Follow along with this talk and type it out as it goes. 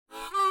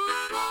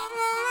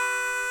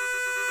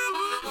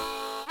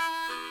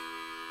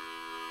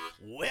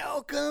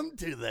Welcome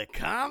to the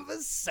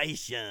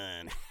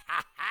conversation.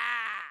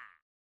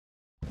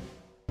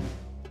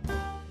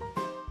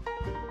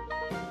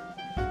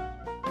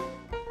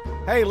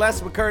 Hey,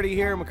 Les McCurdy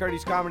here,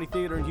 McCurdy's Comedy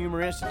Theater and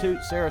Humor Institute,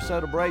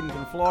 Sarasota,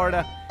 Bradenton,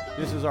 Florida.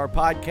 This is our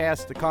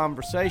podcast, The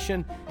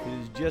Conversation. It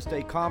is just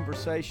a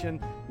conversation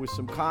with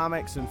some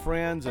comics and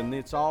friends, and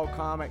it's all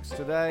comics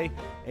today.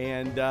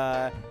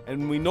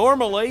 And we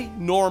normally,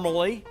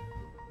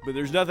 but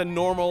there's nothing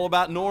normal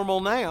about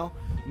normal now.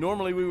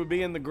 Normally we would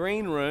be in the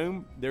green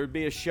room. There would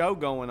be a show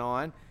going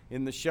on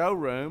in the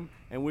showroom,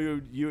 and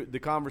the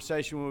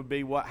conversation would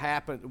be what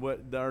happened,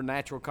 what our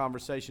natural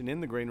conversation in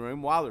the green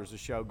room while there's a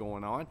show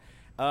going on.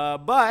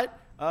 But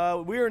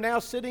we are now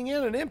sitting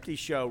in an empty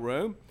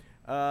showroom.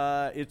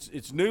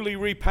 It's newly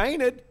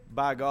repainted,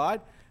 by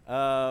God,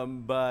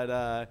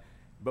 but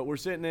we're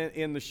sitting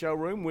in the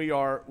showroom. We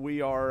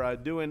are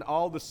doing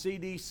all the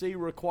CDC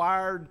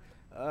required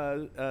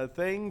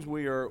things.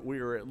 We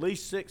are at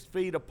least 6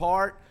 feet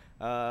apart.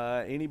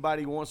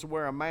 Anybody who wants to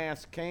wear a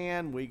mask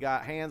can. We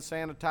got hand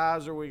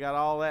sanitizer. We got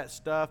all that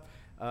stuff,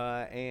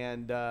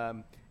 and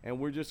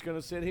we're just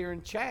going to sit here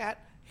and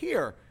chat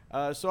here.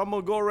 So I'm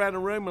going to go around the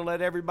room and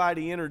let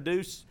everybody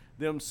introduce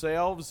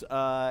themselves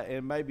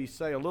and maybe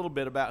say a little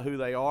bit about who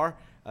they are,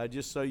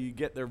 just so you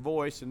get their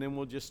voice, and then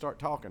we'll just start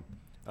talking.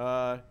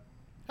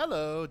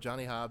 Hello,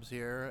 Johnny Hobbs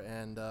here,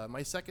 and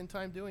my second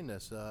time doing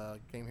this.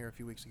 Came here a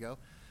few weeks ago,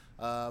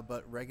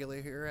 but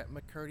regular here at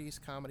McCurdy's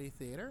Comedy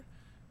Theater,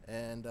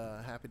 and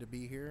happy to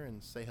be here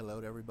and say hello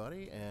to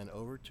everybody, and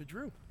over to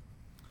Drew.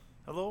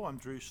 Hello, I'm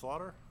Drew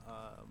Slaughter.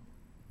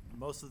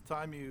 Most of the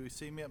time you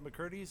see me at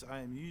McCurdy's, I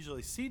am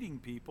usually seating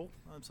people.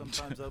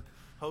 Sometimes I'm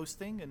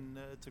hosting, and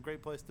it's a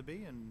great place to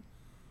be, and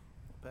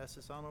we'll pass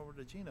this on over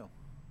to Gino.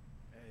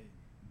 Hey,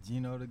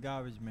 Gino the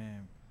Garbage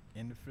Man,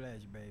 in the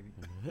flesh, baby.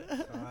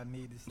 That's all I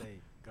need to say.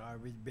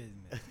 Garbage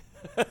business.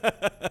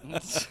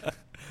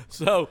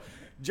 So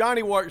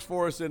Johnny works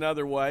for us in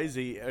other ways.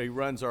 He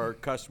runs our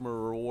customer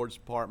rewards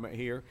department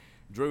here.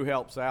 Drew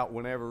helps out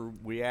whenever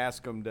we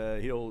ask him to.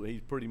 He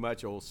pretty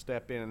much will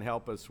step in and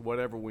help us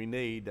whatever we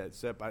need,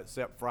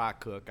 except fry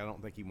cook. I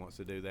don't think he wants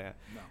to do that.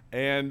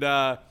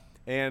 No.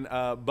 And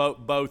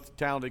both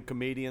talented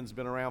comedians,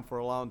 been around for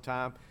a long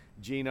time.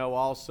 Gino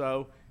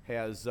also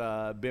has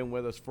been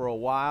with us for a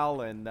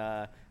while, and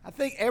I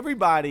think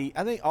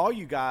all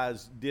you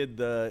guys did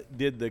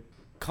the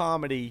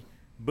comedy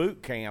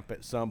boot camp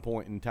at some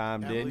point in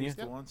time, didn't you?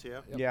 Once,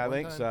 yeah. Yep, Yeah, I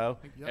think so.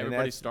 Yep.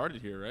 Everybody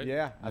started here, right?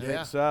 Yeah, I think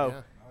Yeah, so.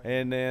 yeah.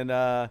 And then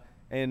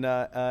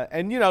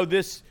and you know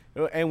this,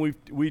 and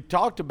we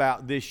talked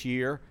about this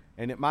year,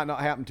 and it might not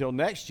happen until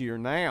next year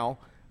now.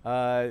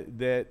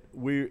 That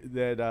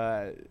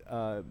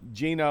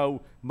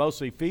Gino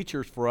mostly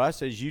features for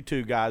us, as you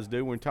two guys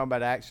do. We're talking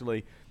about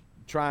actually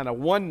trying a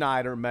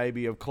one-nighter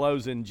maybe of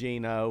closing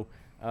Gino,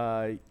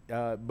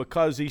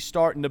 because he's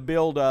starting to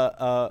build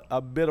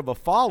a bit of a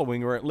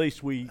following, or at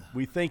least we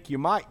think you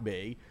might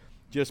be,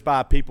 just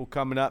by people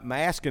coming up and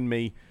asking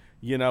me,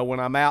 you know,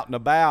 when I'm out and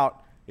about.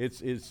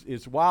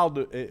 It's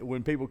wild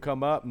when people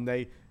come up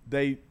and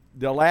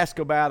they'll ask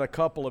about a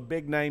couple of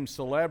big name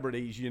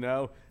celebrities, you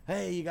know.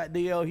 Hey, you got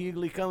D.L.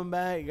 Hughley coming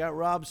back. You got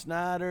Rob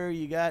Schneider.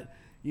 You got,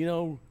 you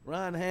know,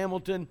 Ryan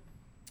Hamilton.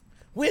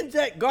 When's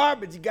that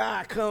garbage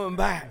guy coming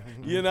back?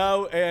 You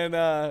know, and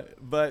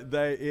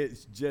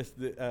it's just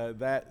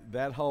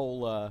that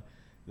whole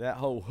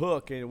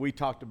hook, and we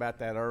talked about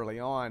that early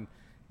on.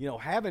 You know,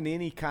 having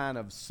any kind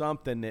of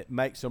something that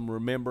makes them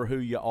remember who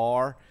you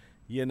are.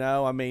 You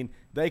know, I mean,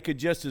 they could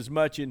just as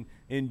much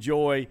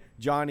enjoy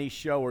Johnny's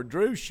show or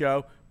Drew's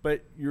show,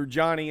 but you're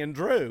Johnny and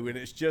Drew, and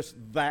it's just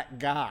that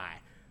guy.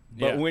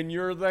 But when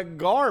you're the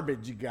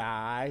garbage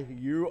guy,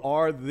 you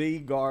are the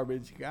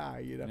garbage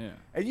guy, you know. Yeah.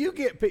 And you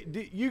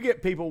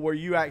get people where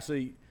you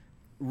actually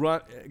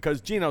run,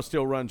 because Gino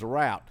still runs a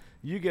route.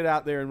 You get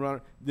out there and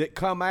run, that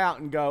come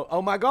out and go,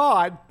 oh, my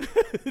God,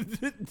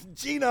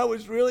 Gino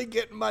is really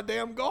getting my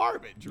damn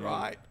garbage,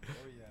 right? Oh,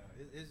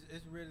 yeah.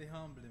 It's really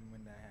humbling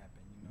when that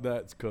happens, you know.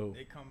 That's cool.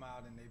 They come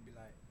out and they be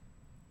like,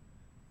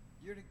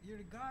 you're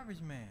the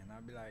garbage man.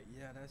 I'll be like,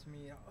 yeah, that's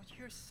me. Oh,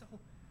 you're so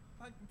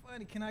fucking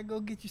funny. Can I go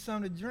get you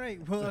something to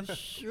drink? Well,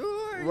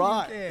 sure.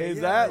 Right, you can.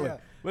 exactly. Yeah.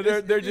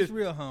 But they're just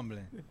real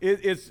humbling.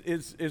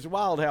 It's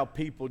wild how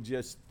people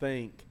just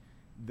think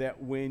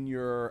that when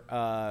you're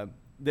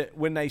that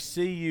when they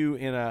see you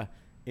in a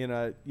you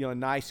know,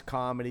 nice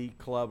comedy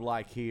club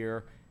like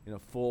here in a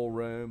full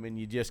room, and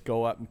you just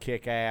go up and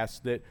kick ass,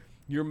 that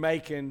you're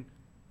making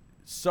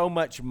so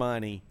much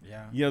money.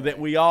 Yeah. You know, that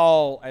we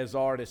all as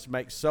artists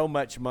make so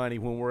much money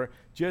when we're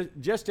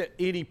just at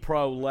any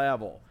pro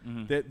level.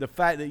 Mm-hmm. That the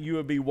fact that you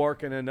would be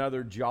working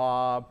another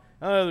job.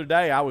 The other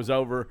day I was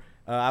over,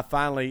 I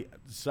finally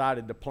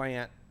decided to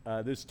plant,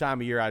 this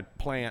time of year I'd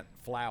plant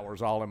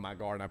flowers all in my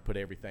garden. I put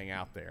everything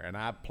out there, and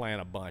I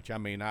plant a bunch. I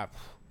mean, I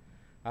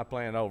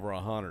plant over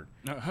 100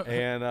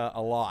 and a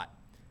lot.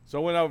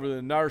 So I went over to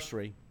the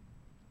nursery,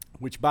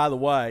 which, by the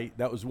way,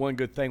 that was one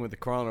good thing with the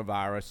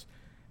coronavirus.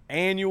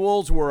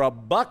 Annuals were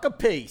 $1 a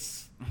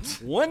piece.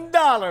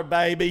 $1,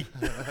 baby.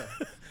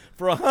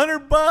 for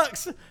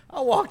 $100,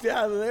 I walked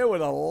out of there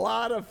with a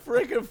lot of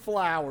freaking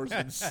flowers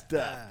and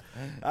stuff.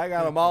 I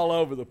got them all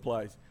over the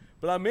place.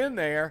 But I'm in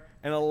there,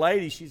 and a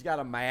lady, she's got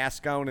a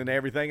mask on and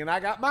everything, and I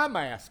got my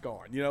mask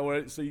on. You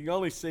know, so you can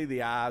only see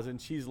the eyes,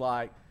 and she's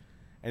like,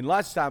 and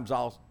lots of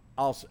times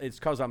it's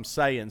because I'm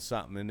saying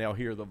something, and they'll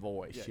hear the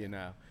voice, you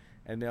know,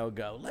 and they'll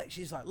go,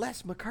 she's like,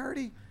 Les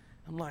McCurdy?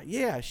 I'm like,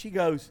 yeah. She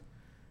goes,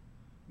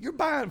 you're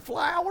buying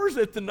flowers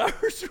at the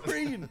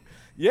nursery? And,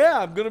 yeah,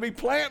 I'm going to be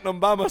planting them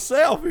by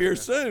myself here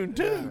soon,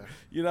 too.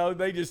 You know,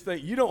 they just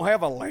think, you don't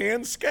have a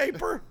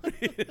landscaper?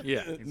 Yeah,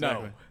 exactly.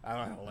 No, I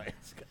don't have a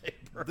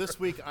landscaper. This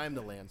week, I'm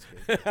the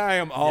landscaper. I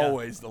am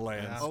always the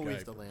landscaper.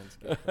 Always the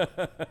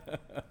landscaper.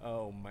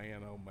 Oh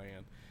man,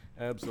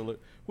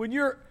 absolutely. When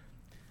you're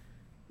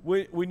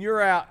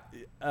out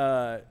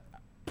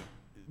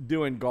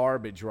doing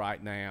garbage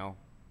right now,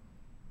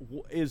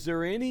 is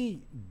there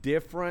any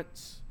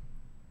difference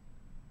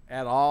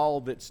at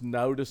all that's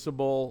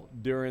noticeable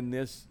during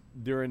this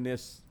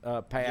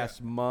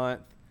past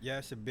month? Yeah,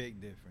 it's a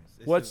big difference.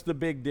 What's the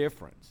big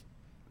difference?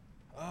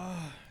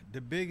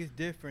 The biggest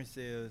difference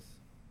is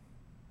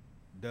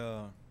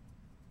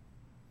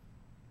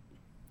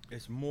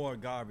it's more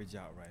garbage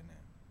out right now.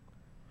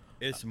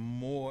 It's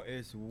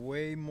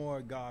way more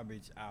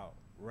garbage out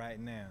right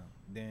now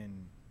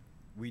than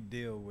we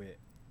deal with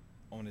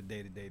on a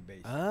day-to-day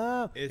basis.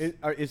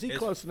 Is he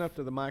close enough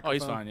to the microphone? Oh,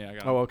 he's fine. Yeah, I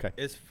got him. Oh, okay.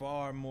 It's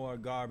far more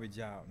garbage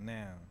out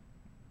now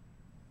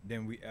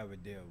than we ever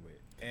deal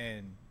with.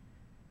 And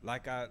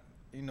like I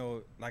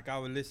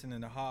was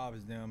listening to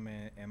Hobbs them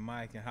and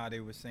Mike and how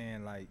they were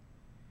saying like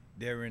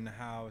they're in the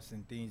house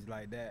and things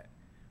like that.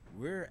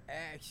 We're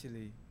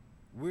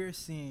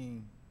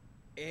seeing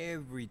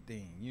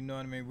everything. You know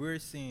what I mean? We're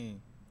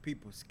seeing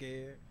people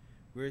scared.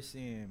 We're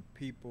seeing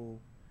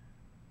people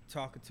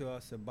talking to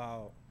us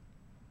about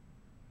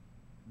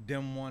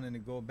them wanting to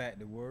go back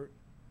to work.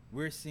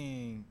 We're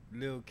seeing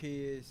little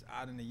kids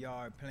out in the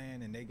yard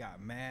playing and they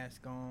got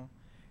masks on.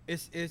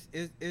 It's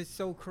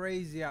so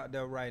crazy out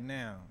there right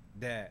now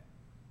that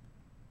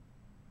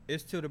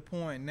it's to the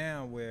point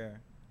now where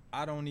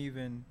I don't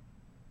even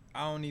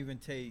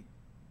take,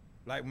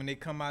 like when they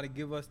come out to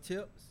give us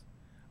tips,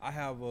 I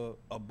have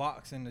a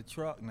box in the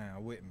truck now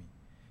with me.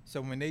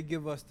 So when they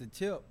give us the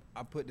tip,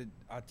 I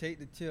take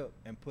the tip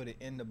and put it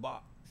in the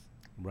box.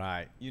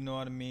 Right. You know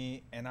what I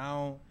mean? And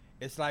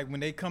it's like when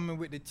they come in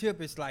with the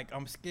tip, it's like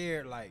I'm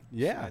scared, like,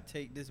 yeah, should I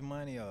take this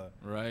money or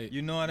right?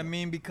 You know what I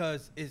mean?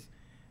 Because it's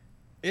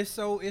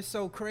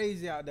so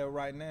crazy out there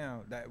right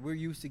now that we're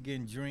used to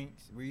getting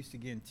drinks, we're used to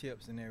getting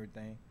tips and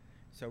everything.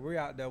 So we're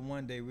out there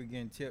one day, we're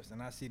getting tips,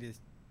 and I see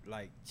this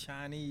like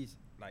Chinese,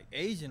 like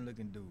Asian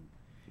looking dude.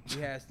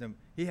 He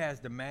has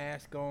the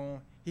mask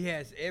on, he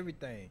has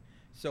everything.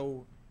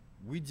 So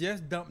we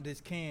just dumped this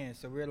can,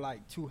 so we're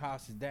like 2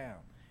 houses down,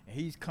 and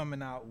he's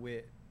coming out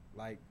with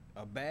like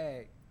a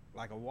bag,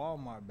 like a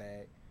Walmart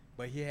bag,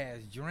 but he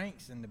has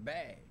drinks in the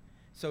bag.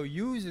 So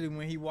usually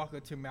when he walk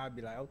up to me, I'd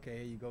be like, okay,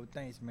 here you go,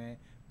 thanks, man,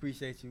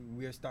 appreciate you.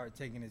 We'll start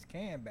taking his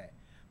can back.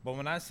 But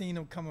when I seen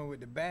him coming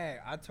with the bag,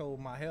 I told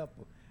my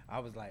helper, I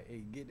was like,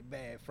 hey, get the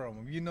bag from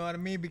him. You know what I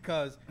mean?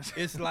 Because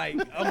it's like,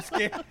 I'm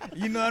scared.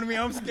 You know what I mean?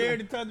 I'm scared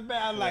to touch the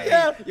bag. I'm like,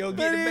 yeah, hey, yo, but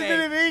get the bag.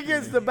 even if he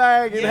gets the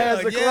bag and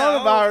has the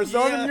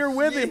coronavirus on him, you're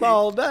with him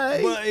all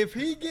day. But if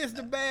he gets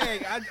the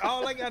bag,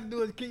 all I got to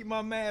do is keep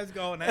my mask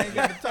on. I ain't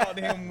got to talk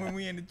to him when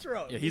we in the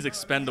truck. Yeah, he's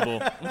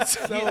expendable.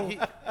 So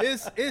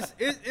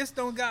it's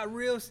don't got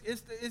real.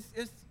 It's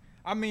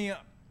I mean,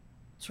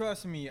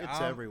 trust me.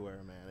 It's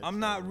everywhere, man. I'm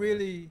not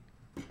really.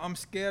 I'm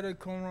scared of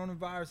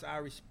coronavirus. I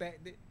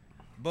respect it.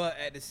 But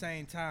at the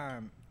same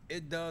time,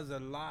 it does a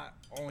lot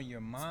on your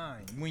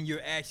mind when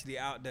you're actually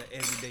out there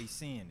every day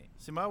seeing it.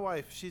 See, my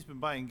wife, she's been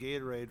buying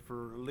Gatorade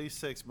for at least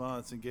 6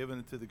 months and giving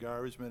it to the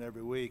garbage men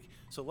every week.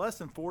 So less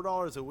than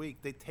 $4 a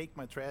week, they take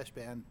my trash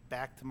can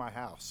back to my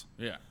house.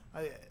 Yeah.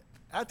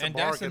 That's a and bargain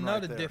that's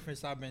another right there.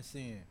 difference I've been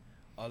seeing.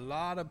 A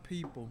lot of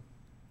people,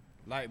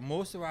 like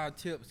most of our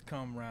tips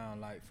come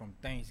around like from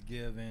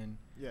Thanksgiving,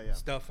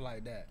 stuff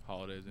like that.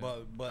 Holidays. Yeah.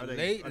 But are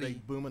they lately,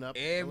 booming up?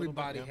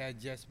 everybody has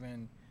just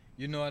been,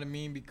 you know what I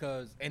mean?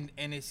 Because and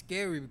it's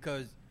scary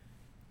because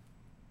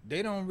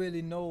they don't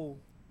really know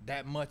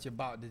that much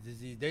about the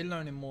disease. They're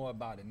learning more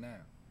about it now.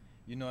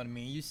 You know what I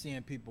mean? You're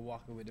seeing people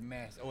walking with the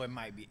mask. Oh, it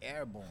might be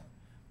airborne.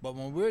 But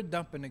when we're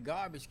dumping the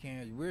garbage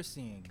cans, we're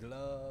seeing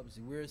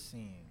gloves. We're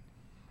seeing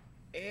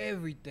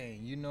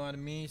everything. You know what I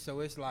mean?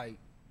 So it's like.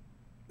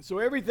 So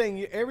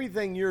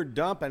everything you're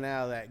dumping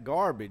out of that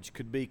garbage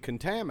could be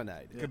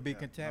contaminated. Could be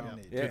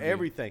contaminated. Yeah,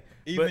 everything.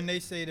 They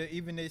say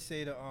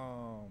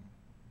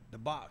the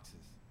boxes.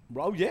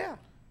 Oh yeah.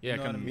 Yeah, You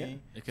know what I mean?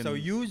 So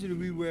usually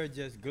we wear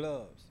just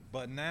gloves,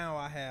 but now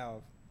I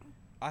have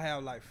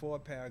like 4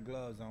 pair of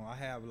gloves on. I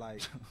have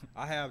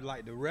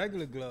like the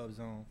regular gloves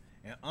on,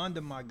 and under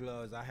my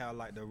gloves I have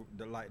like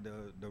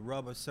the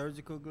rubber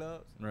surgical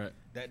gloves Right.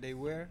 that they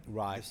wear.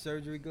 Right. The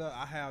surgery gloves.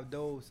 I have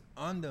those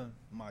under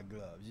my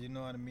gloves. You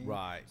know what I mean?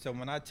 Right. So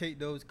when I take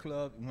those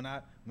gloves, when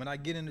I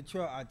get in the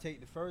truck, I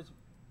take the first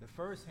the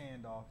first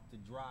handoff to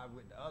drive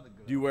with the other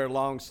glove. Do you wear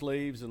long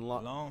sleeves and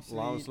long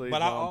sleeves,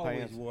 but I long always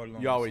pants? wore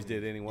long. You always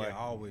sleeves. did anyway. Yeah,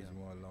 I always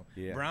wore long.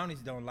 Yeah. Brownies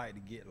don't like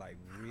to get like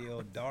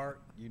real dark.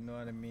 You know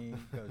what I mean?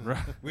 Because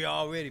we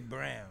already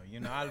brown. You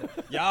know,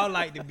 y'all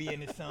like to be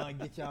in the sun,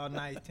 get y'all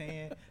nice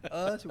tan.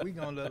 Us, we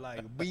gonna look like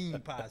a bean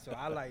pie. So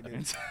I like to,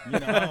 you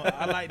know,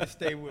 I like to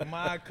stay with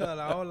my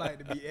color. I don't like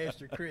to be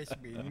extra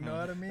crispy. You know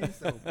what I mean?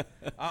 So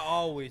I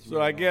always. So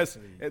wear I long guess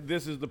sleeves.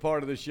 this is the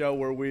part of the show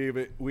where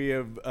we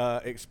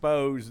have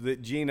exposed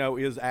that Gino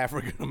is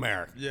African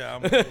American. Yeah,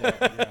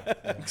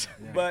 yeah.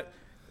 But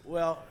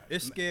well,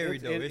 It's scary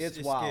though. It's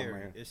wild, scary.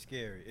 man. It's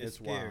scary. It's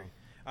It's wild. scary.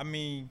 I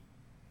mean,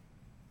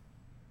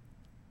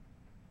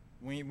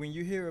 when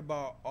you hear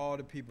about all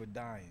the people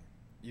dying,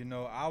 you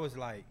know, I was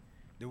like,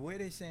 the way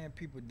they saying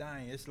people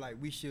dying, it's like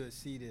we should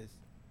see this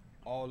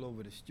all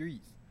over the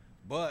streets.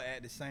 But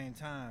at the same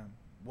time,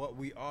 what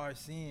we are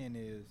seeing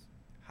is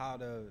how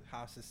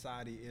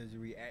society is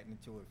reacting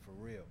to it for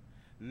real.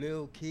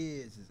 Little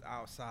kids is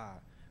outside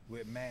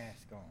with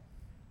masks on.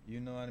 You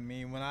know what I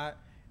mean?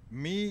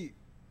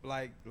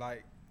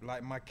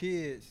 Like my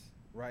kids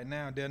right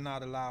now, they're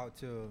not allowed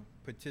to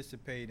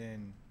participate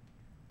in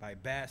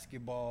like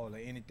basketball or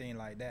anything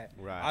like that.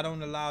 Right. I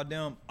don't allow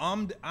them.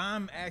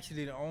 I'm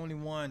actually the only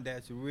one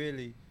that's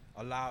really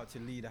allowed to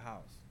leave the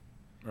house.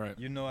 Right.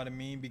 You know what I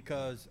mean?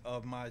 Because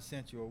of my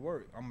essential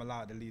work, I'm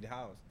allowed to leave the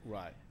house.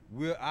 right.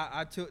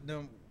 I took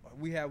them.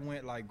 We have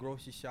went like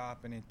grocery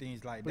shopping and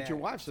things like that. But your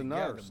wife's a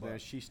together, nurse. but- Now,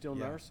 is she still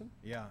yeah, nursing?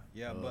 Yeah,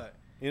 but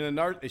In a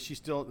nurse? Is she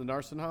still at the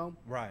nursing home?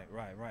 right.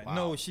 Wow.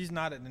 No, she's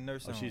not at the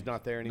nursing Oh, home. she's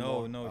not there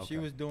anymore? No, Okay.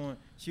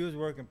 she was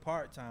working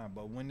part time.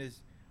 But when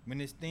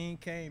this thing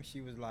came,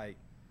 she was like,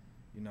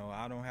 you know,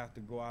 I don't have to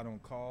go out on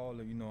call.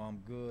 Or, you know, I'm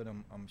good.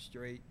 I'm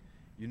straight.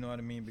 You know what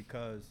I mean?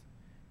 Because,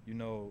 you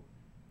know,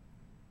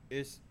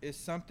 it's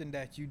something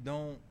that you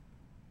don't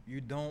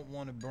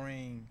want to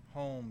bring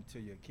home to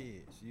your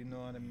kids. You know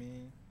what I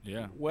mean?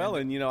 Yeah. Well,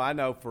 and you know, I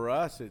know for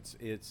us, it's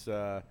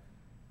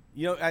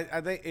you know, I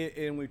think,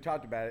 and we've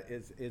talked about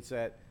it. It's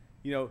that,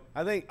 you know,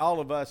 I think all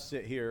of us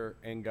sit here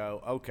and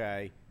go,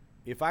 okay,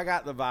 if I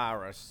got the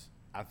virus,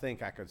 I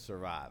think I could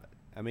survive it.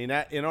 I mean,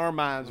 that, in our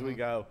minds, we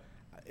go,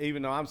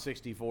 even though I'm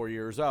 64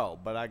 years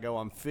old, but I go,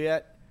 I'm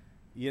fit.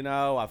 You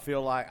know, I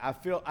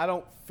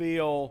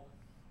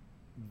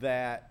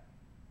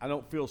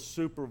don't feel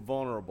super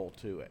vulnerable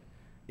to it,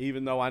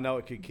 even though I know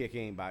it could kick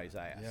anybody's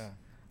ass.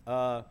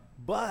 Yeah.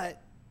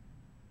 But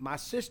my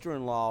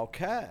sister-in-law,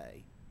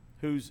 Kay,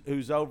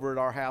 who's over at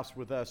our house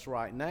with us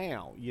right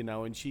now, you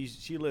know, and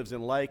she lives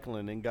in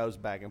Lakeland and goes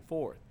back and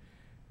forth.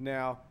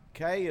 Now,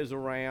 Kay is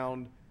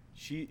around.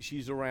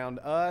 She's around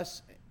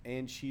us,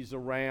 and she's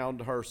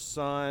around her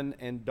son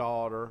and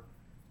daughter.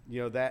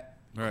 You know, that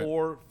Right.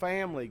 core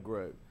family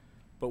group.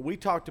 But we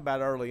talked about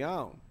early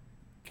on,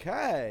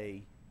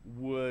 Kay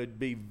would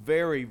be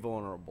very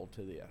vulnerable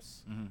to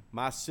this. Mm-hmm.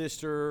 My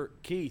sister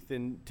Keith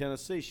in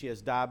Tennessee, she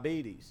has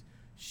diabetes.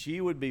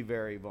 She would be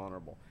very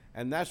vulnerable.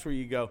 And that's where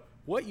you go,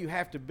 what you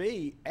have to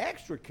be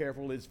extra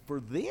careful is for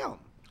them.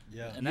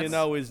 Yeah. And You that's-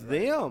 know, is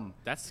them.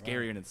 That's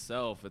scary in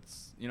itself.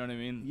 It's, you know what I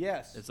mean?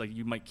 Yes. It's like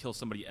you might kill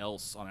somebody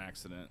else on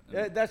accident.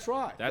 And That's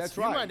right. That's- That's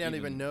You right. might not You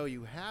even can- know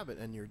you have it,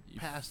 and you're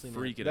passing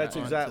freak it That's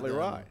out. exactly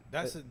onto them. right.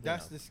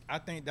 I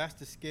think that's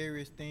the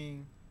scariest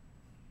thing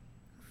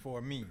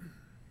for me.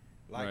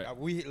 Like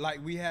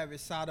Right. we have it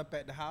set up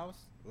at the house.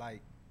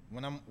 Like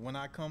when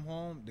I come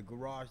home, the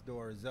garage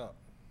door is up,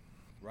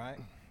 right?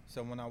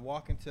 So when I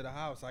walk into the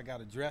house, I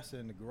got a dresser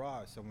in the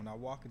garage. So when I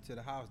walk into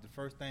the house, the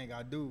first thing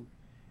I do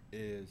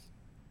is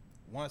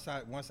once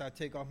I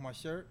take off my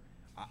shirt,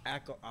 I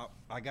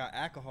got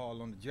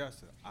alcohol on the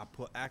dresser. I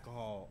put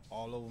alcohol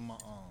all over my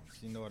arms.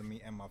 You know what I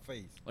mean, and my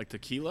face. Like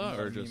tequila You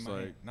know or what I mean? just My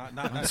like. hand. not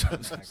that kind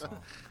of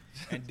alcohol.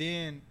 And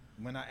then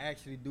when I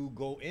actually do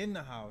go in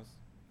the house,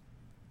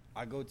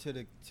 I go to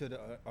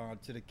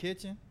the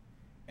kitchen,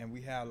 and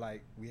we have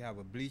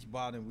a bleach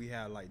bottle, and we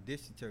have like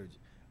dish detergent.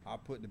 I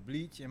put the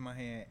bleach in my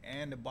hand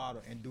and the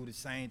bottle and do the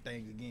same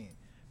thing again,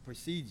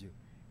 procedure.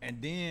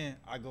 And then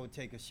I go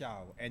take a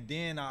shower, and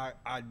then I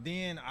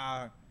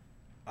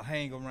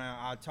hang around.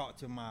 I talk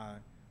to my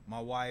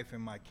wife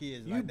and my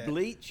kids You like that.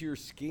 bleach your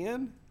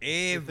skin?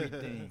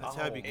 Everything. That's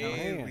how it becomes.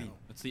 Everything.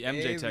 It's the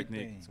MJ technique.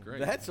 Everything. It's great.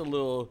 That's a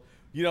little,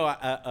 you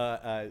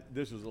know,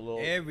 this was a little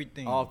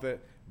Everything. off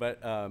it,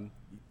 but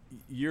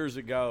years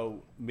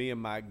ago, me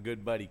and my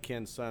good buddy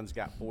Ken's sons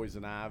got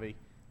poison ivy,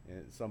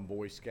 and some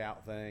Boy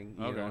Scout thing,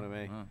 you Okay. know what I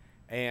mean? Huh.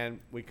 And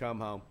we come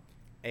home,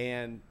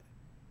 and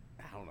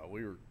I don't know,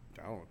 we were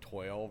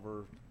 12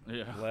 or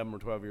Yeah. 11 or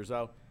 12 years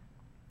old,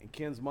 and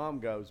Ken's mom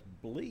goes,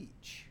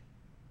 bleach.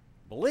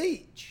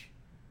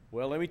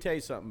 Well, let me tell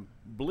you something.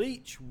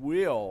 Bleach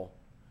will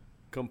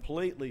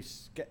completely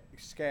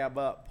scab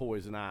up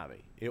poison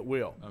ivy. It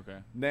will. Okay.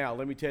 Now,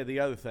 let me tell you the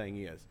other thing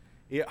is,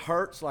 it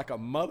hurts like a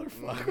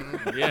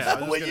motherfucker. Yeah.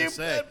 I was When gonna you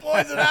say, put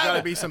poison there's ivy,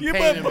 gotta be some you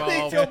pain put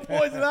involved. your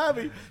poison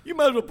ivy. You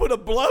might as well put a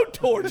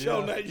blowtorch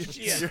on that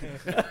shit.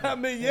 I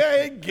mean,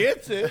 yeah, it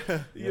gets it.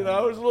 You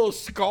know, there's a little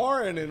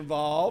scarring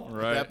involved.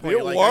 Right. At that point, It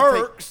you're like,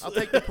 works. I'll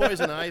take the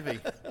poison ivy.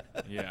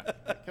 Yeah.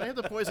 Can I have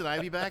the poison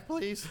ivy back,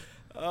 please?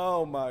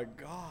 Oh my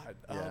God.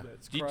 Yeah. Oh,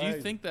 that's Do crazy.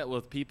 you think that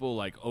with people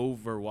like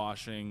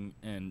overwashing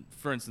and,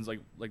 for instance,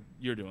 like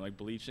you're doing, like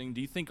bleaching,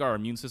 do you think our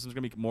immune system's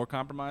gonna be more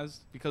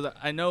compromised? Because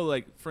I know,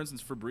 like, for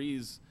instance,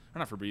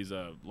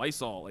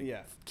 Lysol, like,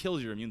 Yeah.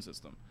 kills your immune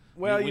system.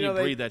 Well, when you know,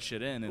 you breathe that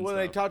shit in. And Well,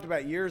 stuff. they talked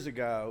about years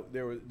ago.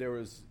 There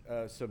was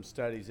some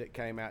studies that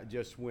came out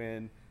just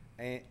when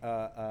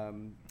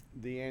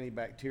the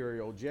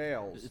antibacterial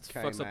gels it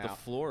came fucks out. up the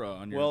flora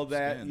on your Well,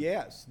 that skin.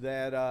 yes,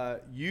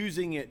 that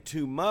using it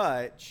too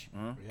much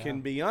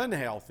can be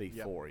unhealthy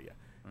Yep. for you.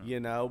 You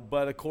know,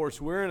 but of course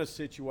we're in a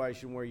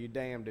situation where you're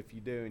damned if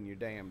you do and you're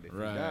damned if you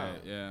Right.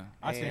 don't. Yeah.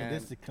 I think And-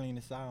 this is the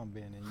cleanest I've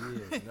been in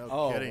years. No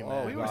Oh, kidding, oh,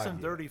 man. We were God, some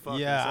yeah. dirty fuckers.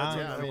 Yeah, That's I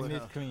what haven't would been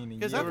know. this clean in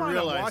Because years. I ever find I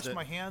realized wash that-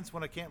 my hands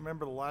when I can't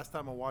remember the last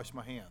time I washed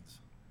my hands.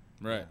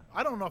 Right.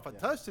 I don't know if I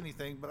touched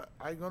anything, but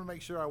I'm going to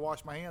make sure I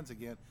wash my hands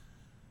again.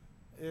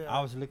 Yeah.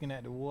 I was looking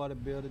at the water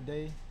bill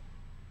today.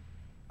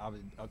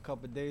 A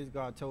couple of days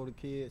ago, I told the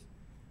kids,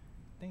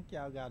 I think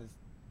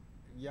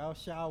y'all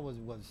showers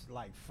was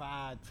like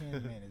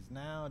 5-10 minutes.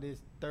 Now this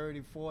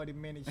 30-40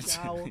 minute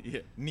shower Yeah.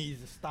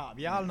 needs to stop.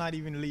 Y'all not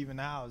even leaving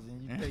the house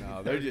and you taking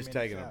No, they're just 30-minute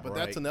taking a shower. But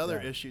break. that's another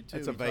Yeah. issue too.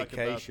 It's a We talk about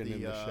vacation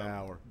in the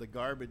shower. The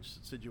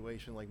garbage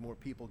situation, like more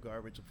people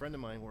garbage. A friend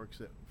of mine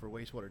works for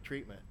wastewater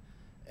treatment,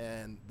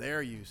 and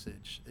their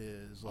usage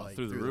is like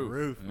through the the roof.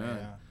 roof, Yeah. man.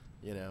 Yeah.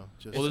 You know,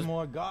 just Well, It's there's-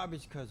 more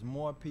garbage because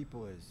more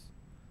people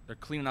They're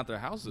cleaning out their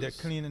houses. they're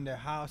cleaning their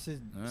houses.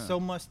 Yeah. So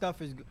much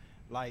stuff is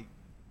like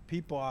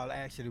people are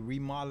actually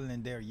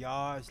remodeling their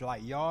yards.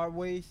 Like yard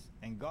waste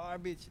and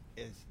garbage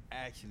is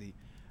actually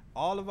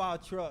all of our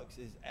trucks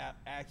is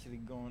actually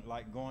going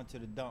to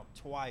the dump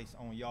twice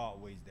on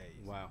yard waste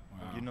days. Wow.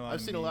 You know, what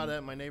I've I seen a lot of mean? that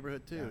in my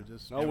neighborhood too.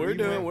 Just No, we're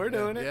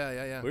doing it.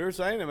 Yeah. We were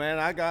saying it, man.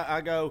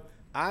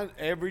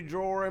 Every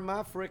drawer in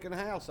my freaking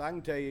house, I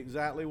can tell you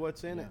exactly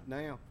what's in it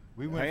now.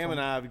 We went Pam from-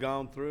 and I have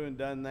gone through and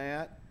done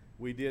that.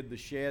 We did the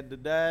shed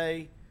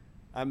today.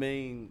 I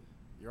mean,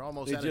 You're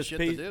almost it out of just shit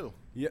piece- to do.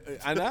 Yeah,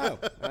 I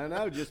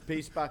know, just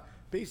piece by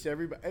piece,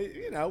 everybody,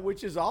 you know,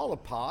 which is all a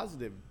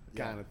positive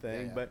kind of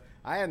thing. yeah. But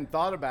I hadn't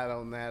thought about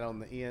on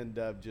the end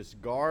of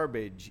just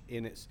garbage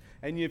in its.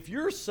 And if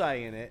you're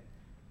saying it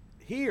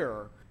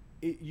here,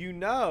 you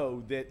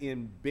know that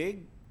in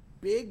big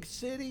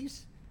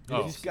cities,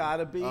 Oh. it's got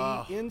to be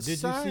insane. Did you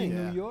see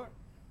Yeah. New York?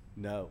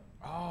 No.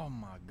 Oh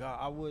my God!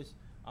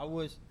 I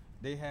wish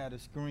they had a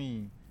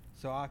screen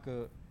so I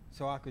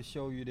could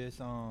show you this.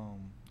 Now,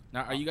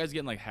 are you guys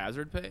getting like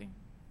hazard pay?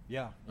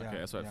 Yeah. Okay,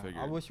 that's what I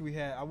figured. I wish we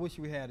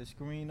had a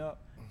screen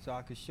up so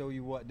I could show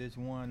you what this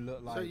one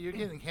looked like. So you're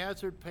getting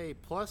hazard pay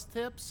plus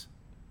tips?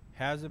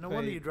 hazard No pay.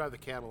 wonder you drive the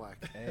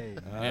Cadillac. Hey,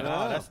 I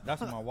no, know.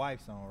 that's my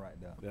wife's on right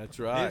there. That's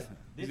right.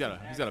 He's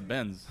got a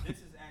Benz. This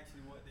is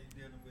actually what they're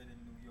dealing with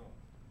in New York.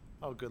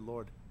 Oh, good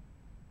Lord.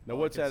 Now,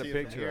 what's I can that a see it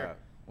from picture here. of?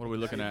 What are we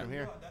looking at? From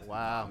here. That's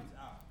Wow. the garbage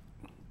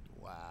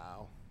out.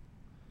 Wow.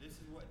 This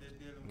is what they're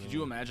dealing with. Could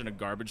you imagine a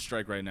garbage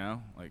strike right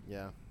now? Like,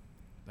 Yeah.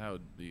 that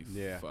would be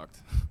Yeah.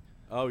 fucked.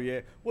 Oh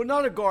yeah. Well,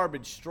 not a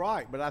garbage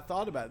strike, but I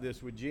thought about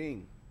this with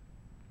Gene.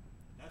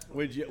 That's what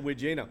With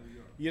Gino.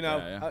 You know,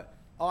 Yeah, yeah.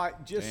 all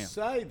right, just Damn.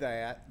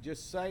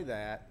 say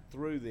that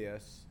through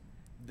this,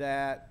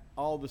 that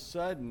all of a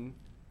sudden,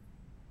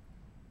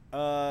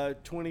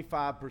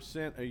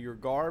 25% of your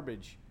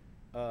garbage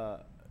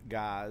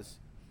guys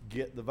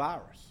get the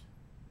virus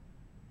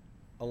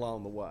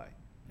along the way.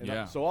 And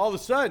Yeah. so all of a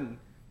sudden,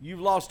 you've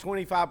lost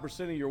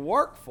 25% of your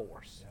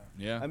workforce.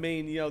 Yeah. I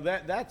mean, you know,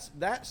 that's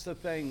the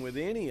thing with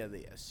any of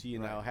this, you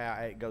know, how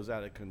it goes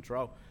out of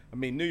control. I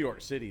mean, New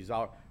York City's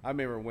all, I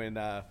remember when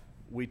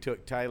we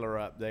took Taylor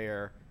up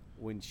there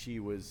when she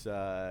was,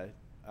 I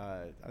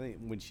think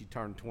when she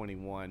turned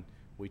 21,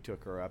 we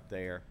took her up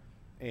there.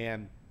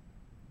 And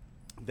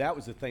that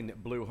was the thing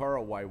that blew her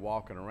away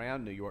walking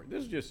around New York.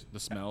 This is just, The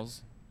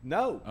smells.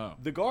 no, Oh.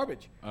 the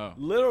garbage. Oh.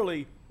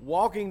 Literally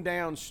walking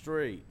down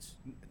streets,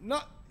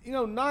 not, you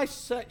know, nice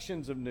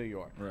sections of New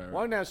York. Right, right.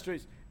 Walking down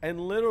streets and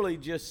literally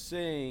just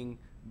seeing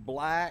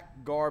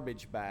black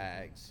garbage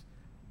bags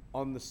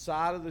on the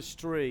side of the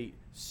street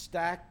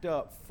stacked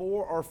up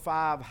 4 or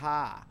 5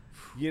 high.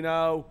 You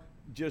know,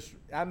 just,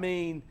 I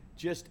mean,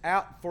 just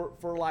out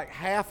for like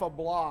half a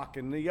block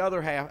and the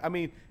other half, I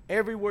mean,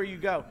 everywhere you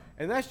go.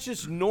 And that's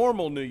just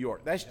normal New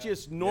York. That's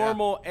just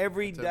normal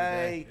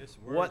everyday, It's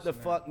what worse, the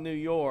man. fuck New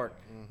York.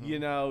 You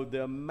know,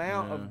 the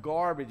amount Yeah. of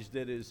garbage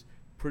that is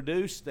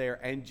produced there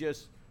and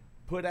just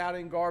put out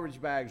in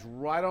garbage bags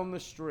right on the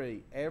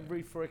street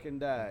every freaking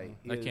day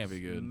That is can't be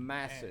good.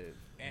 massive.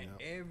 And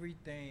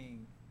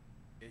everything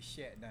is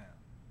shut down.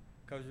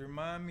 Cause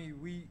remind me,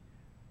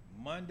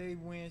 Monday,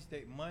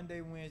 Wednesday,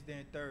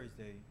 and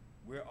Thursday,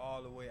 we're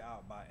all the way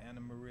out by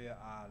Anna Maria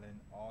Island,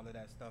 all of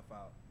that stuff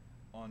out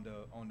on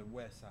the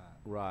west side.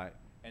 Right.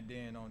 And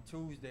then on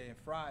Tuesday and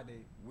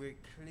Friday, we're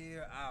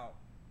clear out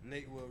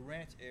Lakewood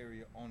Ranch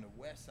area on the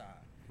west side.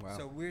 Wow.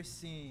 So we're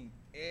seeing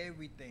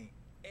everything.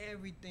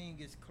 Everything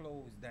is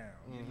closed down.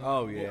 You know?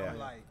 Oh, yeah. I'm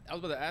like, I was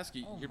about to ask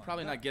you. Oh You're my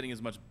probably God. not getting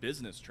as much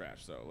business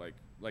trash though,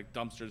 like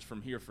dumpsters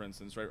from here, for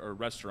instance, right? Or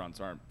restaurants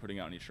aren't putting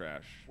out any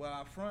trash. well,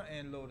 our front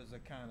end loaders are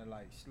kind of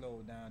like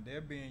slowed down.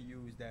 They're being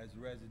used as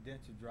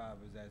residential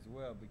drivers as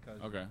well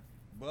because. Okay.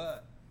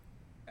 But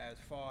as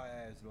far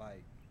as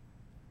like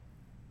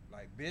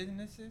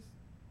businesses,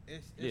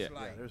 it's Yeah.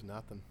 like Yeah, there's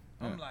nothing.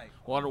 I'm Yeah. like.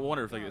 Well, I oh my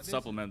wonder if like God, it this is-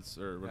 supplements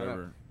or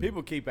whatever.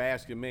 People keep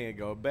asking me and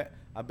go,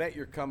 I bet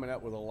you're coming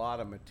up with a lot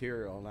of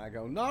material. And I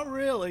go, not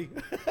really.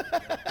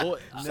 Well,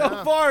 So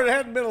No. far, it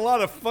hasn't been a lot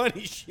of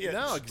funny shit.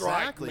 No, strike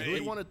exactly. me.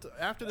 Who'd want to,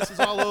 after this is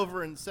all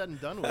over and said and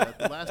done with,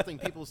 the last thing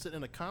people sitting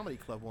in a comedy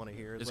club want to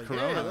hear is It's like,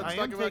 Corona. "Hey, let's I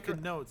talk am about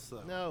taking notes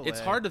though. No, it's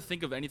way. hard to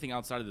think of anything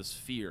outside of this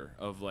fear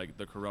of like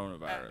the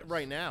coronavirus.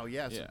 Right now.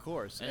 Yes, Yeah. of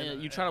course.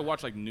 And you try to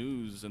watch like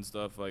news and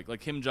stuff like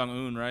Kim Jong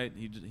Un, right?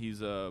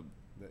 He's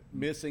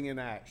Missing in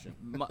action.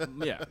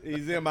 yeah,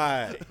 He's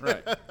MIA.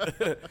 right.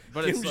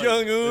 But Kim it's like,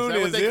 Jong Un Is that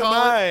what is they call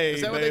it? MIA.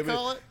 Is that what they baby.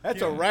 call it?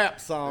 That's a rap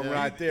song Yeah.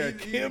 right there. He-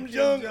 Kim Kim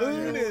Jong Un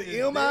Jong-un is is dead. Is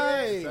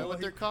that MIA. what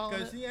they're calling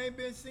Because it? he ain't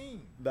been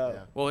seen. No.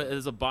 Yeah. well,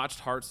 it's a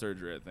botched heart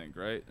surgery, I think,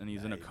 right? And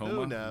he's in a Hey, coma.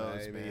 Who knows,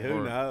 Maybe. man? Who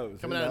Or- knows?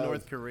 Coming Who out of knows?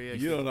 North Korea.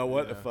 You don't know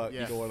what the Yeah. fuck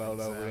Yeah. is going on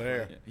over Exactly.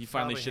 there. Yeah, he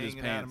finally Probably shit his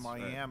hanging out in pants.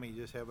 right? Miami,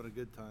 just having a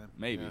good time.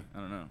 Maybe Yeah. I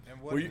don't know.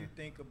 And what Were do you- you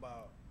think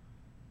about?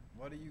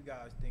 What do you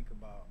guys think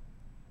about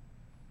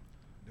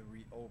the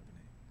reopening?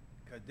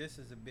 Because this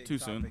is a big Too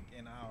topic soon.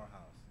 in our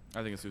house.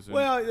 I think it's too soon.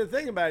 Well, the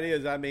thing about it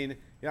is, I mean,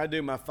 I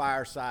do my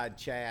fireside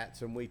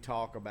chats and we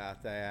talk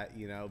about that,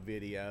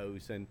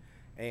 videos and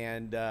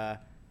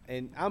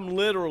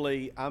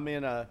I'm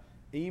in a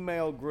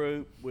email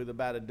group with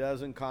about a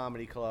dozen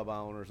comedy club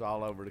owners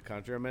all over the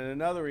country. I'm in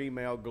another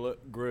email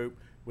group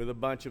with a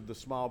bunch of the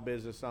small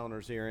business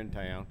owners here in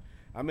town.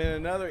 I'm in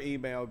another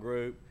email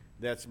group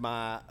that's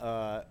my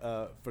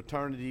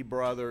fraternity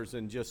brothers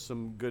and just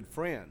some good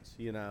friends,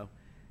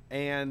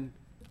 and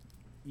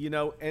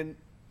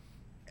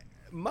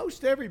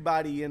most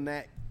everybody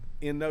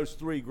in those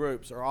three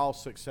groups are all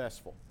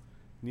successful.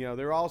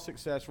 They're all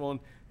successful,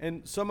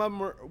 and some of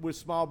them are with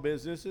small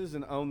businesses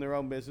and own their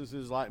own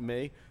businesses like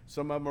me.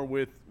 Some of them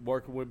are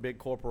working with big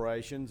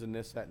corporations and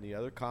this, that, and the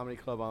other. Comedy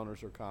club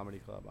owners are comedy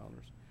club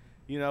owners.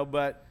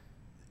 But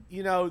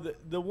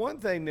the one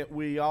thing that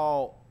we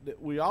all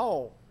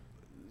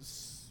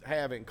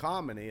have in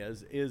common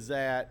is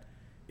that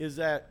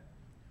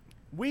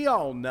we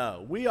all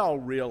know, we all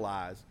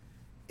realize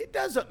it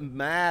doesn't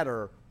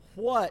matter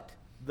what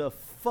the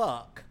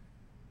fuck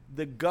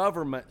the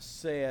government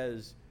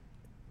says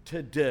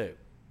to do.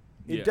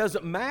 It Yeah.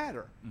 doesn't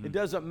matter. Mm-hmm. It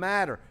doesn't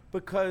matter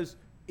because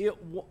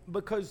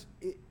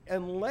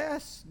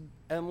unless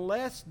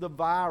the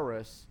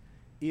virus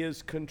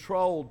is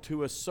controlled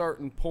to a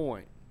certain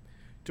point,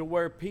 to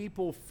where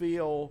people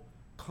feel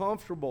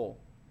comfortable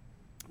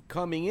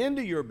coming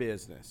into your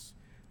business,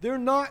 they're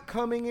not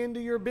coming into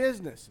your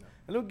business.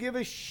 I don't give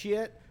a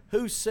shit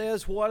who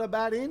says what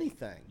about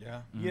anything.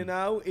 Yeah.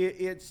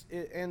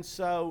 And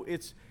so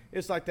it's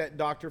like that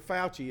Dr.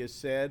 Fauci has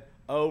said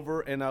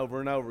over and over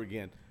and over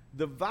again.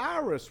 The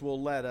virus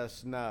will let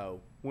us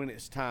know when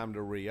it's time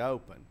to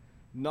reopen,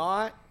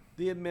 not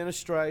the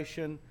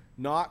administration,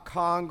 not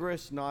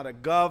Congress, not a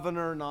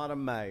governor, not a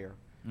mayor.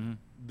 Mm-hmm.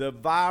 The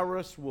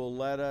virus will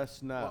let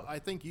us know. Well, I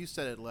think you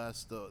said it,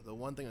 Les. The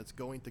one thing that's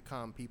going to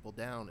calm people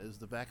down is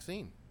the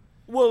vaccine.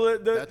 Well,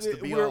 That's the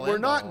be-all, we're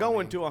not end-all, I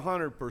going mean. to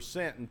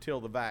 100%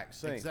 until the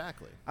vaccine.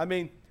 Exactly. I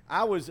mean,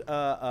 I was, and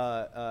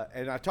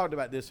I talked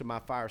about this in my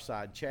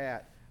fireside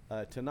chat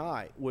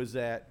tonight, was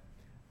that,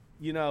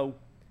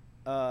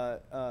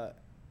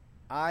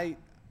 I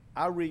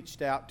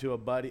reached out to a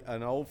buddy,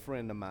 an old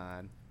friend of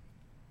mine,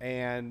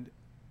 and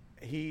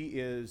he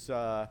is,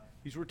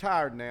 he's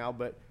retired now,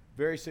 but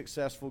very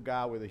successful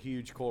guy with a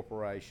huge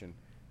corporation.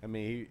 I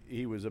mean,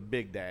 he was a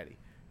big daddy,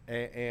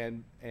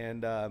 and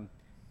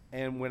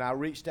when I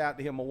reached out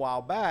to him a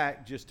while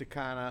back, just to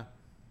kind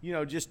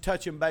of, just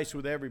touching base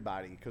with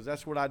everybody, because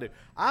that's what I do.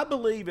 I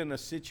believe in a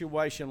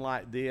situation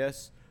like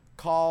this,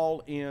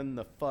 call in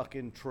the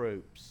fucking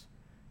troops.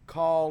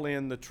 Call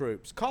in the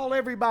troops. Call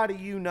everybody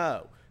you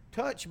know.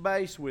 Touch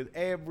base with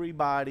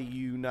everybody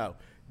you know.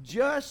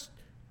 Just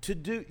to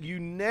do, you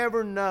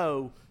never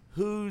know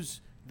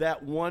who's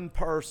that one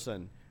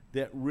person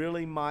that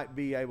really might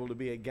be able to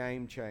be a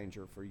game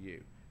changer for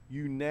you.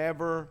 You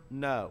never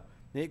know.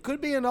 It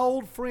could be an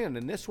old friend,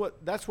 and that's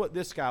what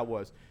this guy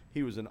was.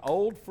 He was an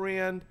old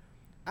friend.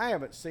 I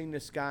haven't seen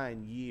this guy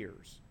in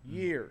years.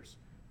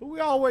 But we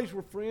always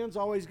were friends,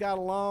 always got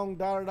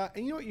along,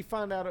 And you know what you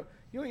find out?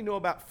 You know what you know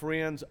about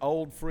friends,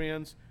 old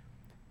friends?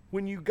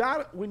 When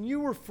you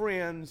were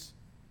friends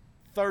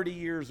 30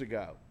 years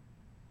ago,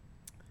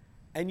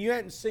 and you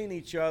hadn't seen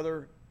each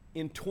other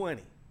in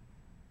 20,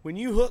 when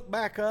you hook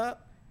back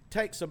up, it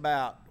takes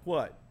about,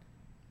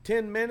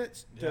 10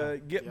 minutes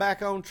to get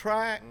back on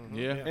track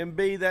Yeah. and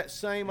be that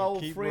same And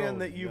old keep friend rolling,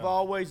 that you've yeah.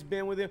 always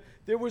been with him.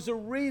 There was a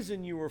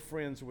reason you were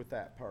friends with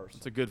that person.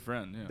 It's a good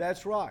friend. Yeah.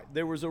 That's right.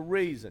 There was a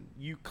reason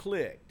you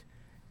clicked,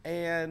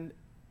 and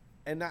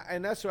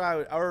that's what I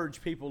would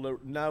urge people to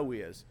know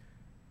is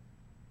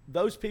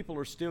those people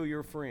are still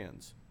your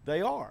friends.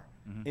 They are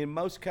in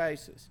most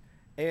cases,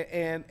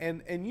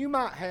 and you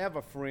might have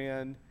a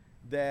friend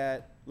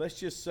that, let's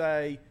just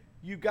say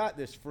you got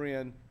this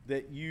friend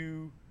that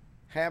you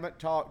haven't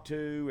talked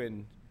to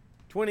in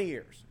 20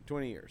 years,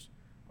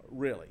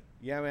 really.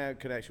 You haven't had a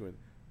connection with,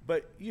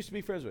 but you used to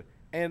be friends with,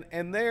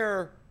 and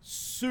they're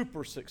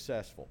super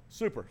successful,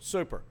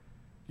 super,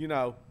 you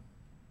know,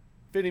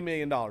 $50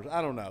 million.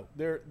 I don't know.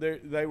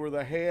 They were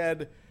the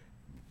head.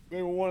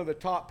 They were one of the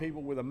top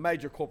people with a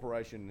major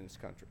corporation in this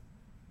country.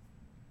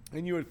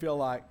 And you would feel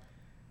like,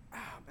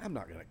 I'm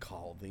not going to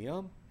call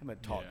them. I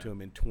haven't talked to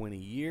them in 20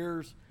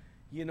 years.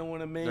 You know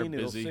what I mean? They're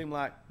It'll busy. seem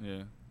like,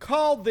 Yeah.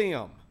 call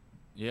them.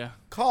 Yeah.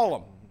 Call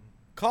them.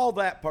 Call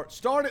that part.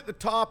 Start at the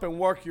top and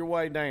work your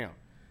way down.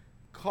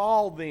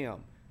 Call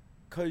them,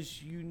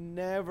 because you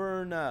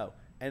never know.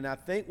 And I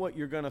think what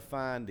you're going to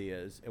find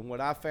is, and what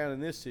I found in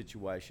this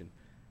situation,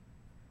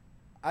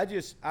 I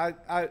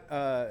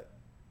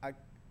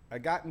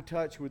got in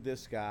touch with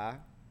this guy,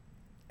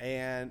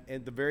 and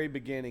at the very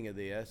beginning of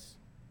this,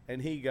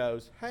 and he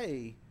goes,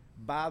 hey,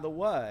 by the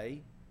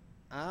way,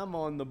 I'm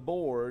on the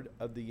board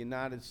of the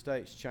United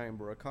States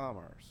Chamber of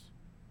Commerce.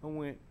 I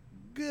went,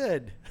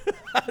 good.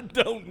 I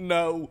don't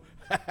know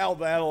how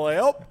that'll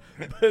help,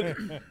 but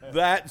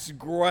that's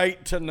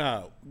great to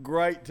know.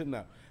 Great to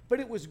know. But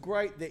it was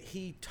great that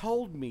he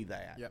told me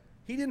that. Yep.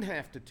 He didn't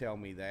have to tell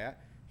me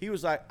that. He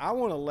was like, I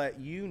want to let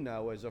you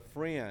know as a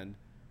friend,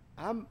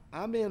 I'm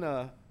in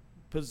a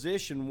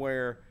position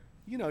where,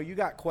 you know, you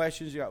got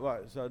questions, you got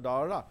what, so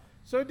da da da.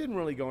 So it didn't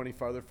really go any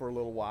further for a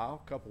little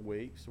while, a couple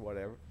weeks or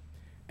whatever.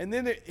 And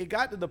then it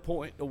got to the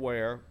point to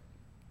where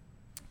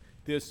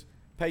this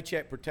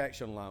Paycheck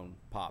Protection loan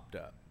popped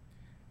up.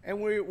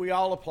 And we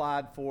all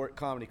applied for it,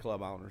 comedy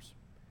club owners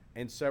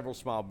and several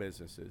small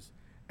businesses.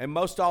 And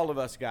most all of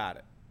us got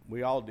it.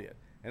 We all did.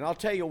 And I'll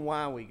tell you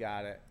why we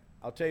got it.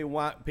 I'll tell you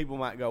why. People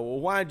might go, well,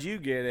 why'd you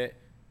get it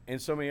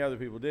and so many other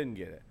people didn't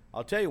get it?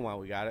 I'll tell you why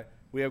we got it.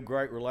 We have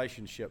great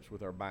relationships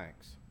with our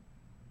banks.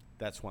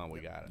 That's why we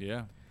got it.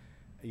 Yeah.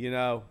 You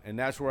know, and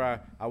that's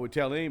where I would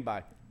tell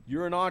anybody,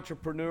 you're an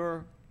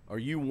entrepreneur or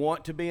you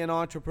want to be an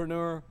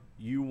entrepreneur,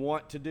 you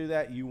want to do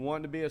that, you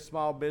want to be a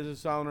small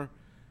business owner,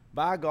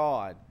 by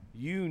God,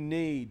 you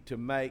need to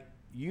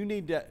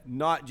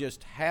not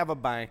just have a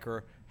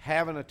banker,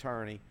 have an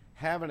attorney,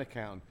 have an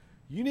accountant.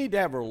 You need to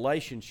have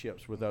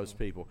relationships with those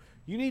people.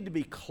 You need to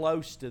be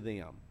close to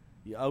them,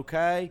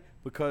 okay?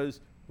 Because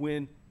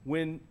when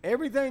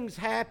everything's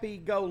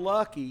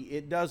happy-go-lucky,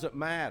 it doesn't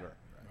matter.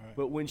 Right.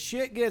 But when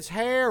shit gets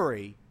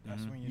hairy,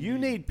 That's when you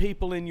need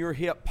people in your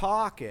hip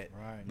pocket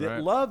Right. that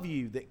Right. love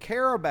you, that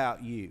care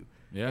about you.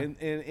 Yeah. And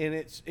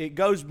it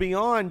goes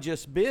beyond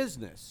just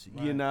business,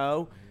 you Right.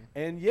 know.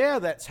 And yeah,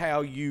 that's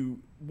how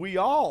we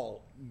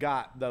all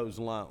got those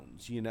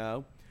loans, you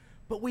know.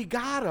 But we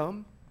got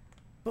them,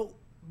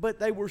 but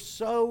there was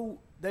so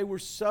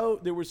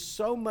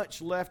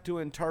much left to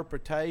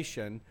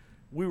interpretation.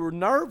 We were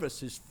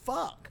nervous as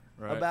fuck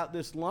Right. about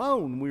this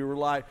loan. We were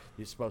like,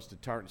 it's supposed to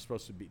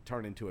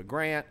turn into a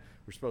grant.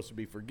 We're supposed to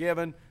be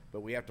forgiven,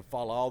 but we have to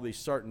follow all these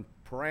certain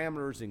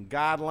parameters and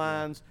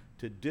guidelines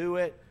to do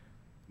it.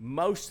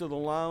 Most of the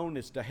loan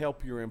is to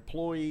help your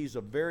employees.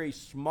 A very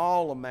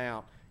small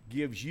amount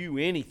gives you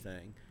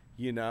anything,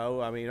 you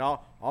know. I mean,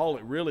 all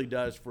it really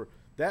does for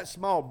that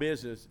small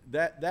business,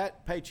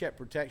 that Paycheck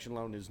Protection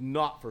loan is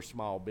not for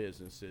small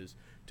businesses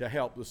to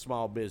help the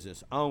small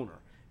business owner.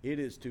 It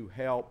is to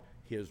help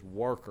his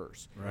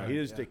workers. Right. It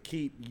is to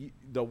keep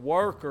the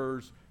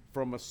workers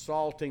from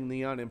assaulting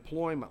the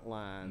unemployment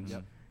lines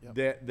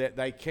that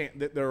they can't,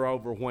 that they're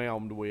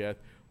overwhelmed with.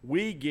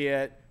 We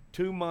get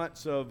 2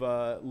 months of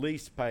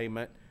lease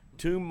payment,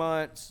 2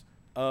 months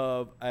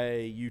of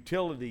a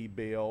utility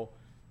bill,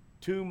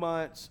 2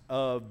 months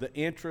of the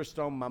interest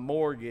on my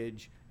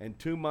mortgage, and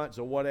 2 months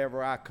of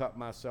whatever I cut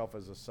myself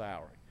as a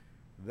salary.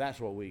 That's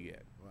what we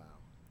get. Wow.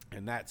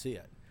 And that's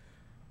it.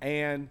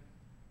 And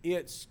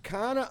it's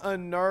kind of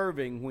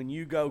unnerving when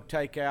you go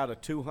take out a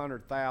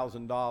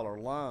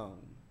 $200,000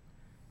 loan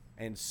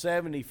and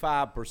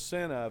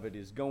 75% of it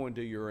is going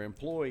to your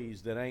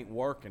employees that ain't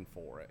working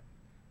for it.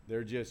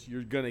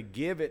 You're going to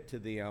give it to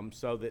them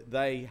so that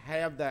they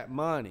have that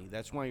money.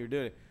 That's why you're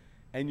doing it.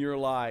 And you're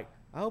like,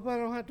 I hope I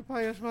don't have to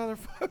pay this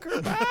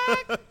motherfucker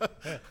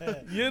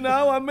back. You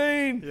know, I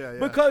mean, Yeah.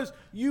 because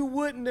you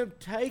wouldn't have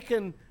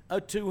taken a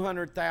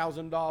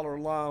 $200,000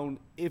 loan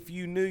if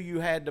you knew you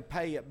had to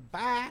pay it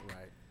back.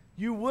 Right.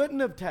 You wouldn't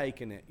have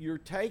taken it. You're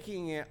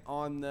taking it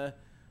on the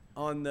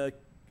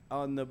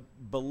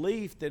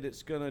belief that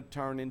it's going to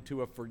turn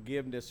into a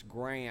forgiveness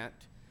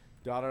grant,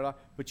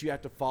 but you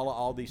have to follow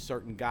all these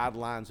certain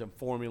guidelines and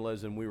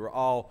formulas, and we were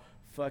all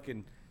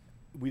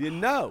we didn't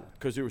know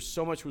because there was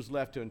so much was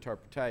left to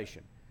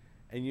interpretation.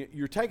 and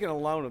you're taking a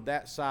loan of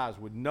that size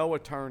with no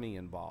attorney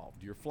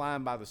involved. You're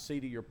flying by the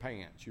seat of your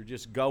pants. You're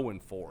just going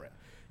for it.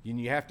 And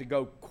you have to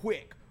go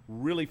quick,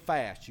 really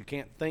fast. You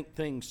can't think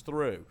things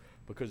through,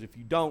 because if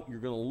you don't, you're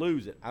going to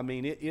lose it. I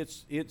mean,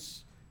 it's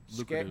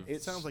Lucrative.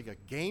 It sounds like a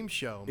game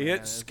show, man.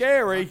 it's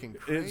scary. fucking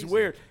It's crazy.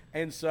 weird.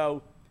 And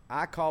so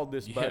I called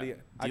this Yeah, buddy.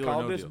 I deal or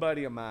called no this deal.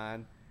 buddy of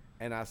mine,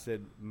 and I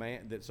said,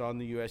 man, that's on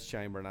the U.S.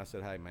 Chamber, and I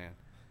said, hey, man,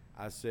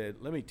 I said,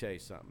 let me tell you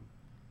something.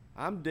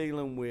 I'm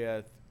dealing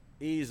with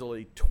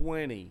easily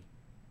 20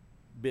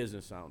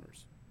 business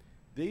owners.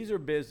 These are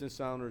business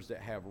owners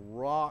that have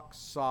rock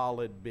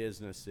solid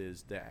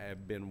businesses that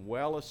have been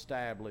well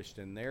established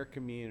in their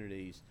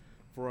communities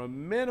for a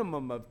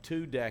minimum of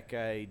 2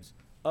 decades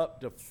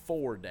up to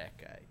 4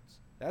 decades.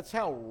 That's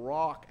how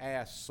rock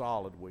ass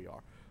solid we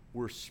are.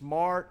 We're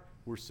smart,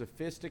 we're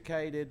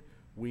sophisticated,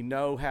 we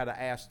know how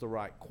to ask the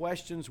right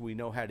questions, we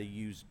know how to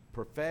use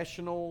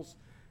professionals,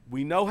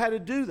 we know how to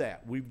do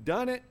that. We've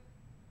done it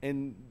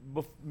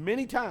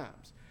many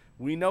times.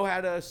 We know how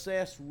to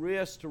assess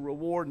risk to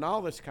reward and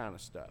all this kind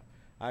of stuff.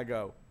 I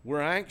go,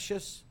 we're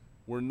anxious,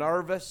 we're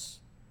nervous,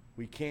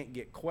 we can't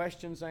get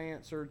questions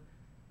answered.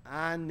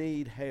 I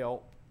need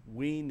help,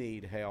 we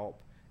need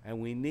help, and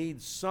we need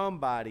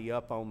somebody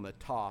up on the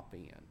top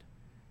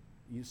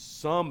end.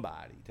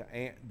 Somebody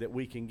that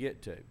we can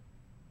get to.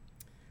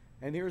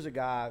 And here's a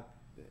guy,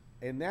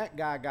 and that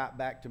guy got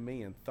back to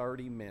me in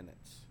 30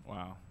 minutes.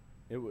 Wow.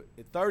 It was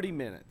 30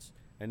 minutes,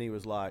 and he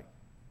was like,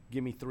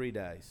 give me 3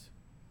 days.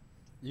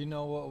 You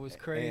know what was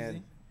crazy?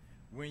 And-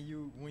 when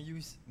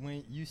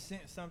you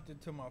sent something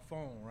to my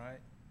phone, right?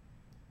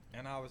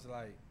 And I was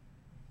like,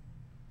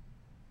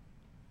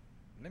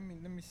 let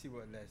me see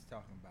what Les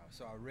talking about.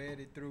 So I read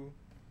it through,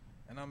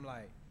 and I'm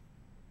like,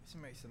 this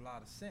makes a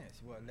lot of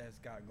sense what Les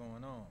got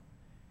going on.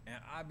 And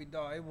I be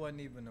dog, it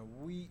wasn't even a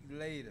week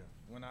later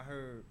when I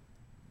heard,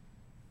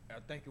 I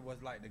think it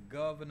was like the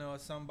governor or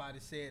somebody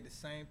said the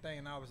same thing,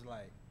 and I was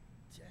like,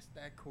 just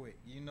that quick.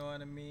 You know what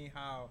I mean?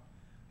 How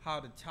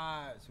the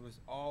tides was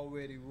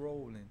already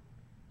rolling.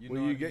 You know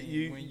Well, what you I get mean?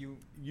 you when you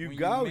when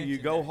go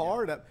mentioned go that, yeah.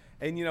 hard up,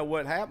 and you know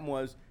what happened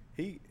was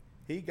he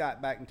got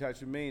back in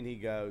touch with me, and he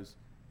goes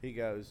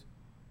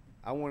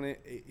I want to.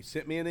 He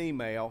sent me an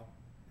email,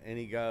 and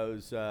he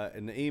goes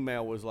and the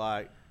email was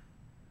like,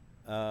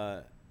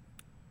 Tom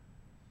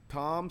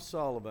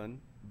Sullivan,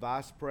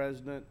 Vice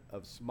President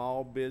of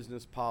Small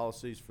Business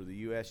Policies for the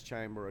U.S.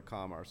 Chamber of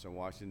Commerce in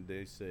Washington,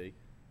 D.C. I'd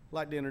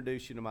like to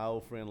introduce you to my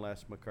old friend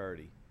Les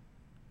McCurdy.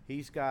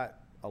 He's got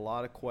a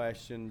lot of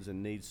questions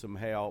and needs some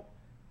help.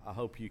 I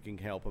hope you can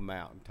help him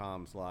out. And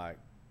Tom's like,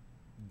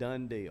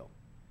 done deal.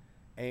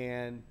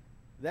 And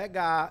that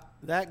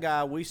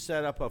guy, we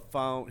set up a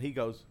phone. He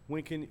goes,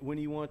 when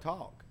do you want to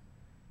talk?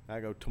 I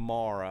go,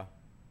 tomorrow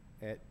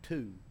at 2.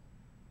 And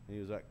he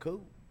was like,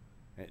 cool.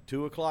 At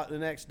 2 o'clock the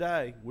next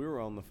day, we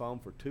were on the phone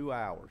for 2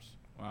 hours.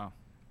 Wow.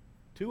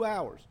 2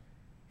 hours.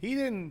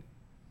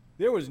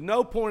 There was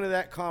no point of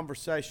that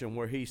conversation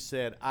where he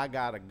said, I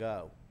got to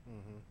go.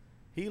 Mm-hmm.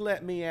 He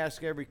let me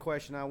ask every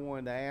question I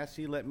wanted to ask.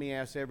 He let me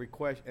ask every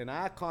question. And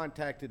I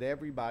contacted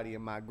everybody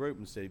in my group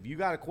and said, if you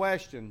got a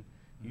question,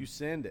 you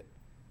send it.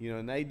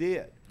 And they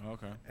did.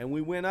 Okay. And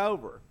we went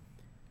over.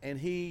 And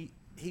he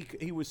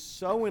was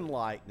so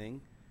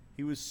enlightening.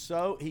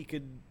 He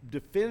could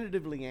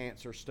definitively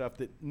answer stuff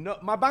that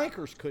my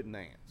bankers couldn't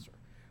answer,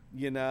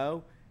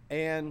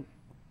 And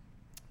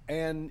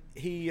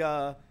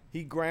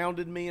he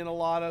grounded me in a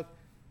lot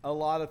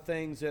of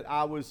things that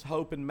I was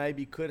hoping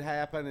maybe could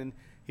happen. And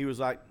he was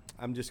like,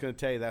 I'm just going to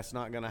tell you that's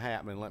not going to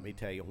happen, and let me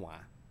tell you why.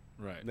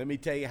 Right. Let me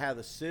tell you how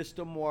the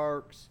system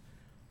works,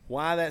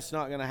 why that's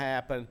not going to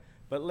happen.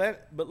 But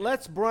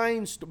let's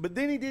brainstorm. But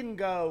then he didn't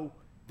go,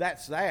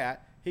 that's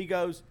that. He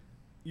goes,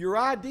 your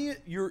idea,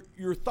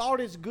 your thought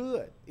is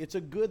good. It's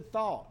a good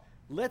thought.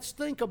 Let's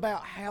think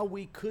about how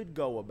we could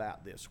go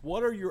about this.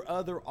 What are your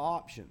other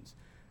options?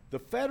 The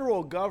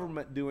federal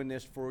government doing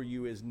this for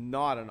you is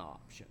not an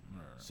option.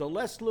 Right. So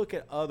let's look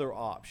at other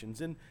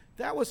options. And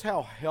that was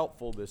how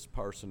helpful this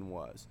person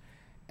was.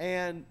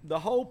 And the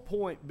whole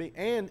point,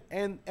 and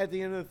at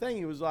the end of the thing,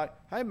 he was like,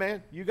 hey,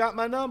 man, you got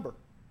my number.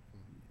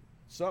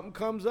 Something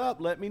comes up,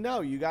 let me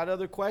know. You got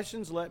other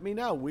questions, let me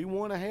know. We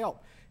want to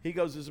help. He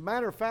goes, as a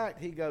matter of fact,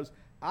 he goes,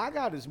 I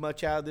got as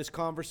much out of this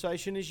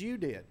conversation as you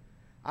did.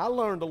 I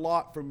learned a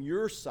lot from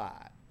your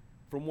side,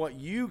 from what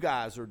you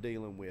guys are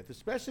dealing with,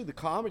 especially the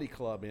comedy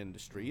club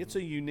industry. Mm-hmm. It's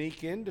a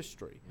unique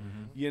industry,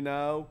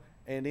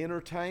 and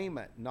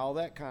entertainment and all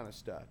that kind of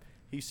stuff.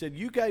 He said,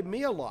 you gave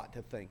me a lot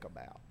to think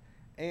about.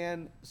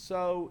 And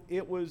so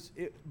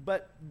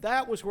but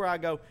that was where I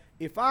go,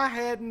 if I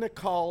hadn't have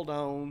called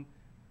on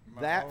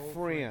that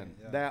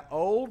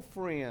old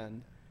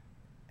friend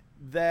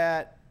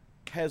that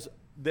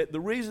the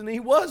reason he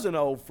was an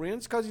old friend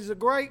is because he's a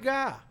great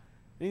guy.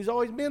 And he's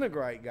always been a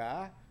great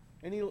guy.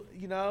 And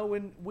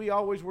and we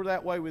always were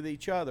that way with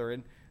each other.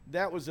 And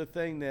that was the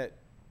thing that,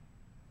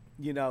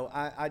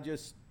 I've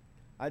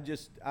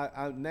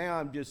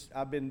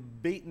been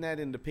beating that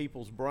into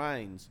people's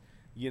brains,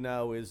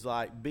 is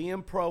like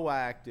being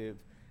proactive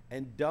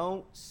and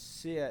don't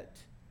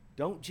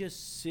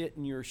just sit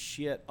in your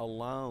shit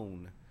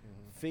alone,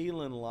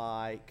 feeling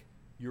like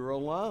you're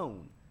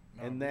alone,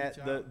 No, and reach that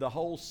out. the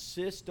whole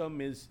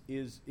system is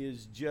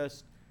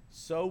just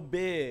so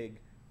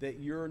big that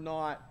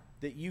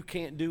you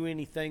can't do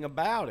anything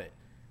about it.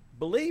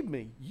 Believe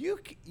me,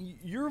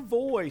 your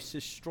voice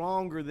is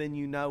stronger than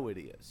you know it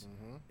is.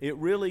 It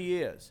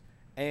really is.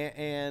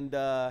 And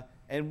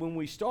when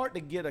we start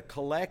to get a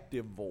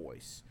collective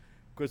voice,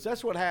 because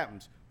that's what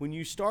happens when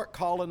you start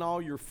calling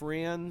all your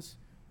friends,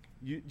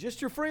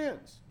 just your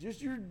friends,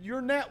 just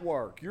your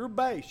network, your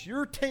base,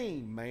 your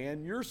team,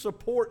 man, your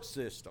support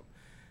system.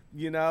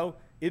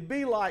 It'd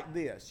be like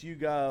this.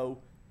 You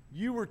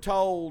were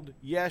told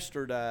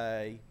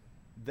yesterday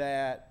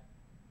that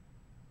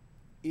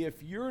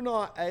if you're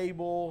not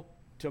able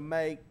to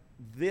make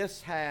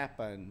this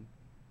happen,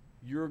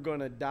 you're going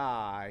to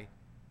die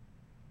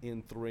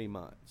in 3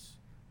 months.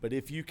 But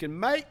if you can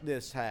make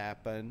this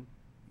happen,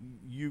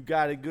 you've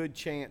got a good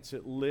chance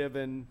at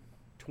living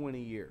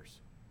 20 years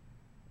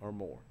or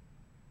more.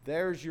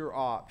 There's your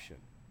option.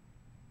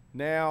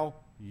 Now,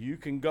 you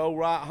can go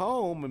right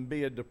home and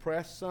be a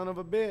depressed son of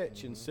a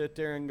bitch and sit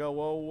there and go,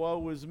 oh,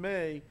 woe is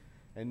me,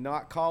 and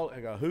not call it,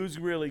 and go, who's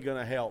really going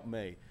to help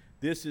me?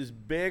 This is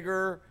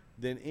bigger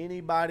than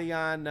anybody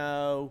I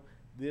know.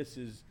 This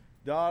is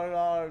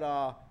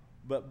da-da-da-da-da.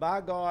 But by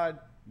God,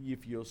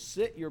 if you'll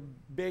sit your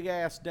big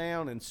ass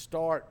down and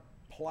start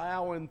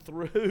plowing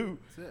through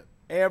That's it.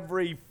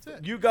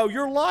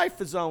 your life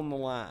is on the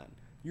line.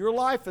 Your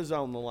life is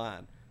on the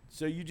line.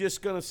 So you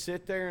just going to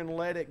sit there and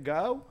let it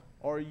go?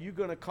 Or are you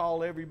going to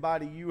call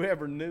everybody you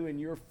ever knew in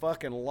your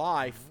fucking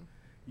life,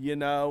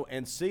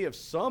 and see if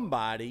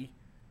somebody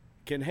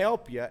can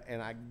help you?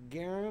 And I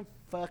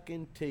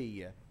guarantee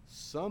you,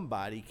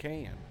 somebody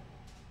can.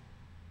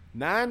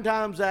 9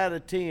 times out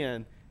of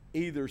 10,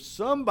 either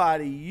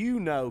somebody you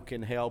know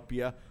can help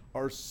you,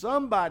 or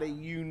somebody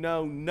you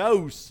know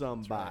knows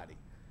somebody.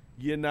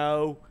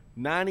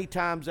 90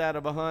 times out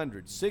of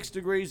 100. 6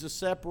 degrees of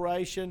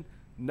separation,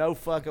 no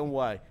fucking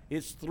way.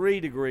 It's 3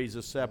 degrees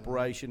of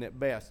separation at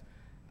best.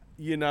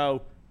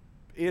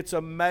 It's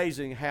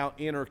amazing how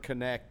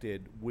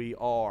interconnected we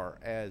are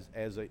as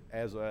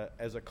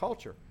a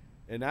culture.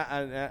 And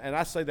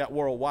I say that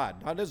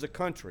worldwide, not as a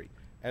country,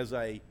 as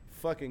a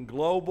fucking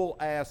global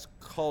ass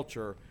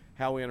culture,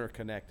 how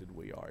interconnected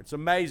we are. It's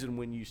amazing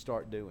when you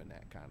start doing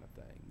that kind of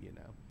thing,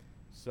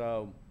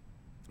 So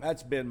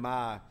that's been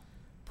my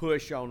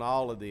push on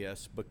all of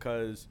this,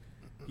 because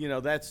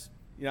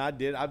I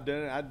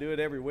do it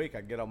every week.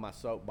 I get on my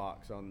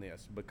soapbox on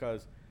this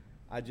because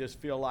I just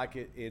feel like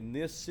in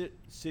this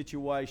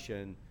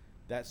situation,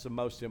 that's the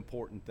most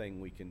important thing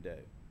we can do.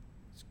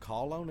 Is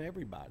call on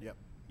everybody.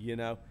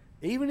 Yep.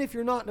 Even if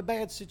you're not in a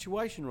bad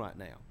situation right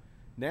now,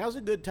 now's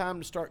a good time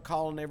to start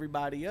calling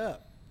everybody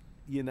up.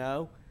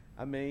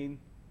 I mean,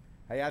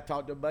 hey, I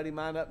talked to a buddy of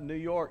mine up in New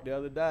York the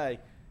other day.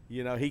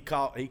 He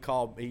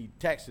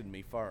texted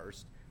me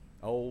first,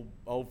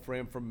 old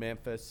friend from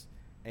Memphis,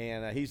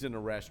 and he's in the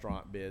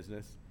restaurant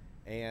business,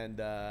 and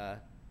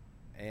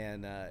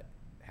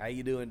how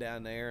you doing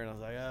down there? And I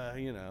was like,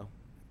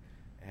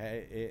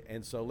 hey,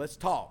 and so let's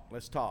talk.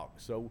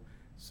 So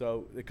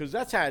because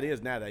that's how it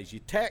is nowadays. You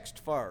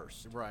text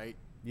first. Right.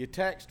 You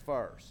text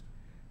first.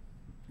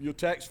 You'll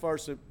text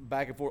first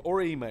back and forth,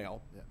 or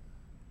email. Yeah.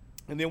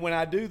 And then when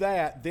I do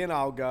that, then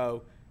I'll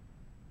go,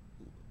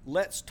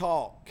 let's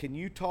talk. Can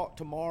you talk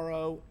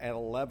tomorrow at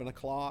 11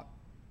 o'clock?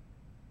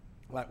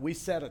 Like, we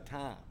set a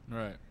time.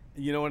 Right.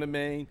 You know what I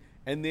mean?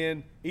 And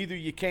then either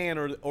you can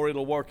or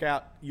it'll work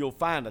out. You'll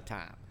find a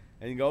time.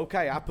 And you go,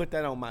 okay, I put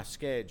that on my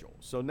schedule.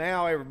 So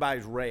now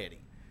everybody's ready,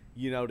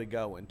 to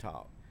go and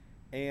talk.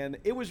 And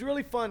it was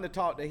really fun to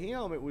talk to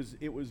him. It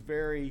was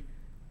very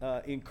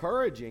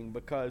encouraging,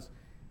 because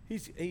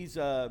he's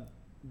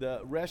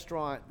the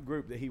restaurant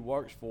group that he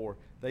works for,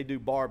 they do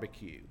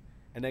barbecue.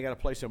 And they got a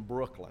place in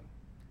Brooklyn,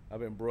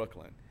 up in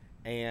Brooklyn.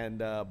 And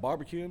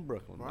barbecue in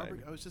Brooklyn,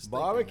 baby. I was just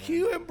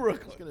barbecue thinking, in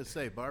Brooklyn. I was going to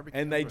say barbecue.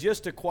 And they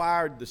just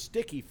acquired the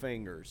Sticky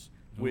Fingers,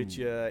 which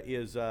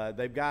is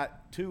they've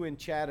got 2 in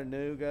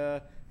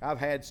Chattanooga. I've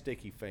had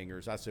Sticky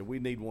Fingers. I said, we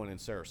need one in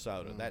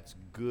Sarasota. That's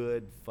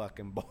good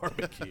fucking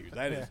barbecue.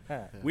 That is.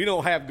 We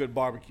don't have good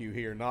barbecue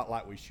here, not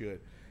like we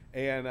should.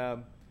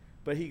 And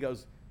but he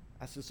goes,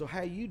 I said, so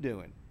how you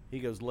doing? He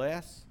goes,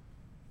 Les,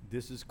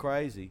 this is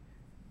crazy,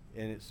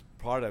 and it's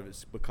part of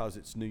it's because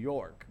it's New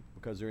York.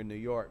 Because they're in New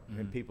York,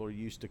 and people are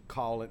used to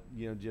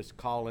just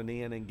calling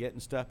in and getting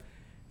stuff.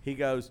 He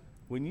goes,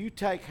 when you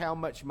take how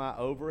much my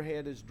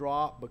overhead has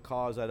dropped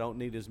because I don't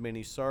need as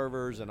many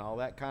servers and all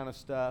that kind of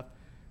stuff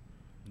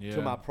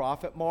to my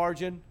profit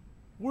margin,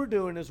 we're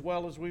doing as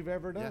well as we've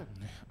ever done.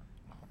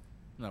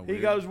 No, He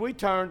goes, we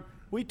turned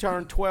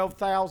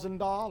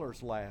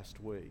 $12,000 last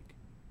week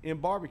in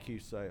barbecue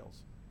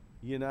sales.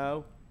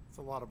 It's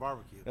a lot of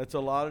barbecue. That's a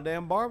lot of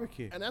damn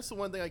barbecue. And that's the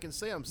one thing I can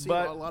say. I'm seeing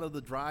But- a lot of the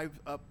drive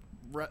up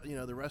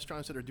the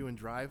restaurants that are doing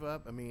drive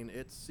up, I mean,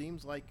 it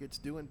seems like it's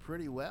doing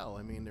pretty well.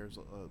 I mean, there's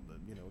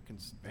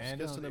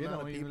consistent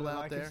amount of people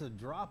out there. It's a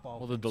drop off.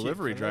 Well, the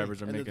delivery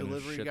drivers are And the making a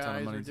delivery shit ton of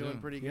guys money are doing too.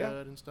 pretty Yeah.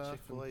 good and stuff.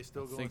 Chick-fil-A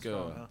still going think,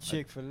 strong. Huh?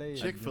 Chick-fil-A.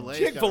 Chick-fil-A.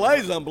 Chick-fil-A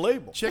is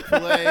unbelievable.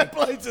 Chick-fil-A. That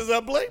place is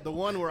unbelievable. The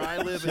one where I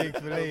live,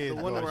 Chick-fil-A the is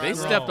one going where They I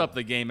strong. stepped up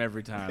the game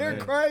every time. They're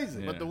They-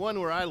 crazy. yeah. But the one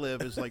where I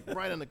live is like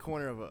right on the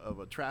corner of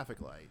a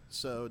traffic light.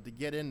 So to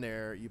get in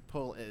there, you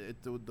pull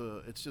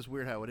it's just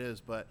weird how it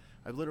is. But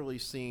I've literally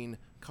seen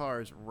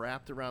cars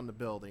wrapped around the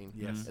building.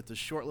 Yes. It's a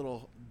short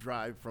little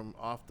drive from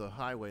off the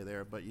highway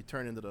there, but you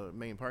turn into the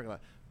main parking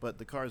lot. But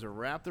the cars are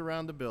wrapped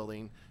around the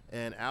building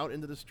and out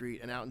into the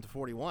street and out into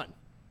 41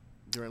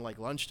 during like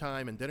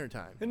lunchtime and dinner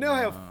time. And they'll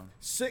have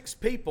 6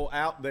 people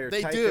out there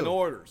They taking do.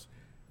 orders.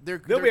 They'll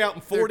be out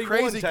in 41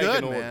 crazy taking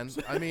good, orders.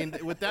 man. I mean,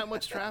 with that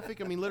much traffic,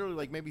 I mean, literally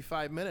like maybe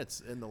 5 minutes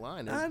in the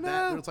line. I That-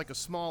 know. it's like a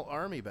small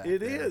army back It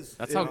there. is.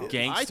 That's It how is.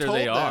 gangster I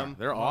they told are. them-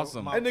 They're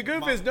awesome. And the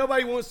goof is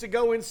nobody wants to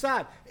go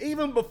inside.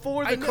 Even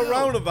before I the know.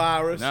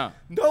 coronavirus, No.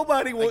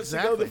 nobody wants to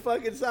go Exactly. the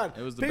fucking inside.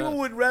 It was the People best.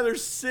 would rather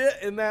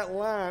sit in that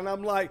line.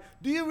 I'm like,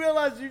 do you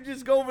realize you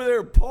just go over there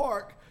and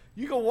park?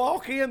 You can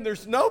walk in,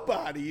 there's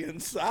nobody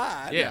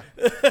inside. Yeah.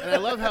 And I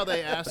love how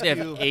they ask They have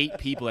you. 8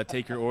 people that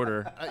take your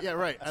order. Yeah,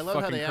 right. I love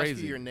how fucking they ask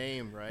crazy. you your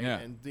name, right? Yeah.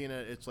 And Dina,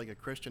 it's like a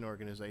Christian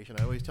organization.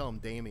 I always tell them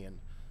Damien.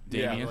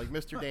 Yeah. Damien. Like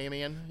Mr.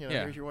 Damien, Yeah.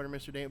 here's your order,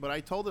 Mr. Damien. But I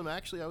told them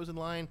actually I was in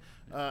line,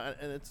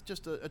 and it's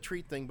just a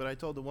treat thing. But I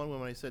told the one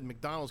woman, I said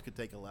McDonald's could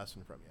take a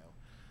lesson from you.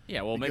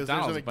 Yeah, well, Because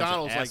McDonald's, there's a a bunch of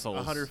McDonald's like assholes.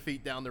 100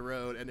 feet down the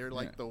road, and they're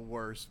like Yeah. the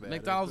worst, man.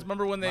 McDonald's.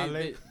 Remember when My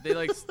they leg-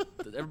 like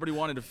everybody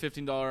wanted a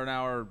 $15 an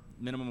hour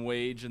minimum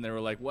wage, and they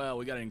were like, well,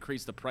 we got to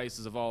increase the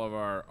prices of all of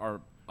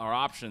our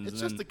options. It's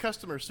and just then, the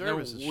customer you know,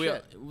 service is we-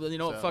 shit. well, you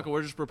know what? So- Fuck it.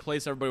 We're just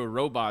replace everybody with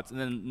robots, and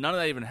then none of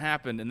that even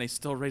happened, and they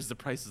still raised the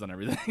prices on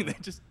everything. They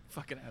just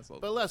fucking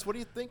assholes. But Les, what do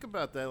you think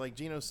about that? Like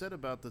Gino said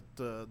about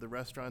the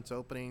restaurants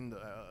opening,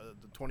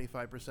 the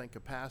 25%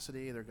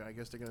 capacity. I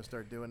guess they're going to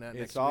start doing that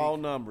next It's all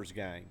week. numbers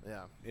game.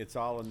 Yeah. It's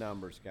all a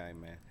numbers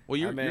game, man.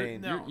 Well, I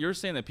mean, you're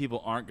saying that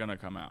people aren't gonna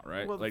come out,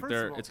 right? Well, like first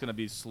of all- it's gonna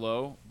be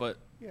slow, but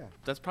yeah.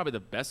 that's probably the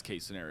best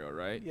case scenario,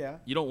 right? Yeah.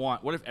 You don't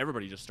want. What if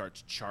everybody just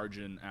starts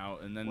charging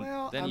out, and then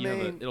Well, then I you have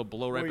mean, it'll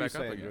blow what right are you back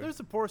up saying, again. Drew? There's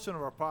a portion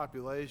of our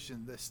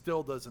population that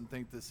still doesn't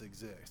think this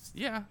exists.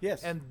 Yeah.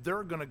 Yes. And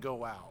they're going to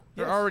go out.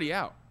 They're Yes. already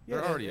out. They're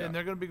Yes. already And out.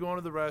 they're going to be going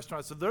to the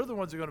restaurants. So they're the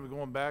ones who are going to be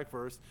going back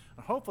first.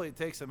 And hopefully it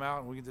takes them out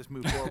and we can just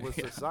move forward with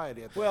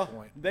society at Well, that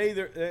point. they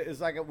either it's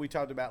like we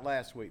talked about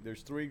last week.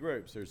 There's 3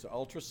 groups. There's the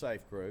ultra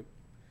safe group.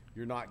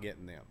 You're not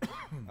getting them.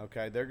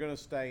 Okay, they're going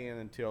to stay in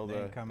until They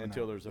ain't coming out.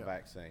 there's a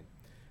vaccine.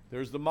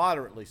 There's the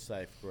moderately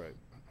safe group.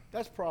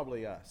 That's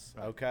probably us.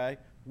 Okay,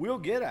 we'll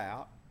get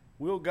out.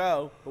 We'll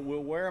go, but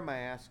we'll wear a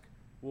mask.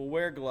 We'll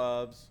wear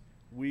gloves.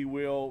 We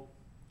will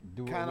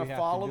Do what kind we of have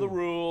follow to the do.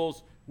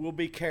 rules. We'll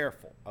be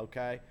careful.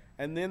 Okay,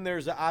 and then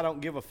there's a I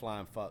don't give a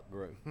flying fuck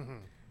group,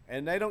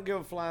 and they don't give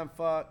a flying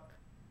fuck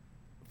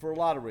for a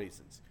lot of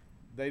reasons.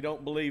 They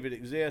don't believe it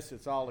exists.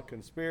 It's all a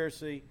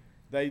conspiracy.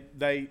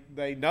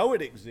 They know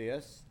it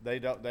exists. They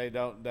don't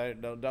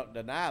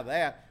deny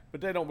that,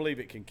 but they don't believe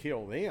it can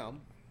kill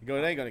them. You go,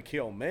 it ain't gonna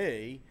kill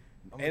me,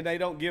 and they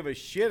don't give a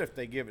shit if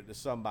they give it to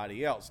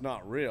somebody else.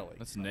 Not really.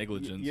 That's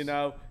negligence. You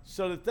know.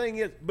 So the thing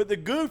is, but the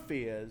goof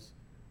is,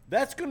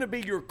 that's going to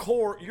be your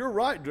core. You're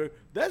right, Drew.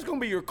 That's going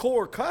to be your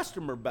core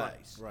customer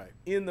base. Right.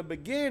 In the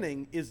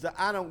beginning, is the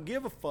I don't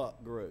give a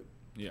fuck group.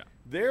 Yeah.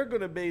 They're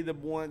going to be the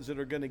ones that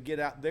are going to get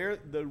out there.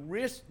 The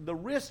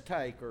risk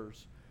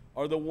takers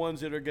are the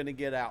ones that are going to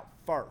get out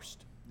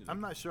first.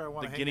 I'm not sure I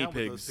want the to hang guinea out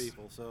with those pigs.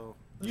 people. So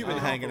You've been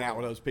hanging out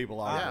with those people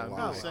all Yeah, your I'm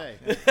life.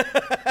 gonna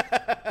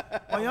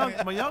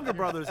say. my younger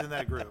brother's in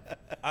that group.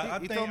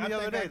 He told me the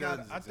other day.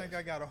 I think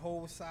I got a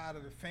whole side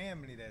of the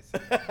family that's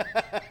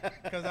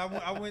because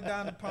I went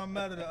down to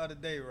Palmetto the other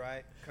day,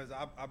 right? Because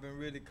I've been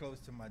really close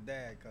to my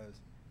dad because,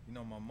 you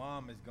know, my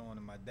mom is gone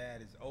and my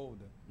dad is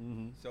older.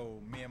 Mm-hmm. So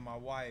me and my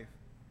wife,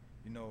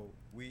 you know,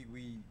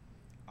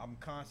 I'm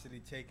constantly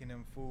taking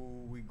them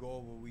food. We go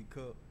over, we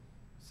cook.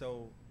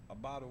 So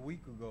about a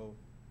week ago,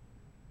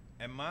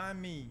 and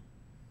mind me,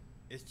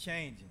 it's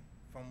changing.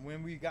 From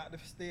when we got to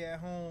stay at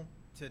home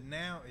to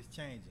now, it's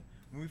changing.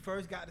 When we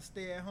first got to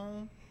stay at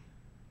home,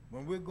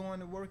 when we're going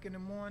to work in the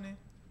morning,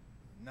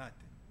 nothing.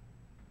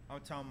 I'm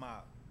talking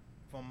about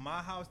from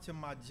my house to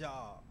my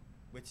job,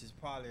 which is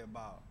probably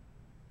about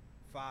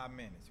 5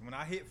 minutes. When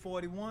I hit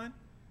 41,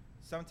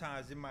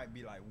 sometimes it might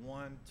be like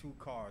 1-2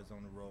 cars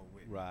on the road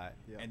with me. Right.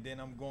 Yeah. And then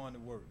I'm going to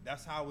work.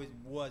 That's how it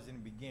was in the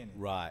beginning.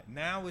 Right.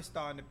 Now it's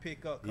starting to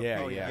pick up. 'cause Yeah,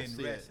 people yeah. getting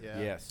See it, rested. yeah.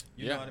 Yes.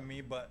 You Yeah. know what I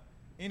mean? But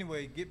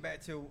anyway, get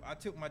back to, I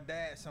took my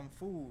dad some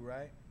food,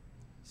 right?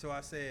 So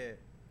I said,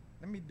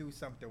 let me do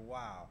something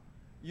wild.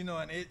 You know,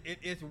 and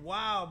it's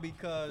wild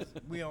because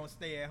we don't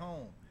stay at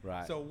home.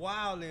 Right. So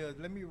wild is,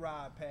 let me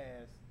ride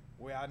past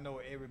where I know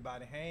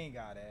everybody hang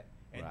out at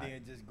and Right.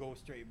 then just go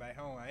straight back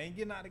home. I ain't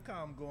getting out of the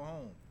car, I'm going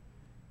home.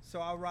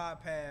 So I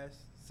ride past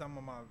some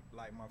of my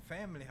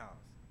family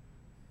house.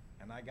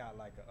 And I got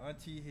like an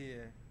auntie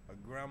here, a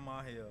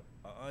grandma here,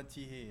 an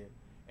auntie here,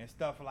 and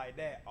stuff like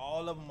that.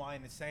 All of them are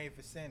in the same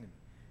vicinity.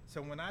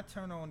 So when I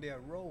turn on their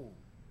road,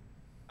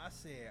 I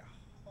said,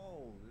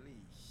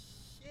 holy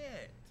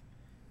shit.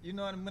 You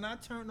know, and when I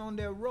turned on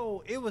their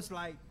road, it was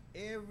like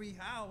every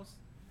house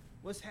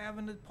was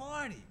having a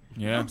party.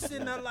 Yeah. I'm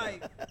sitting there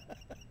like,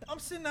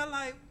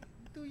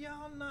 do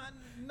y'all not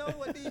know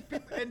what these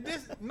people, and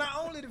this, not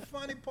only the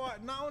funny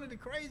part, not only the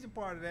crazy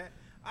part of that,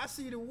 I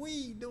see the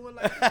weed doing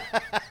like,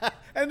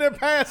 And they're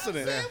passing I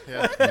it. said,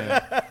 Yeah. what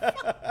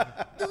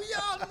the do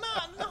y'all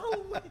not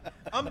know?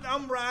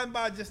 I'm riding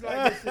by just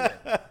like this shit.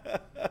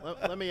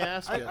 Let me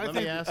ask you. I Let me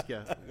think- ask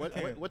you.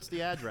 What's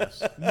the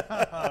address?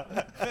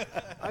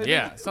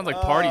 Yeah, sounds like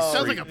party street.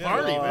 Sounds like a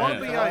party, Won't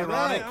man. be Yeah.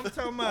 ironic. I'm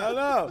talking I about,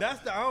 know. that's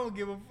the I don't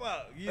give a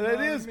fuck. You And know it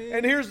what is. I mean?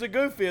 And here's the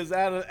goof is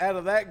out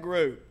of that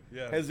group.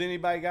 Yeah. Has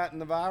anybody gotten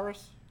the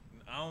virus?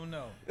 I don't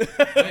know. We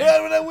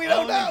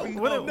don't don't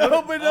even know. know.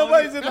 No, but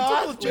nobody's in the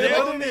That's a legit-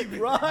 hospital. They don't even-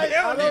 Right? they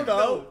I don't don't even know.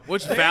 know.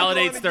 Which They're going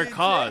validates to their get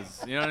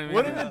cause. You know what I mean?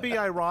 Wouldn't it be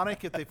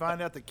ironic if they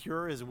find out the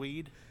cure is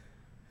weed?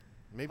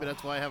 Maybe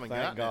that's why I haven't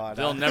Thank gotten God.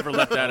 They'll never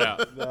let that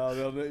out. No,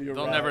 you're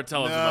They'll right. never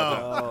tell us about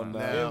that. Oh, no.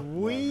 No. If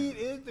weed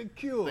is the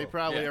cure, it. They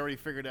probably Yeah. already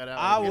figured that out.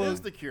 I It was-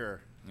 is the cure.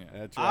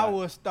 That's right. I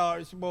will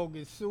start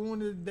smoking as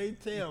soon as they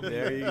tell me.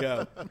 There you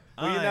go. Well,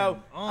 I you know,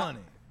 am on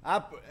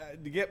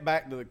it. to get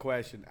back to the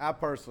question, I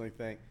personally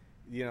think,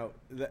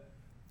 that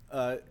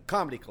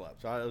comedy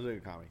clubs. I was in a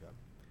comedy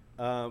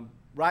club.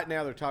 Right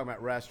now, they're talking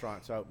about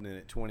restaurants opening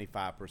at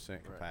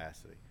 25%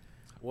 capacity.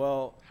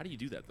 Well, How do you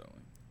do that though?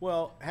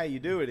 how you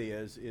do it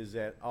is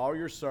that all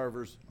your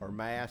servers are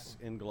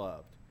masked and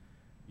gloved.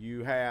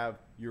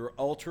 You're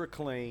ultra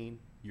clean.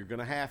 You're going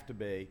to have to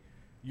be.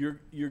 You're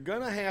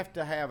going to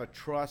have a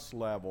trust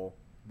level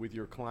with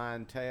your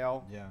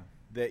clientele. Yeah.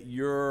 That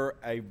you're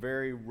a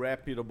very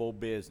reputable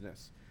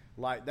business.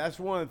 Like that's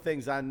one of the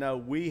things I know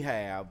we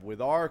have with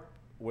our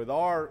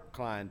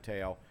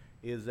clientele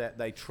is that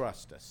they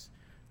trust us.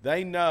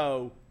 They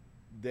know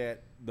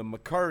that the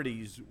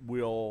McCurdy's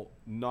will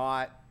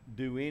not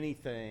do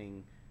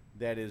anything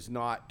that is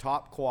not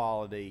top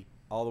quality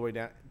all the way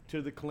down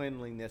to the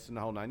cleanliness and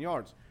the whole 9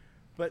 yards.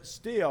 But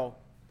still,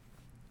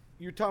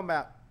 you're talking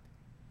about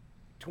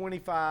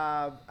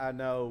 25. I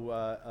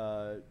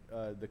know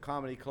the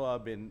comedy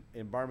club in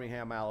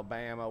Birmingham,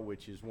 Alabama,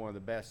 which is one of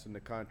the best in the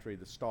country,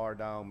 the Star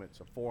Dome. It's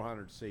a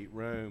 400-seat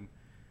room.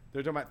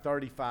 They're talking about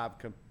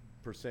 35%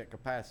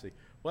 capacity.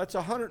 Well, that's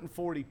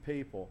 140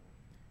 people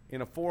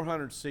in a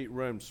 400-seat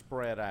room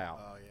spread out.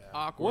 Oh yeah.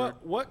 Awkward.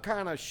 What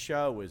kind of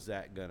show is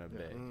that going to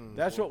be?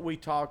 That's what we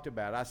talked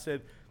about. I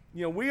said,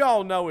 we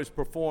all know as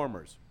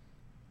performers,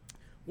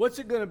 what's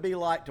it going to be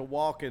like to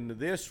walk into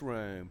this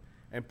room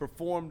and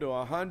perform to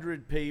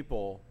 100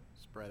 people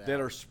Spread that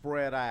out. are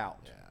spread out?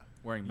 Yeah.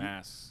 Wearing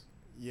masks,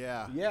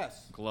 Yeah.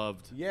 Yes.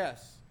 gloved.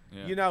 Yes.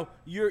 Yeah.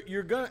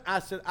 You're gonna. I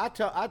said. I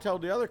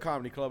told the other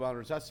comedy club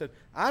owners. I said,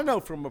 I know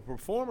from a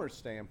performer's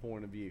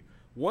standpoint of view,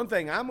 one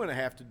thing I'm going to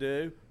have to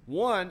do.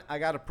 One, I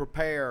got to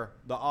prepare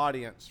the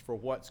audience for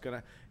what's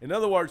going to. In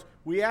other words,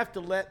 we have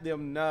to let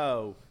them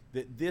know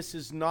that this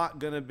is not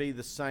going to be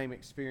the same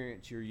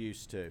experience you're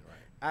used to.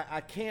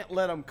 I can't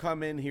let them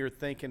come in here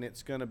thinking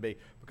it's going to be,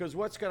 because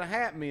what's going to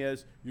happen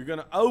is you're going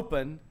to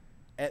open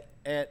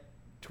at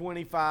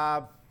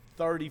 25,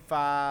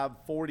 35,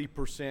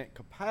 40%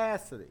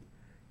 capacity.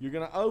 You're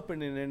going to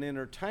open in an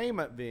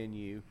entertainment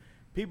venue.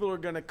 People are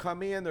going to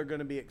come in. They're going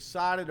to be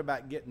excited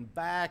about getting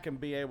back and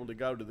be able to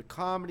go to the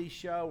comedy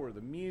show or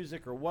the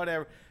music or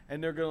whatever.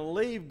 And they're going to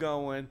leave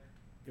going,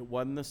 it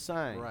wasn't the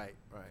same. Right.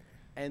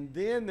 And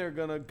then they're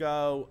going to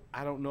go,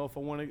 I don't know if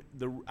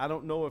I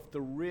don't know if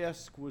the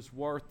risk was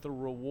worth the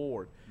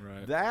reward.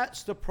 Right.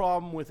 That's the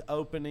problem with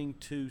opening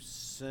too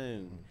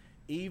soon,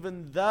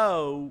 even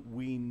though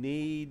we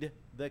need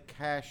the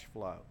cash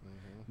flow.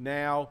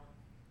 Now,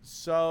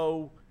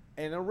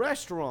 in a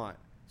restaurant,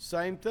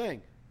 same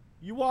thing.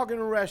 You walk in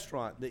a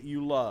restaurant that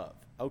you love,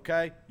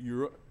 okay?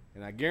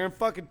 And I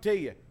guarantee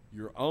you,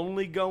 you're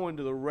only going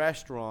to the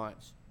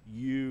restaurants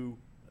you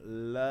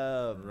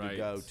love to Right.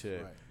 go to.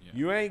 Right. Yeah.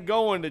 You ain't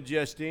going to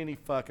just any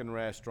fucking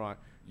restaurant.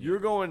 You're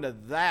going to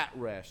that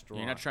restaurant.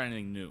 You're not trying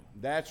anything new.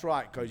 That's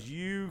right, because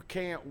you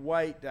can't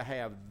wait to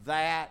have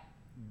that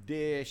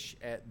dish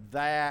at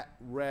that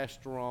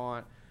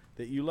restaurant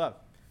that you love.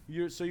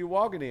 So you're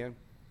walking in.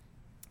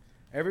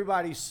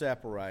 Everybody's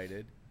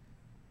separated.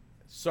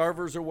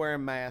 Servers are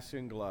wearing masks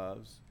and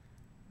gloves.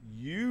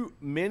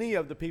 Many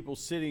of the people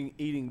sitting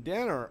eating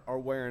dinner are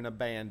wearing a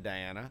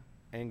bandana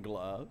and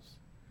gloves.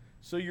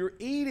 So you're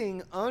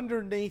eating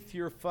underneath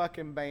your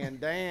fucking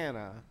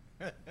bandana.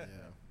 Yeah.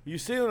 You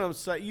see what I'm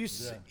saying?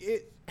 It's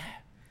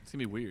gonna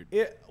be weird.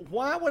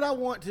 Why would I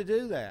want to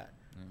do that?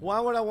 Why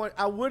would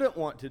I wouldn't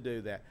want to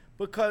do that,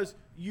 because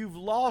you've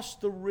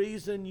lost the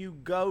reason you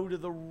go to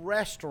the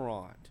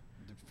restaurant.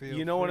 Feel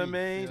You know what I free,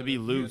 mean? feel To be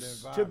the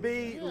loose. good To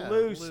be Yeah,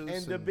 loose loose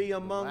and to and be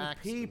among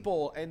relaxed and-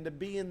 people and to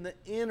be in the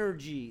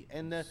energy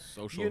and the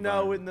Social in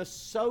environment. the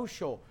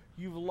social.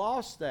 You've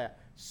lost that.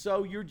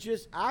 So you're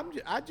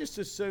I just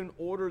as soon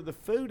order the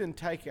food and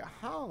take it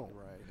home.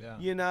 Right.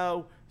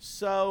 Yeah.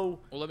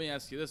 So Well, let me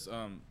ask you this: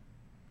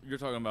 you're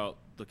talking about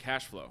the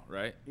cash flow,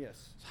 right?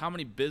 Yes. How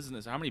many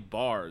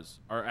bars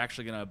are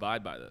actually going to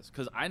abide by this?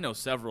 Because I know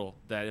several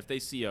that if they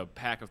see a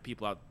pack of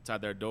people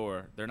outside their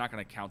door, they're not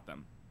going to count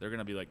them. They're going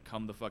to be like,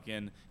 come the fuck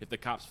in. If the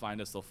cops find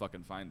us, they'll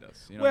fucking find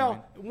us. You know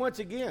what I mean? Once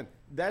again,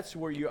 that's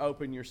where you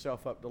open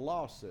yourself up to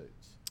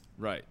lawsuits.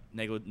 Right.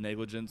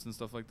 Negligence and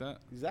stuff like that.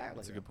 Exactly.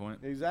 That's a good point.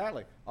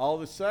 Exactly. All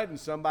of a sudden,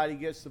 somebody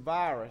gets the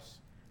virus,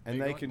 and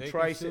they can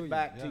trace it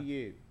back to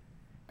you.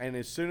 And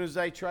as soon as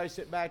they trace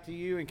it back to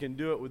you and can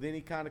do it with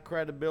any kind of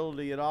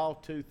credibility at all,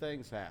 two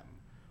things happen.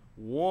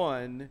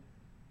 One,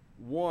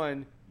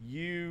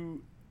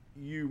 you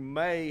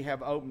may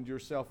have opened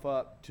yourself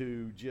up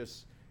to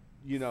just,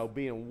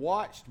 being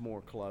watched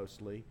more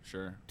closely.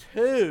 Sure.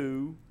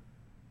 Two,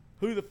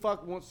 who the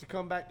fuck wants to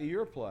come back to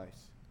your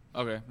place?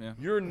 Okay, yeah.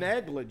 You're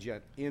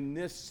negligent in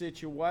this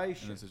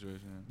situation. In this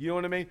situation, yeah. You know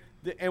what I mean?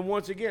 And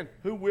once again,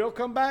 who will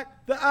come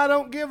back? The I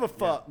don't give a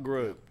fuck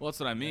group. Well, that's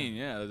what I mean,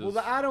 yeah. Well,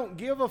 the I don't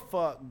give a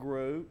fuck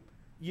group,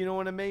 you know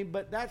what I mean?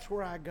 But that's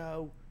where I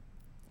go.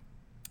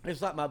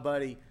 It's like my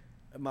buddy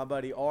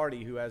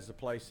Artie, who has the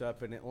place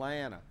up in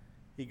Atlanta.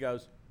 He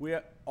goes,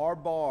 our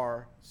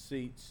bar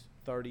seats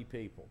 30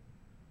 people.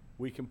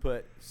 We can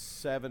put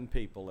 7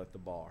 people at the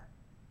bar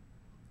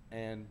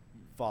and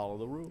follow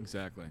the rules.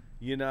 Exactly.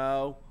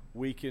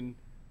 We can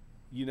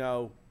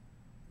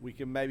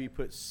maybe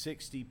put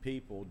 60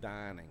 people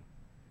dining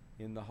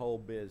in the whole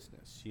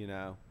business,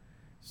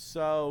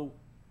 So,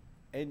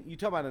 and you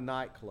talk about a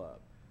nightclub.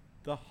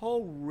 The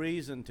whole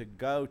reason to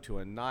go to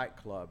a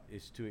nightclub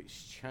is to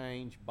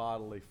exchange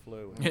bodily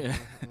fluids. Yeah.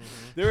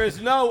 There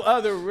is no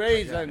other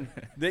reason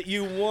that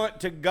you want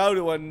to go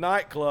to a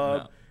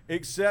nightclub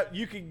except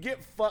you can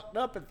get fucked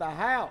up at the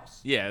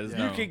house. Yeah.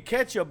 You can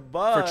catch a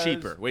buzz. For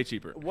cheaper. Way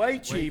cheaper. Way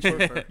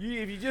cheaper.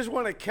 If you just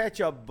want to catch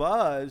a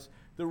buzz,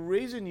 the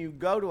reason you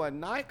go to a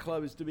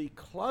nightclub is to be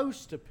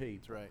close to people.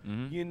 That's right.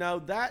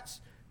 Mm-hmm. That's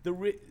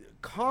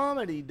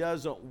comedy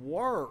doesn't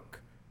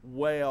work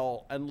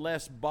well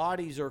unless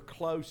bodies are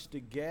close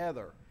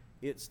together.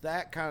 It's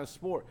that kind of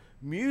sport.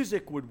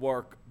 Music would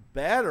work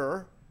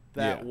better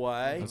that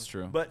way. That's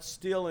true. But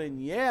still and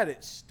yet,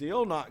 it's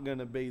still not going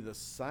to be the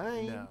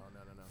same. No.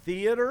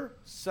 Theater,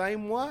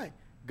 same way.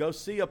 Go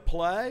see a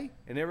play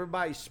and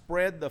everybody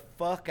spread the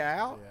fuck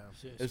out,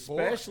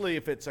 especially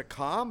if it's a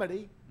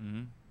comedy.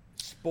 Mm-hmm.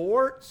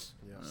 Sports,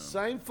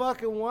 same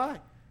fucking way.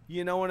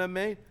 You know what I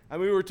mean?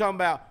 We were talking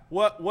about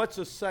what's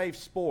a safe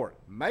sport?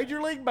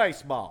 Major League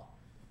Baseball.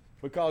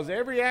 Because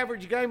every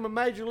average game of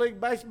Major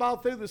League Baseball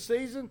through the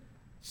season,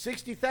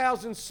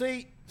 60,000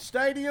 seat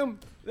stadium,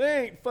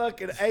 there ain't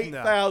fucking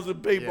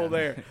 8,000 people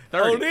there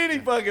 30. on any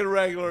fucking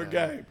regular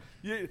game.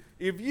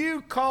 If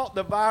you caught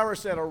the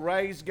virus at a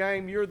Rays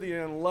game, you're the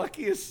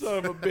unluckiest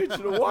son of a bitch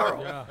in the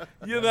world.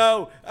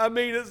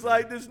 It's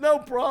like there's no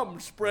problem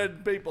spreading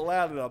people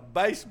out at a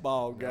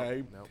baseball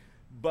game. Nope.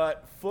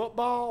 But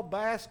football,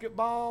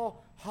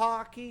 basketball,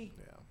 hockey,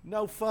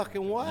 no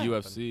fucking way.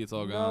 UFC, it's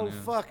all gone. No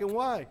fucking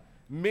way.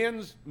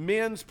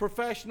 Men's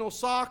professional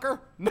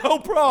soccer, no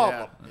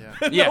problem.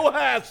 No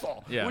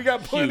hassle. Yeah. We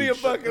got plenty of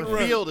fucking The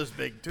room. field is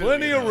big too.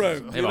 Plenty of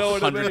room. They You have know a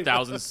what I mean?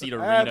 100,000 seat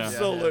arena.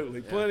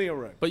 Absolutely, plenty of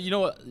room. But you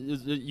know what?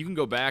 You can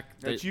go back.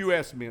 That's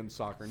U.S. men's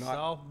soccer, not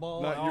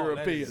Softball, not all that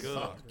European is good.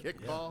 soccer.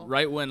 Kickball.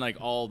 Right when like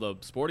all the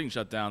sporting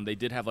shut down, they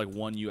did have like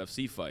one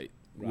UFC fight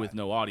with Right.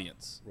 no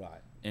audience.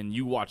 Right. And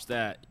you watch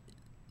that,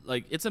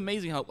 like it's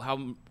amazing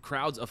how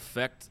crowds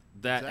affect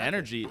that Exactly.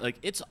 energy. Like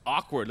it's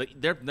awkward. Like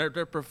their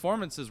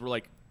performances were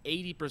like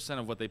 80%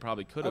 of what they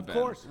they could have Of been.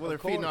 course. Well, they're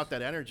feeding off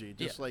that energy.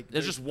 Just Yeah. like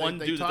There's just one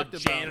dude, the talked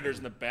about- janitor's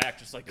in the back,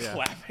 just like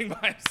clapping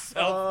by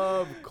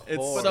himself. Of course. It's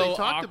But so they talked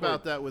awkward.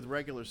 about that with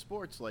regular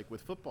sports, like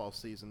with football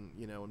season,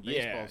 and baseball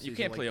Yeah, season, you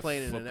can't like play a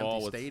playing in an football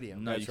empty with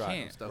stadium. no, That's you right.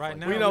 can't. And stuff Right like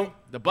now, that. We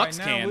don't- The Bucks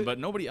right now can, we- but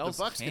nobody The else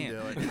Bucks can do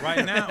it.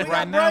 Right now, We right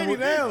got now, Brady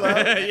now, though.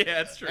 yeah,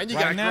 that's true. And you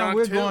right got now Gronk,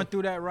 we're too. going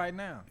through that right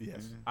now.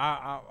 Yes.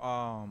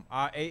 Our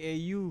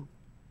AAU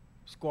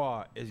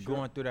squad is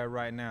going through that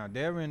right now.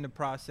 They're in the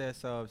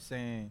process of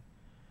saying,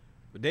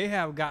 but they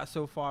have got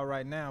so far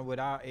right now with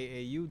our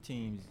AAU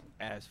teams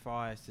as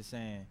far as to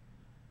saying,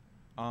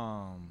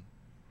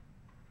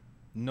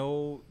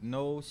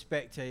 no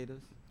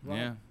spectators.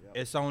 Yeah.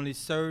 It's only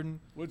certain.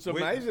 What's with-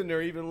 amazing,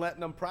 they're even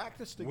letting them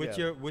practice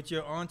together. with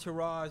your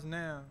entourage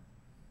now.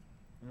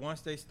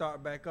 Once they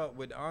start back up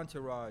with the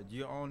entourage,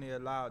 you're only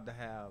allowed to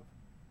have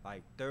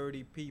like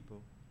 30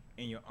 people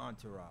in your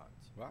entourage.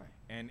 Right.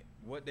 And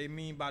what they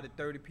mean by the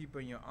 30 people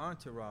in your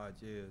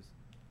entourage is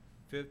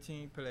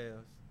 15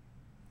 players,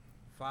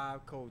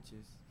 5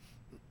 coaches,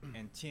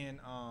 and 10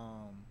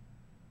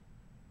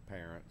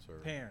 Parents or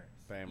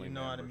parents. family You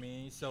know what I members.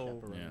 mean?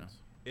 So Chaperones.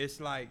 it's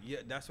like,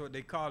 that's what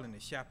they calling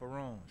it,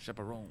 chaperone.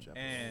 Chaperone.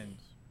 And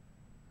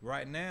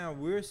right now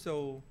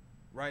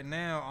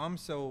I'm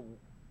so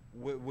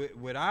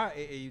with our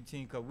AAU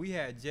team, because we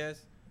had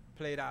just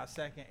played our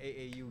second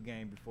AAU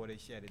game before they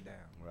shut it down.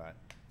 Right.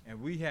 And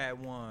we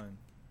had won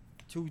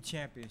 2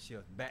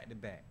 championships back to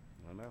back.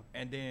 I know.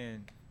 And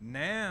then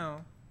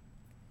now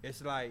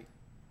it's like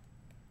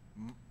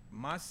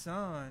my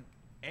son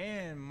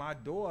and my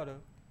daughter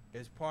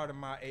is part of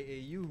my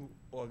AAU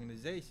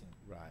organization.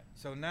 Right.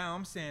 So now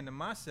I'm saying to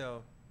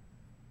myself,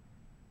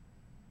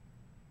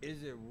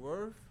 is it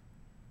worth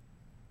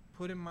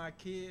putting my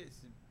kids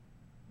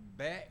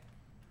back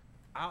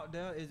out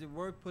there? Is it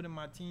worth putting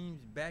my teams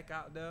back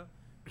out there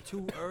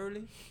too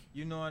early?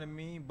 You know what I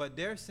mean? But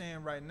they're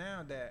saying right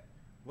now that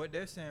what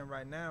they're saying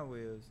right now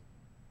is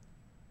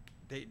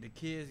the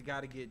kids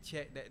got to get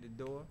checked at the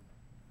door.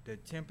 The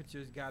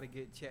temperatures got to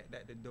get checked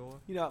at the door.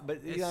 You know,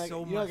 but It's you know, so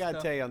you know, I much got to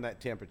stuff. tell you on that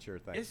temperature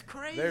thing. It's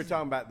crazy. They're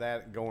talking about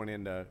that going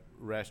into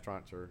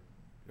restaurants or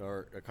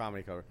a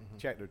comedy club,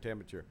 check their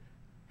temperature.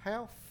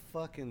 How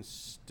fucking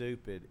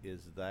stupid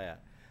is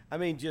that? I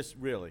mean, just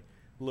really,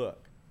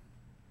 look,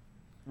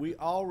 we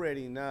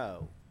already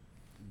know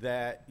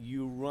that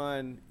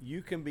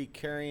you can be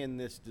carrying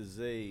this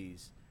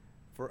disease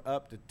for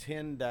up to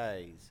 10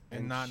 days And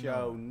and not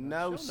show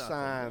know. no Show nothing,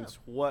 signs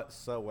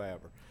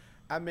whatsoever.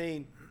 I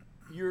mean,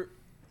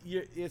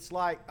 it's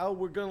like, oh,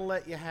 we're going to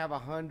let you have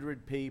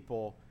 100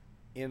 people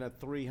in a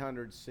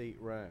 300-seat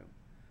room.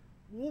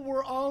 Well,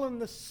 we're all in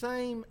the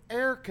same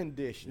air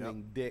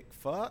conditioning, dick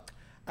fuck.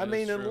 I That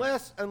mean, is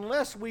true.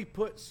 unless we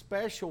put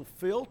special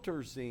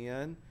filters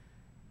in,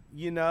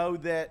 you know,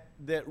 that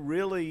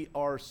really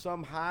are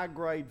some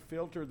high-grade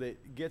filter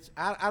that gets,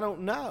 I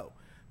don't know.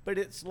 But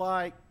it's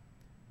like,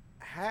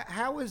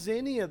 how is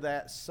any of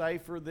that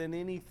safer than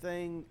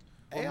anything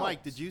Well, else?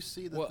 Mike, did you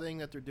see the Well- thing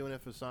that they're doing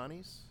at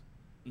Fasani's?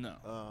 No.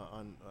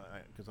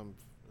 Because I'm.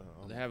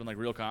 They're having like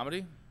real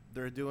comedy.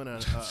 They're doing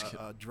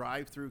a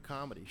drive-through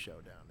comedy show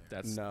down there.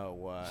 That's No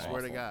way.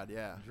 Swear to God,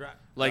 yeah.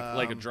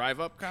 like a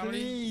drive-up comedy.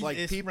 Please Like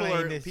people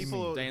explain are this to me.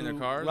 people Stay in their who-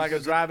 cars? Like a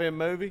drive-in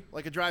movie?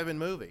 like a drive-in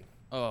movie.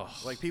 Oh,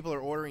 Like people are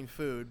ordering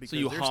food because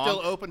you they're honk?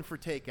 still open for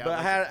takeout. But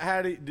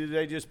how do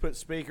they just put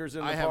speakers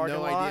in the I have parking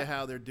no lot? idea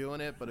how they're doing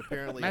it, but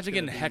apparently imagine it's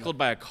gonna getting be heckled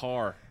by a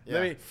car. Yeah.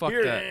 Let me, Fuck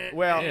here- that.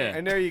 Well, Yeah.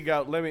 and there you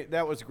go.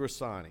 That was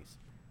Grisani's.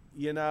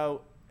 You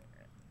know,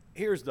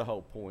 here's the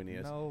whole point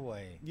is, No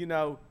way. you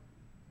know,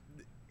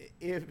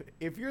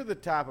 if you're the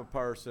type of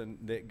person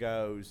that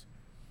goes,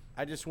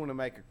 I just want to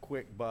make a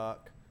quick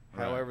buck,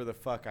 Right. however the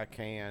fuck I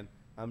can.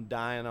 I'm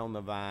dying on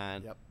the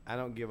vine. Yep. I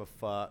don't give a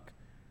fuck.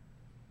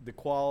 The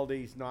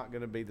quality's not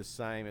going to be the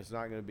same. It's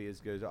not going to be as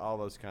good. All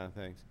those kind of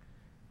things.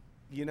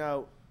 You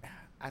know,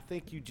 I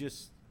think you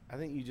just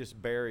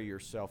bury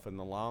yourself in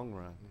the long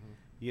run.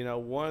 You know,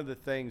 one of the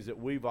things that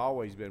we've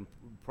always been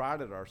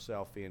prided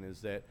ourselves in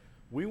is that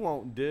we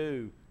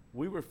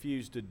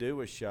refuse to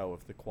do a show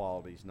if the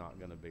quality's not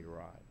going to be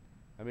right.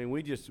 I mean,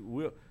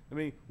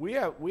 we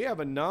have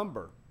a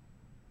number.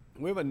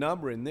 We have a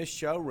number in this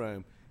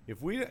showroom.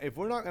 If we're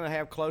not going to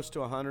have close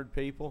to 100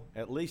 people,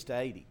 at least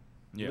 80.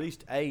 Yeah. At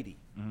least 80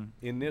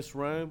 in this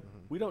room,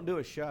 we don't do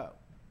a show.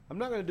 I'm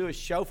not going to do a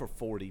show for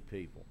 40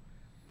 people.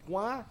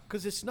 Why?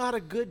 Because it's not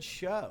a good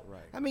show.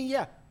 Right. I mean,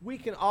 yeah,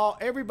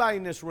 everybody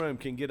in this room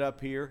can get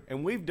up here,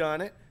 and we've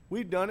done it.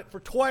 We've done it for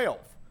 12.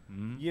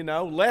 You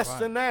know, less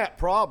than that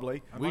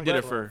probably. We did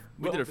it for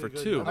Well, two.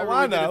 good Oh, number.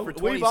 I we did it know.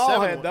 for We've all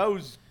 27 had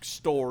those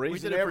stories, We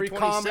did and it for every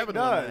comic 27 one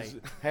does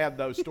night. have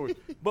those stories.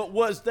 But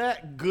was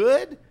that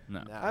good?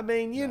 No. I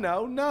mean, you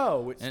know,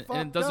 no. It's And fucked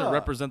it doesn't up.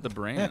 represent the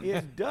brand.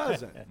 It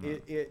doesn't.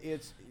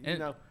 It's you And-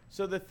 know.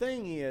 So the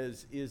thing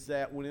is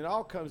that when it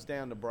all comes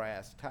down to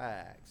brass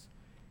tacks,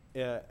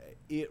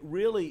 it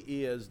really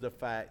is the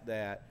fact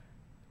that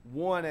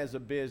one, as a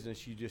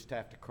business, you just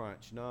have to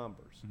crunch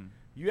numbers.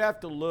 You have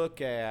to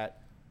look at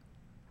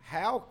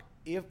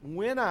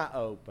when I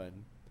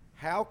open,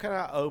 how can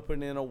I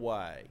open in a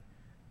way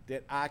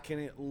that I can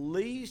at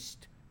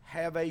least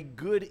have a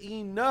good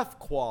enough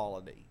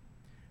quality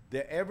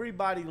that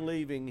everybody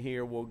leaving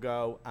here will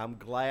go, I'm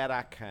glad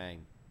I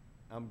came.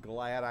 I'm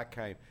glad I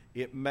came.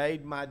 It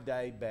made my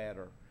day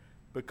better.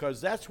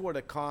 Because that's what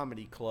a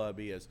comedy club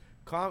is.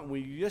 When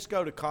you just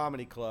go to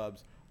comedy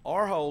clubs,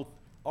 our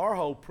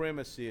whole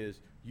premise is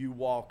you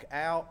walk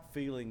out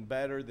feeling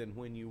better than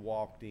when you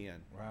walked in.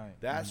 Right.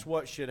 That's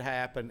what should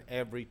happen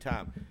every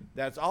time.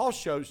 That's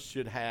also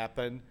should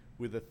happen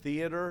with a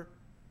theater,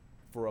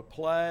 for a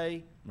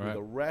play, Right. with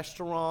a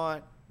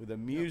restaurant, with a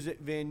music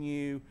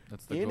venue,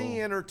 That's the any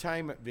goal.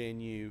 entertainment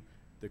venue.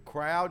 The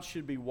crowd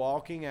should be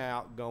walking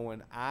out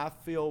going, I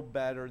feel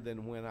better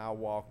than when I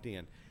walked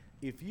in.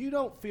 If you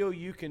don't feel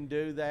you can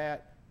do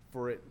that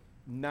for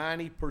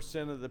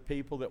 90% of the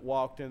people that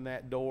walked in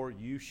that door,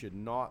 you should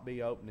not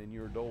be opening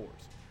your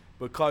doors,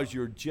 because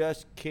you're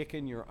just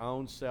kicking your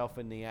own self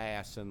in the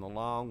ass in the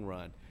long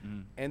run.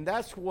 And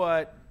that's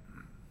what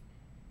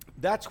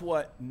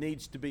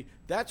needs to be.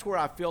 That's where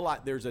I feel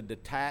like there's a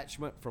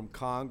detachment from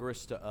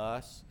Congress to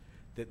us,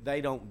 that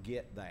they don't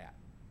get that.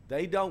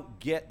 They don't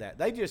get that.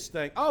 They just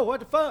think, oh, what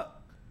the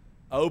fuck?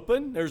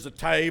 Open, there's a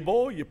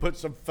table, you put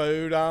some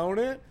food on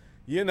it,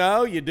 you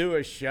know, you do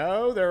a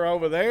show, they're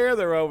over there.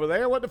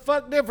 What the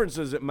fuck difference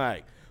does it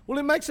make? Well,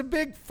 it makes a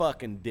big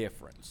fucking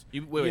difference.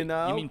 You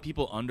know? You mean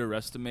people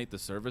underestimate the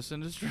service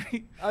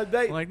industry?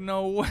 They, Like,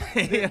 no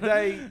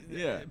way.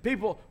 Yeah.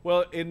 People,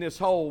 well, in this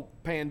whole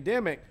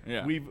pandemic,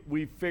 Yeah.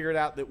 we've figured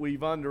out that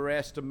we've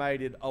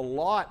underestimated a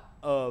lot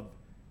of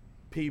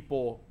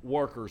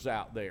workers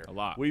out there. A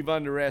lot. We've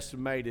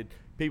underestimated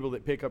people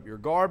that pick up your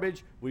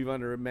garbage. We've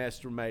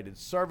underestimated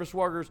service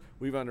workers.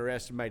 We've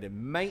underestimated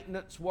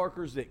maintenance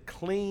workers that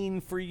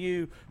clean for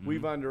you.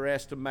 We've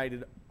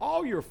underestimated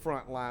all your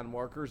frontline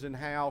workers and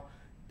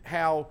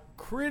how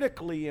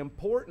critically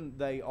important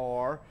they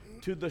are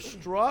to the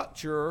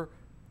structure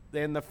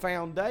and the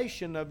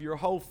foundation of your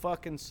whole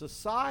fucking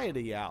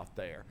society out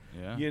there.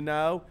 Yeah. You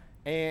know,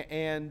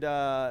 and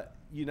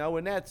you know,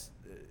 and that's,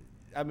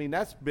 I mean,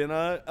 that's been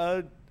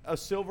a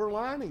silver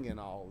lining in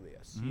all of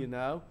this. You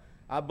know,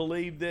 I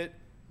believe that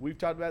we've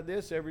talked about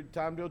this every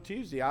time till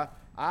Tuesday.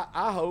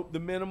 I hope the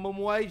minimum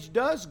wage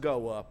does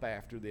go up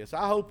after this.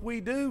 I hope we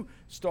do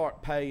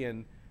start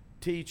paying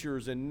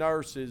teachers and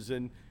nurses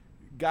and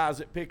guys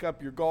that pick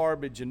up your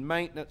garbage and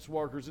maintenance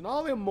workers and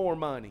all them more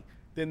money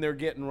than they're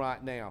getting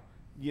right now,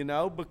 you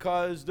know,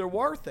 because they're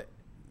worth it.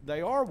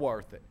 They are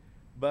worth it.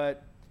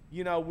 But,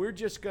 you know, we're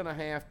just going to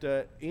have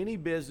to, any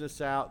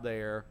business out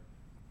there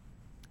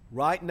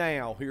right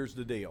now, here's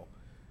the deal.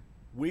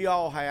 We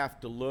all have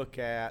to look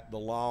at the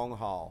long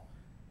haul.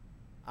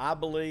 I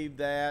believe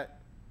that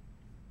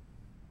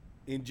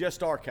in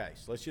just our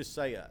case, let's just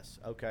say us,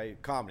 okay,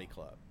 comedy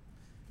club.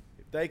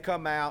 If they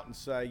come out and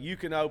say, you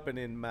can open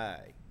in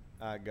May,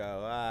 I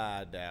go,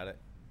 I doubt it.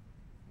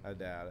 I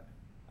doubt it.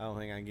 I don't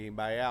think I can get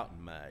anybody out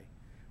in May.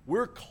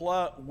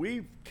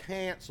 We've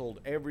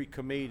canceled every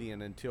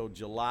comedian until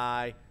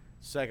July,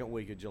 second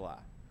week of July.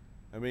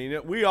 I mean,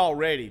 we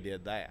already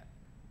did that.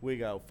 We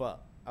go,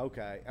 fuck,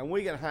 okay. And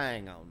we can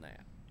hang on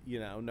that, you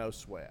know, no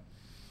sweat.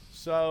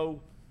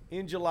 So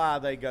in July,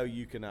 they go,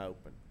 you can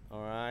open,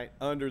 all right,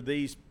 under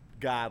these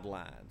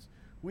guidelines.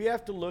 We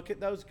have to look at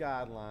those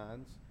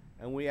guidelines,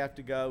 and we have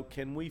to go,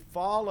 can we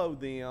follow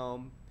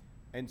them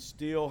and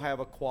still have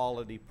a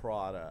quality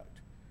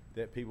product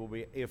that people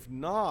be? If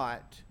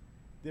not,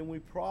 then we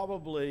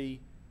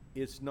probably,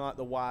 it's not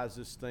the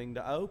wisest thing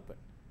to open.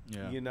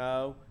 Yeah. You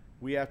know,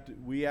 we have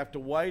to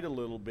wait a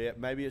little bit.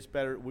 Maybe it's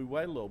better we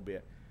wait a little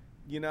bit.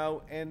 You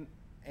know, and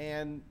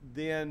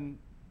then,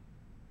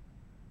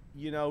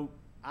 you know,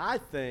 I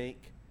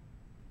think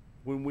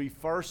when we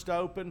first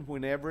open,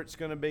 whenever it's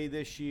going to be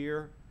this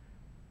year,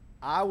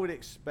 I would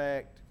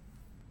expect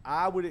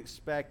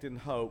and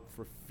hope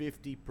for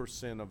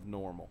 50% of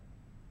normal.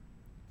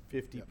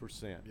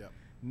 50%. Yep.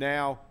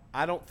 Now,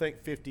 I don't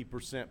think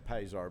 50%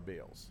 pays our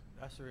bills.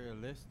 That's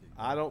realistic.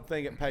 I don't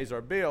think it pays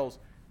our bills.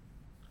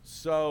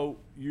 So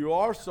you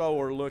also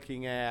are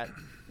looking at,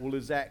 well,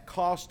 is that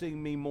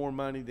costing me more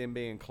money than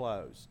being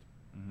closed?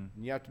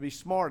 And you have to be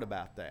smart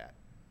about that.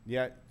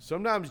 Yeah,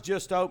 sometimes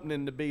just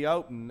opening to be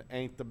open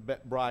ain't the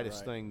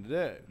brightest thing to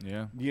do.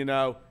 Yeah. You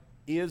know,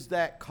 is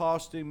that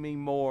costing me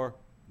more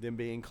than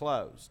being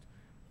closed?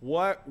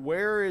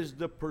 Where is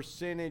the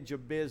percentage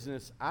of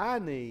business I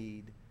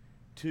need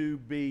to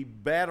be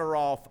better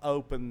off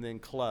open than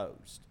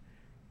closed?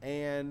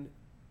 And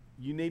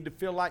you need to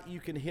feel like you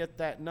can hit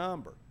that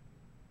number.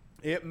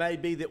 It may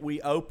be that we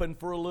open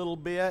for a little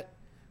bit,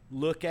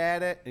 look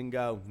at it, and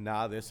go,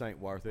 nah, this ain't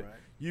worth it. Right.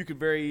 You could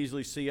very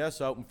easily see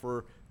us open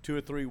for 2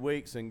 or 3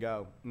 weeks and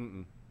go,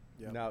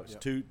 Yep, no, it's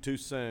yep. too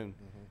soon.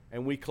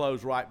 And we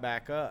close right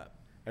back up.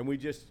 And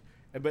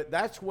but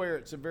that's where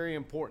it's very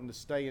important to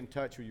stay in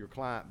touch with your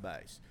client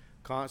base.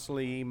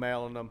 Constantly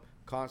emailing them,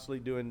 constantly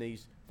doing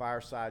these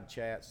fireside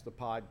chats, the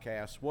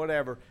podcasts,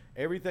 whatever.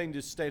 Everything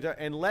just stay touch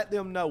and let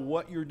them know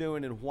what you're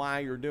doing and why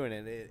you're doing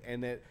it.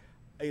 And that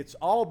it's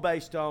all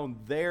based on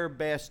their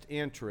best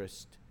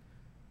interest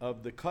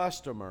of the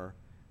customer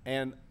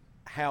and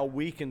how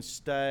we can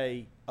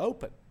stay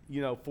open,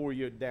 you know, for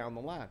you down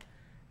the line.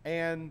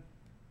 And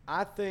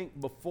I think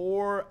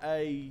before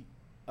a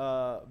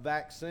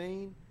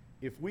vaccine,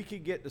 if we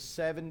could get to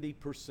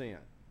 70%,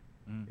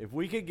 if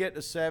we could get to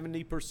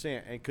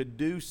 70% and could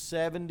do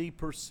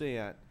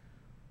 70%,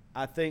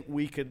 I think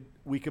we could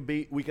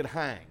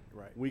hang.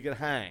 Right. We could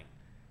hang.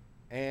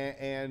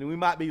 And we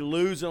might be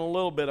losing a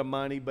little bit of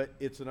money, but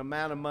it's an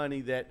amount of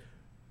money that,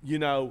 you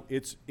know,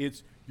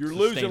 you're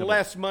losing Sustainable.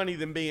 less money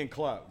than being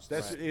closed.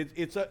 That's Right.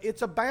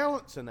 it's a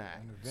balancing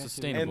act.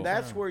 Sustainable. And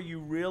that's where you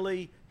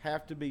really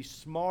have to be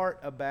smart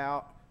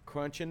about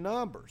crunching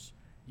numbers,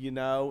 you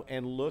know,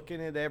 and looking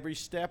at every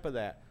step of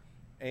that,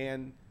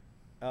 and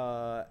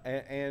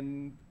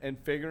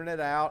figuring it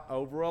out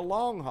over a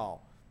long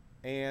haul,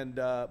 and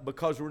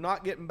because we're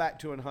not getting back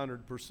to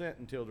 100%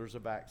 until there's a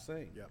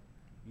vaccine. Yep.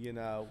 You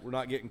know, we're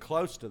not getting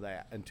close to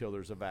that until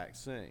there's a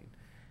vaccine.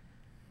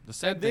 The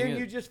sad And thing then is,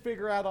 you just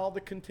figure out all the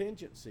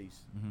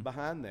contingencies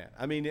behind that.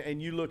 I mean,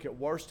 and you look at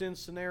worst in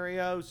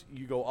scenarios,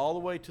 you go all the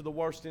way to the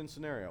worst in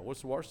scenario.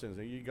 What's the worst in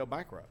scenario? You go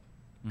bankrupt.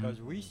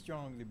 Because we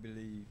strongly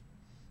believe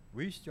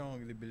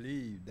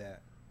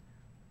that,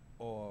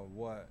 or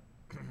what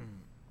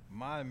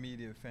my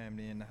immediate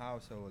family in the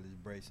household is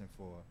bracing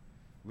for.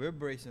 We're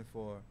bracing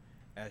for,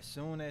 as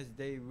soon as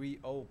they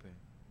reopen,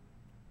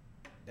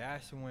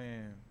 that's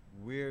when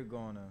we're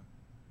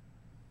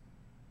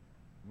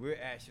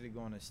actually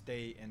gonna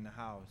stay in the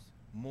house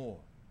more.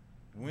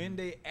 When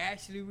they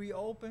actually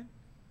reopen,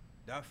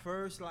 that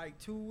first like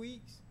 2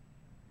 weeks,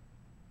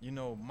 you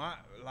know,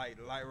 like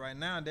right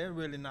now they're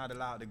really not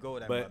allowed to go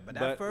that But, much. But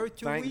that first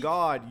 2 thank weeks,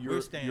 God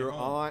we're staying your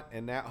home. aunt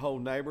and that whole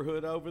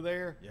neighborhood over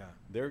there, Yeah.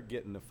 they're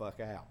getting the fuck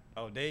out.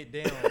 Oh, they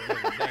don't give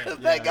a damn.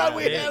 Thank God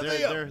we they- have they-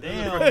 them. They're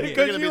Damn, gonna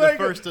because be you the ain't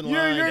first in your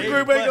line.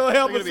 group ain't gonna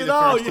help They're us be at the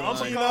all. first in I'm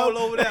line. gonna call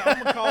over there. I'm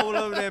gonna call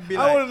over there and be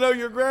I want like, to know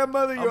your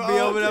grandmother, your I'll be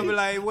over there and be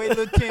auntie. like, where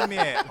little Timmy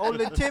at? Oh,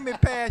 little Timmy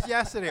passed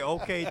yesterday.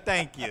 Okay,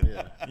 thank you.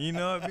 You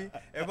know what I mean?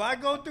 If I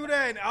go through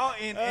that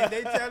and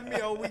they tell me,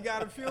 oh, we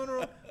got a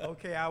funeral,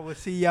 okay, I will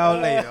see y'all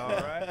later, all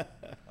right?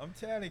 I'm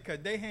telling you, because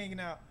they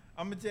hanging out.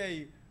 I'm going to tell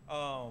you,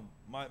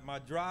 my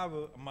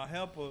driver, my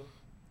helper,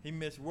 he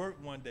missed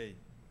work one day,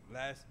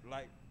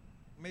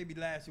 maybe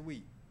last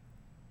week.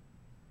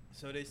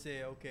 So they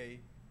said, okay,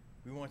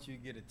 we want you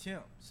to get a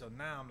temp. So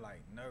now I'm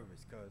like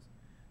nervous because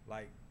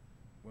like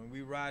when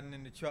we riding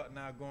in the truck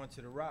now going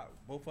to the route,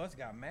 both of us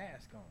got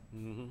masks on.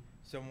 Mm-hmm.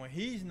 So when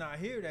he's not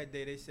here that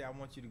day, they say, I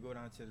want you to go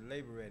down to the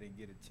labor ready and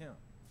get a temp.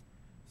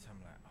 So I'm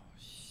like, oh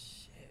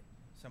shit,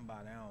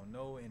 somebody I don't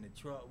know in the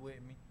truck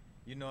with me.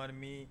 You know what I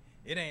mean?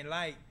 It ain't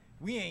like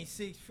we ain't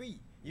 6 feet.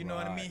 You know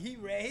what I mean? He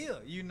right here.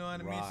 You know what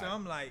I mean? So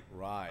I'm like,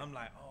 oh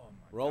my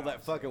Roll God.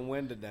 that fucking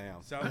window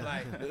down. So I'm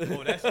like,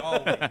 oh, that's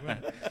always.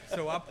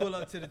 So I pull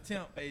up to the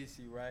temp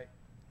AC, right?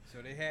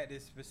 So they had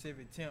this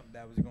specific temp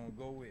that was gonna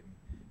go with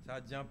me. So I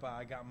jump out,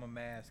 I got my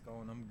mask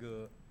on, I'm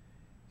good.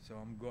 So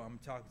I'm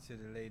talking to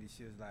the lady.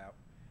 She was like,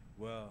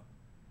 well,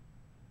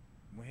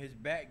 when his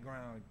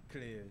background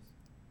clears,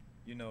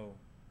 you know,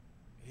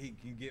 he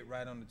can get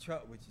right on the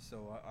truck with you.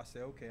 So I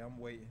said, okay, I'm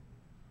waiting.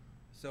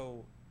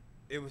 So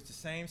it was the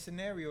same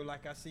scenario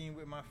like I seen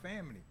with my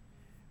family.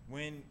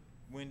 When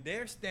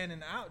they're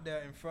standing out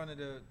there in front of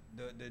the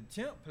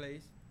temp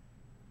place,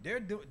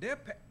 they're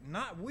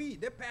not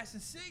weed, they're passing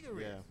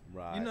cigarettes. Yeah,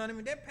 right. You know what I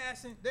mean? They're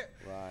passing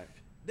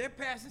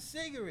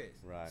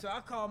cigarettes. Right. So I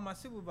called my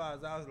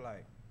supervisor. I was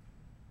like,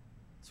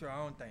 sure, I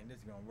don't think this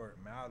is gonna work,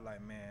 man. I was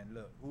like, man,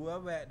 look,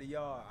 whoever at the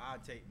yard, I'll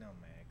take them,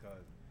 man,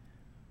 cause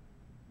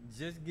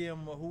just give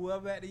him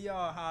whoever at the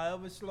yard,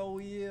 however slow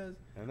he is,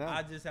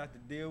 I just have to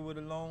deal with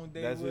a long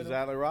day. That's with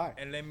exactly him, right.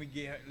 And let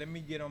me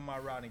get on my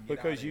route and get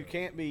out Because of you here.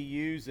 can't be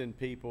using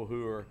people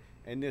who are,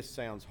 and this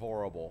sounds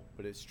horrible,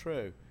 but it's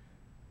true.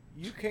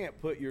 You can't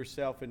put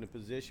yourself in a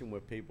position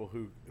with people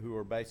who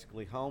are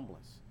basically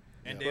homeless,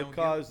 And they don't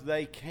because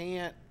they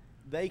can't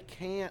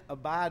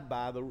abide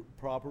by the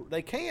proper.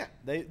 They can't.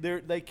 They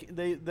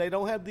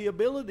don't have the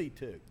ability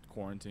to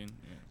Quarantine.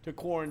 Yeah.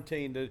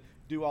 quarantine, to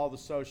do all the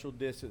social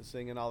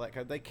distancing and all that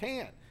kind. They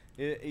can't.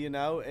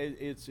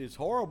 It's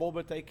horrible,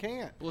 but they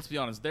can't. But let's be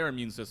honest, their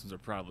immune systems are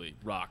probably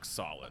rock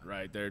solid,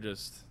 right? They're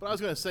just. But I was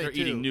going to say, they're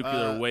too, eating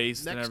nuclear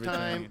waste and next everything.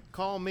 time,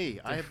 call me.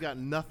 I have got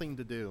nothing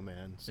to do,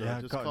 man. So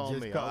Yeah, just call- call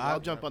just me. call- I'll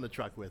jump on the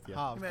truck with you.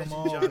 Hobbs, Imagine come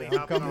on, Johnny I'm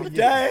hopping coming on to the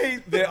get you.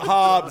 Day that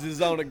Hobbs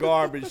is on a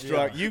garbage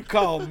truck, you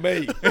call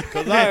me,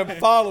 because I am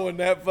following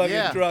that fucking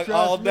Yeah, truck trust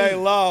all day me.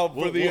 long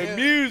for the we'll-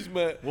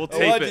 amusement we'll of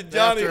tape watching it.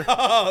 Johnny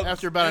Hobbs.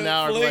 After about an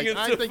hour, I'm like, flinging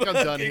I some think I'm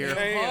done fucking here.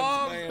 hands,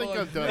 Hobbs man. think or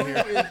I'm done Drew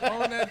here. is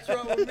on that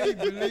truck with me.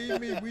 Believe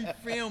me, we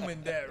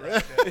filming that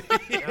right there.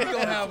 We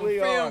gonna have a We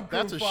film are. crew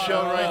That's a follow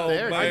show us. right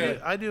there, man.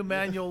 dude. I do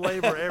manual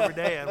labor every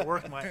day and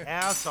work my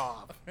ass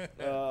off.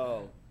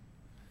 Oh.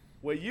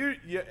 Well, you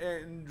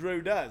and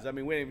Drew does. I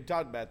mean, we haven't even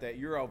talked about that.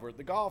 You're over at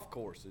the golf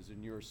courses,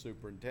 and you're a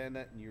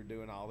superintendent, and you're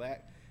doing all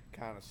that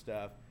kind of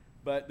stuff.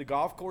 But the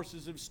golf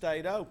courses have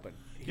stayed open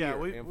Yeah, here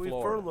we in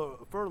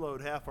Florida.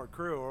 furloughed half our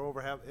crew, or over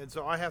half, and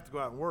so I have to go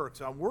out and work.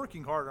 So I'm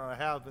working harder than I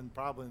have been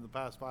probably in the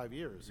past 5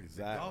 years.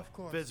 Exactly. Golf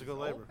course Physical is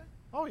labor. open?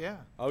 Oh yeah.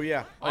 Oh,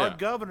 yeah. Oh, Our yeah.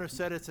 governor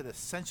said it's an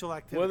essential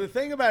activity. Well, the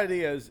thing about it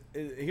is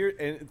here,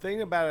 and the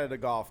thing about it at a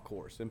golf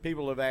course, and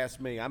people have asked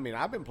me. I mean,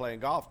 I've been playing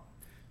golf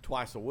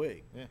twice a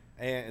week, Yeah.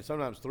 and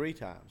sometimes 3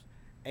 times.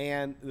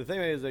 And the thing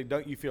is,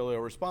 don't you feel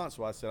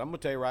irresponsible? I said, I'm going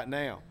to tell you right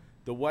now,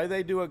 the way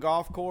they do a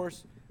golf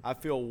course, I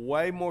feel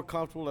way more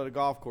comfortable at a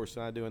golf course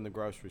than I do in the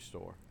grocery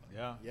store.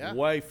 Yeah.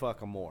 Way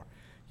fucking more.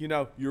 You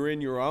know, you're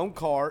in your own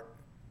cart,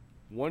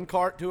 one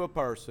cart to a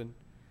person.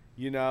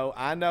 You know,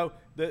 I know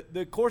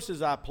the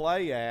courses I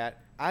play at,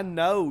 I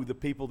know the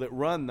people that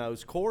run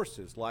those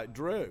courses, like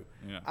Drew.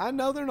 Yeah. I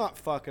know they're not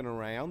fucking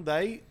around.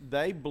 They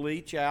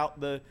bleach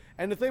out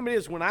and the thing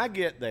is, when I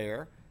get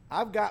there,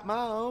 I've got my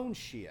own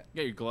shit. You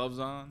got your gloves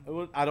on.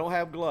 Well, I don't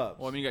have gloves.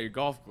 Well, I mean, you got your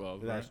golf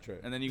gloves. That's right? true.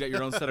 And then you got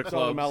your own set of it's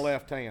gloves. only my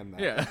left hand,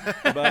 though. Yeah.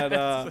 But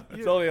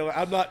it's only,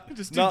 I'm not.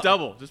 Just do not-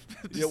 double. Just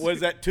Yeah,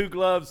 was that 2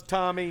 gloves,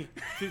 Tommy?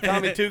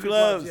 Tommy 2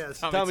 gloves, gloves. yes.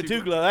 Tommy Tommy 2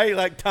 two gloves. I ain't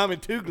like Tommy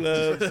 2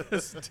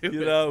 gloves. Stupid.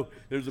 You know,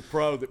 there's a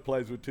pro that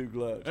plays with 2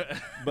 gloves.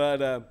 But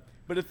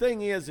the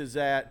thing is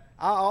that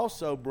I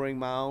also bring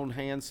my own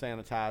hand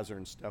sanitizer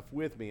and stuff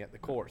with me at the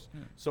course.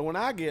 So when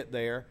I get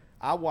there,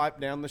 I wipe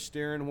down the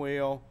steering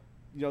wheel,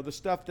 you know, the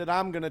stuff that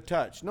I'm going to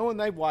touch, knowing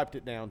they've wiped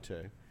it down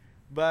too.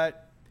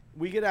 But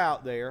we get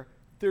out there.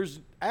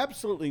 There's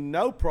absolutely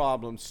no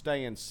problem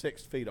staying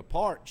 6 feet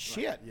apart.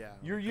 Shit, yeah,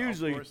 you're golf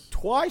usually course.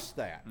 twice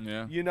that.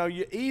 Yeah. You know,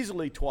 you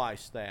easily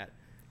twice that.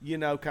 You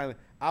know, kind of.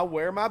 I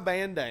wear my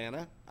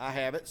bandana. I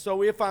have it.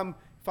 So if I'm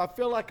if I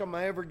feel like I'm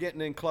ever getting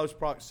in close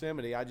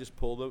proximity, I just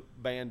pull the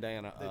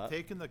bandana They've up.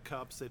 taken the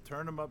cups, they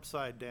turn them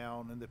upside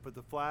down, and they put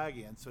the flag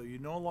in. So you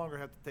no longer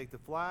have to take the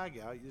flag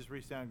out. You just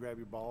reach down and grab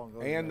your ball and go.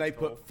 to the And they next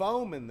hole. put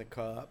foam in the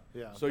cup,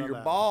 Yeah, so done your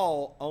that.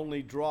 ball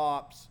only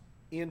drops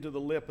into the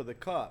lip of the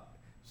cup,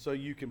 so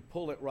you can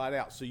pull it right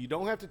out. So you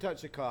don't have to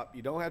touch the cup,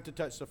 you don't have to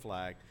touch the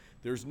flag.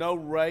 There's no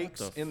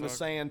rakes the in the fuck?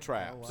 sand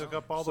traps. Took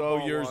up all the So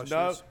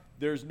ball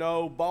there's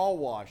no ball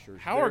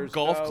washers. How are There's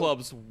golf no-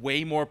 clubs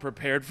way more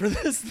prepared for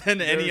this than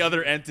any There's-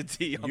 other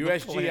entity on the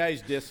planet?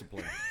 USGA's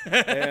disciplined,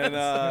 and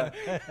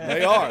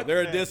they are.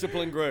 They're a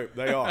disciplined group.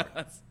 They are.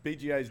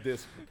 PGA's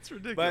disciplined. It's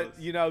ridiculous.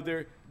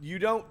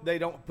 But they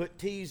don't put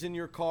tees in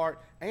your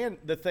cart. And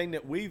the thing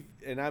that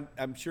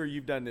I'm sure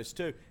you've done this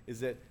too,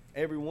 is that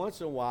every once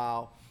in a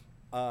while,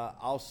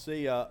 I'll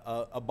see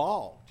a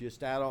ball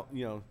just out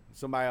on,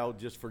 somebody will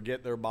just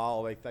forget their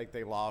ball. They think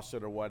they lost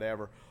it or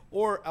whatever.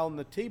 Or on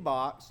the tee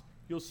box,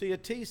 you'll see a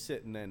tee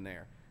sitting in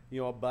there,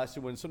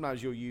 busted. When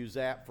sometimes you'll use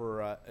that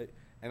for,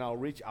 and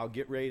I'll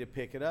get ready to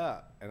pick it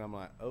up, and I'm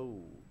like,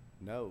 oh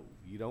no,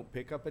 you don't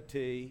pick up a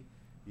tee,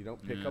 you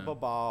don't pick up a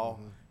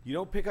ball, you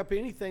don't pick up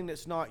anything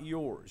that's not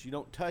yours, you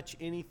don't touch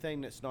anything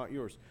that's not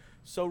yours.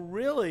 So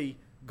really,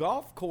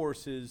 golf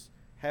courses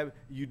have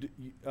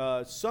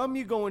some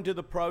you go into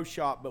the pro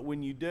shop, but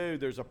when you do,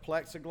 there's a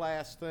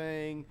plexiglass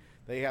thing.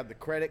 They have the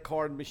credit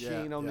card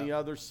machine on the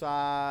other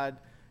side.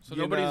 So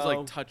nobody's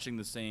like touching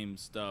the same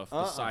stuff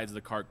besides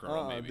the cart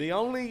girl, maybe.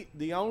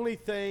 The only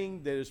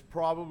thing that is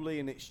probably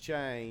an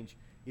exchange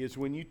is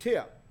when you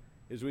tip.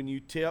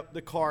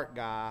 The cart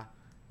guy,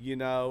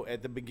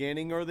 at the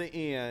beginning or the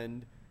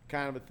end,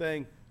 kind of a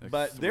thing.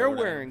 But they're throw it at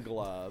wearing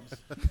gloves.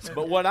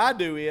 But what I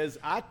do is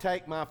I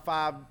take my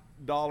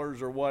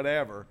 $5 or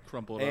whatever,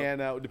 Crumple it and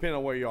depending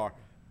on where you are,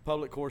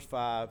 public course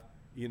 5,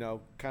 kind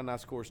of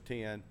nice course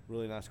 10,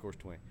 really nice course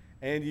 20,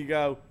 and you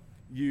go.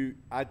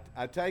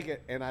 I take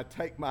it and I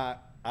take right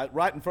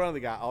in front of the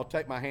guy. I'll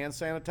take my hand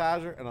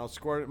sanitizer and I'll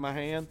squirt it in my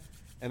hand,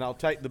 and I'll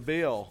take the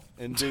bill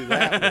and do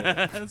that. with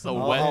it. That's a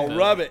I'll wet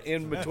rub it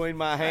in between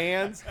my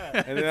hands,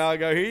 and then I'll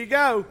go, here you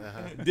go,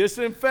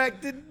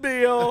 disinfected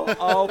bill,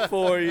 all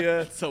for you.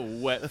 It's a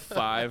wet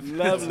 5.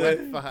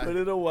 Lovely. Fine. Put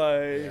it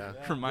away. Yeah.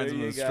 Reminds There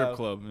me you of the strip go.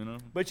 club,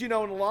 But in a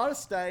lot of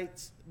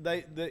states,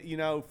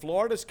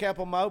 Florida's kept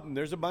them open.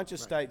 There's a bunch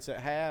of states that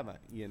haven't.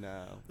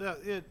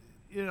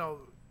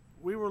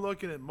 We were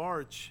looking at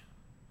March.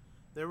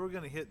 They were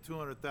going to hit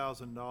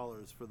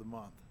 $200,000 for the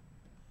month,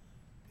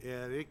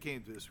 and it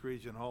came to a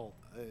screeching halt.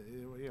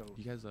 You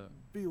guys,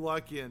 Be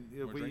lucky, and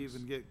if More we drinks?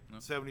 even get No.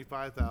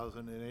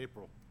 75,000 in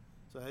April.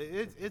 So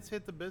it's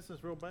hit the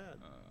business real bad.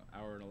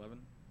 hour and 11.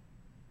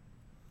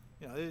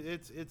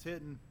 It's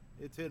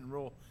hitting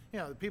real.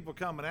 The people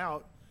coming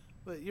out,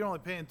 but you're only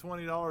paying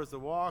 $20 to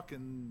walk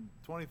and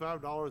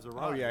 $25 a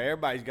ride. Oh yeah,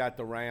 everybody's got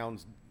the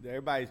rounds.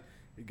 Everybody's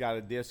got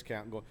a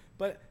discount going.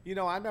 But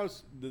I know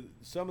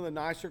some of the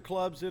nicer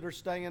clubs that are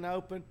staying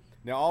open.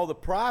 Now all the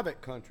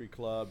private country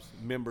clubs,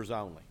 members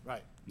only.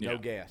 Right. No Yeah.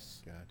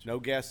 guests. Gotcha. No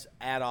guests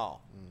at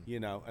all.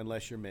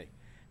 Unless you're me.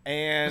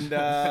 And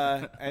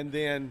and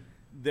then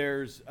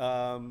there's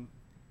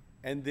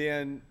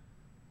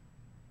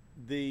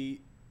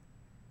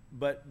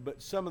but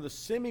some of the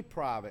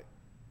semi-private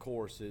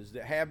courses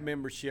that have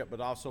membership but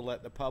also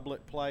let the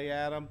public play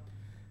at them,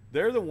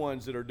 they're the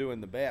ones that are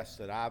doing the best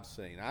that I've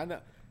seen.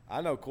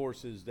 I know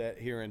courses that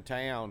here in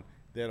town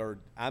that are,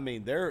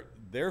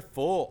 they're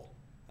full.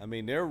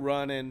 They're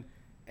running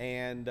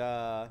and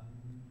they're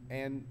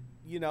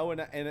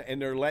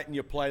letting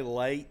you play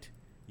late.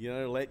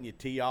 They're letting you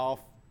tee off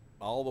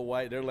all the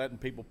way. They're letting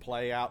people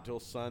play out till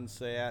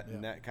sunset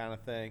and that kind of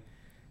thing.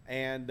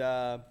 And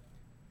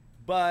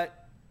but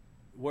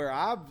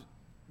where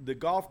the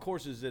golf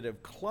courses that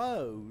have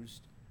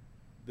closed,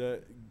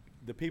 the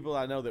people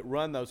I know that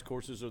run those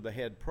courses are the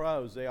head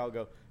pros. They all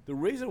go, the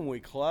reason we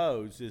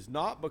close is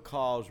not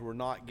because we're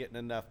not getting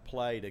enough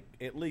play to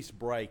at least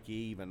break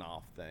even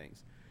off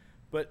things.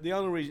 But the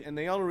only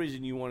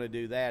reason you want to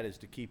do that is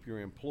to keep your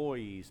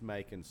employees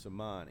making some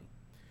money.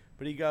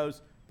 But he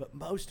goes, but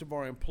most of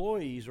our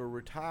employees are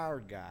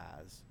retired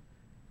guys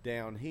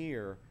down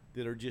here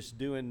that are just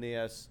doing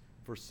this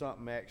for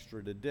something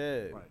extra to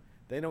do. Right.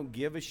 They don't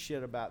give a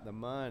shit about the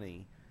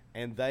money,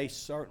 and they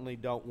certainly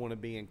don't want to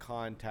be in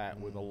contact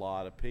with a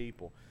lot of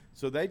people.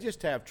 So they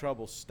just have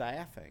trouble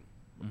staffing,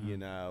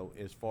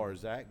 as far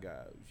as that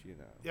goes,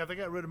 Yeah, they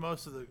got rid of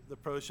most of the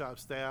pro shop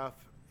staff,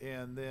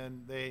 and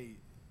then they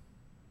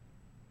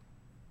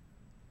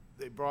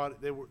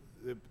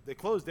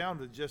closed down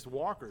to just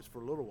walkers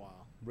for a little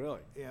while,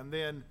 Really? and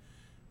then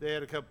they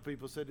had a couple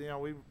people said,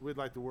 we'd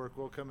like to work.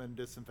 We'll come in and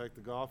disinfect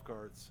the golf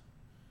carts,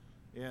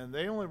 and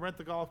they only rent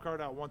the golf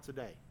cart out once a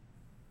day,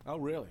 Oh,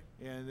 really?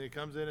 and it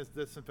comes in, it's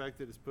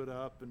disinfected, it's put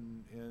up,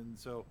 and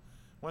so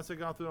once they've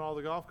gone through all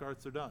the golf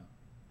carts, they're done.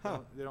 Huh.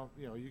 They don't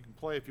you can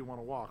play if you want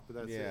to walk, but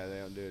that's Yeah, it. they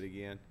don't do it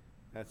again.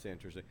 That's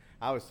interesting.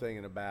 I was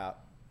thinking about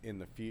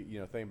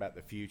thinking about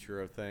the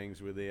future of things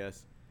with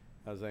this.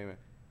 I was thinking,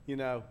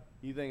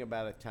 you think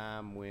about a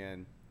time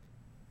when,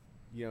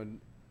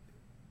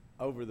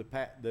 over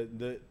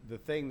the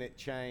thing that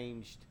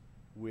changed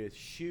with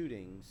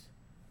shootings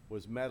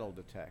was metal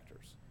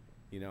detectors.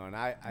 And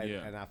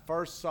I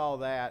first saw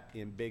that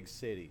in big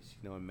cities,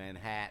 in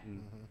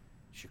Manhattan,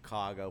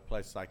 Chicago,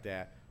 places like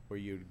that, where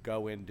you'd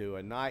go into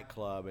a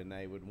nightclub and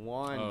they would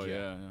warn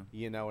you,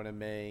 you know what I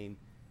mean,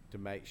 to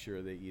make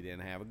sure that you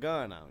didn't have a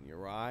gun on you,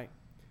 right?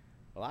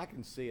 Well, I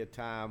can see a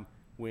time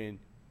when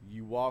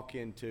you walk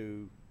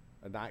into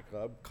a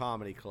nightclub,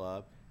 comedy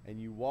club, and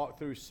you walk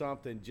through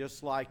something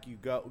just like you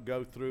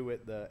go through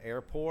at the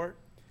airport,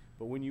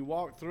 but when you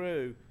walk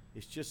through,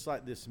 it's just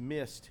like this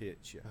mist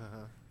hits you.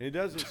 And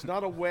it's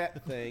not a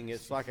wet thing,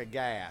 it's like a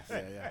gas.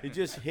 It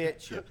just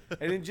hits you.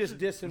 And it just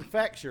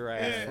disinfects your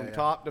ass from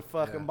top to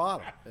fucking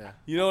bottom.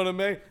 You know what I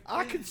mean?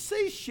 I can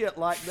see shit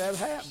like that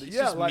happening. It's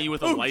just like, me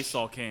with a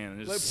Lysol can.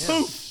 Like, Just,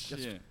 poof.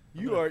 yeah.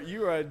 You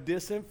are a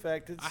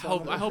disinfected I son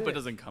of a hope it bitch.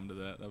 doesn't come to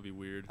that. That'd be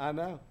weird. I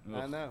know.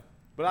 Ugh.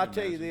 But I'll Can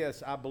tell you imagine.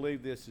 this, I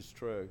believe this is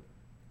true.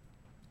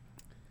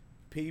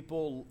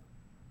 People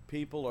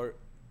are,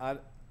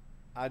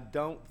 I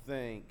don't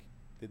think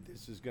that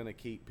this is going to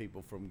keep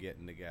people from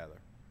getting together.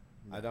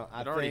 I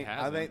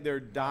hasn't. think they're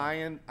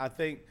dying. I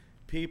think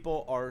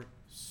people are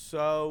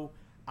so,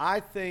 I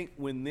think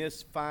when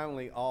this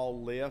finally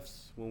all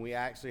lifts, when we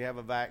actually have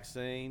a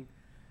vaccine,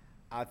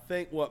 I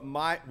think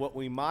what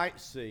we might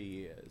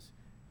see is,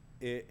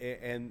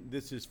 and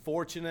this is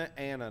fortunate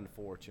and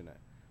unfortunate,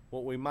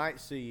 what we might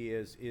see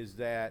is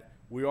that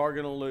we are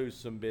going to lose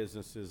some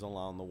businesses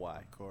along the way.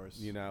 Of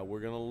course.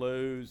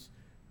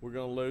 We're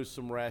going to lose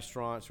some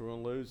restaurants. We're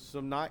going to lose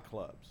some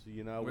nightclubs.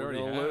 We're already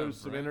going to have, lose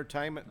some right?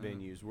 entertainment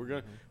venues. We're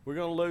going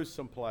to lose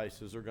some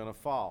places are going to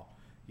fall.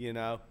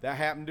 That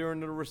happened during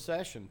the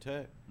recession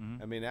too.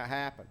 I mean, that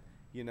happened.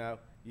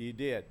 You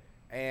did.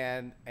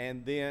 And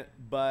then,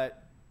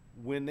 but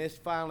when this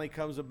finally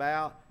comes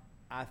about,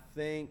 I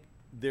think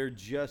they're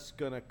just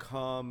going to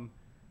come.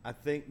 I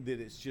think that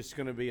it's just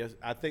going to be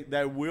I think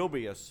there will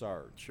be a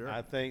surge. Sure.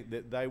 I think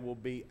that they will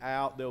be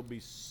out. They'll be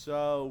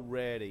so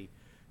ready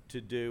to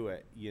do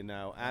it,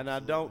 And I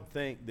don't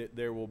think that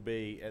there will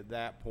be at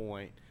that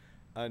point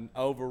an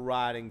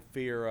overriding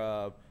fear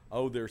of,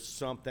 there's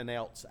something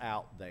else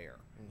out there.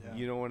 Yeah.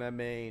 You know what I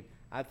mean?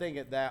 I think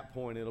at that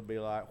point it'll be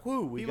like,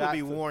 whoo, People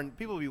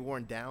will be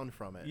worn down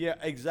from it. Yeah,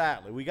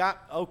 exactly. We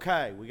got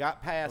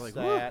past Like,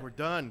 that. we're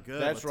done. Good.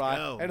 That's let's right.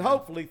 go. And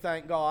hopefully,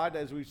 thank God,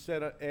 as we've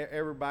said,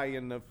 everybody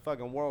in the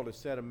fucking world has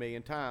said a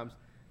million times,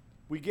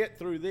 we get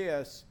through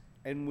this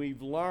and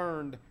we've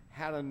learned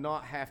how to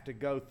not have to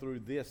go through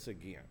this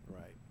again.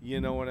 Right.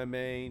 You know what I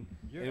mean?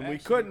 You're And we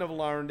actually- couldn't have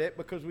learned it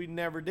because we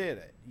never did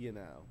it, You're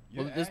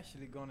Well, this-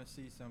 actually going to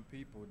see some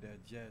people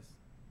that just,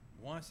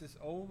 once it's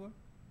over,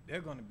 they're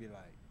going to be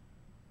like,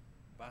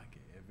 fuck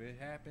it. If it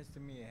happens to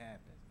me, it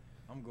happens.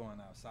 I'm going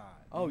outside.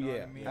 Oh, You know yeah,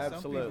 what I mean? Some people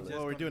absolutely. just Well,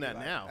 we're gonna doing be that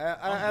like, now.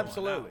 I'm going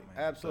Absolutely, out,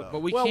 man. absolutely. But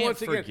we well, can't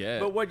once again, forget-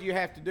 but what you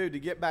have to do to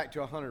get back to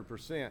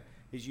 100%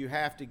 is you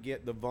have to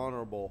get the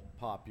vulnerable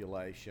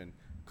population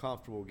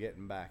comfortable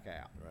getting back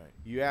out. Right.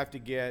 You have to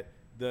get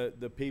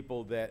the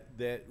people that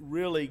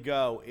really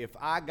go, if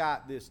I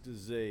got this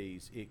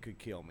disease, it could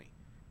kill me.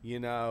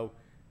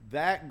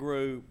 That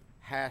group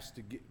has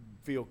to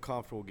feel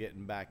comfortable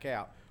getting back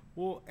out.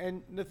 Well,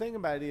 and the thing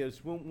about it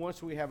is,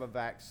 once we have a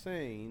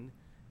vaccine,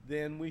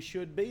 then we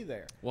should be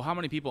there. Well, how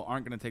many people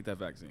aren't going to take that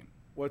vaccine?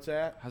 What's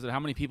that? How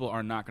many people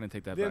are not going to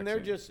take that Then vaccine? they're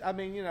just, I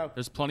mean,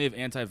 There's plenty of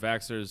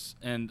anti-vaxxers,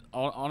 and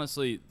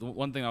honestly, the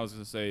one thing I was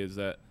going to say is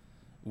that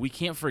we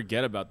can't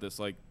forget about this.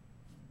 Like,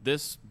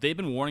 they've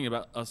been warning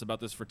us about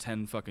this for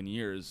 10 fucking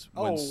years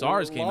when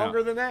SARS came out.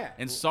 longer than that.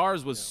 And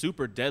SARS was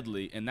super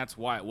deadly, and that's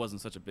why it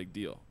wasn't such a big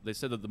deal. They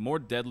said that the more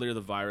deadlier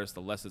the virus,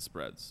 the less it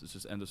spreads. It's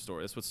just end of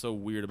story. That's what's so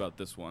weird about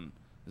this one,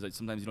 is that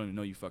sometimes you don't even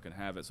know you fucking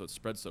have it, so it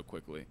spreads so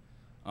quickly.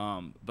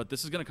 But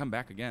this is going to come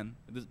back again.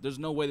 There's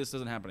no way this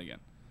doesn't happen again.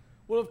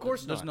 Well, of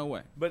course There's not. no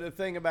way. But the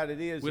thing about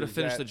it is, We'd have is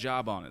finished that- the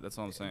job on it. That's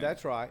all I'm saying.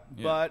 That's right.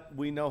 Yeah. But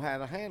we know how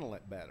to handle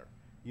it better.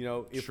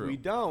 If True. we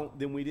don't,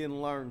 then we didn't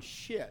learn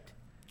shit.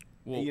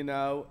 Well,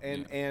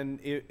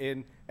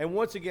 And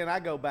once again, I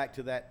go back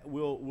to that.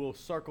 We'll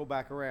circle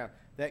back around.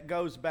 That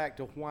goes back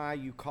to why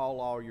you call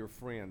all your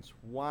friends,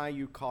 why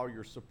you call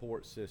your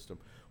support system,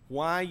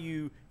 why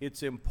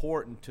it's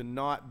important to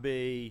not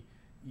be,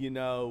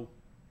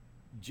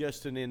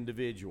 just an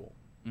individual.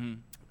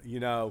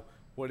 Mm-hmm.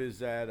 What is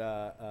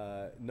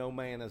that? No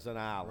man is an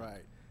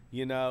island.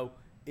 Right.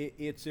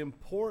 It's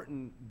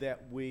important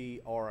that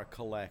we are a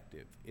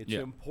collective. It's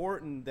Yeah.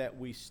 important that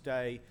we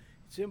stay.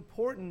 It's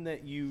important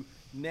that you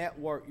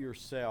network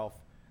yourself.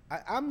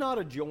 I'm not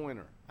a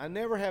joiner. I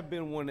never have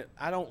been one.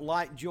 I don't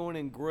like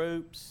joining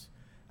groups.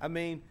 I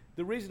mean,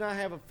 the reason I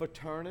have a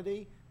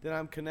fraternity that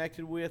I'm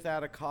connected with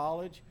out of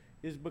college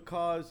is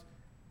because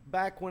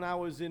back when I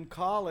was in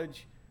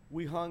college,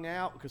 we hung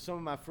out because some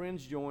of my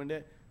friends joined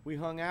it. We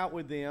hung out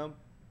with them.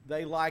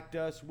 They liked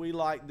us. We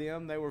liked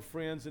them. They were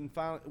friends. And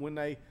finally, when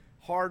they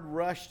hard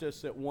rushed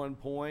us at one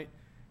point,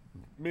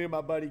 me and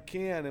my buddy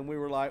Ken, and we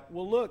were like,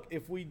 well, look,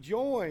 if we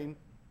join,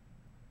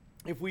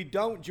 if we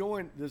don't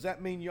join, does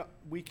that mean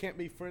we can't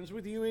be friends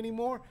with you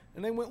anymore?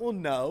 And they went, well,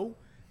 no.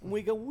 And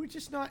we go, we're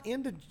just not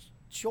into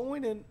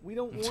joining. We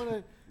don't want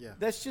to. Yeah.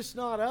 That's just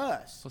not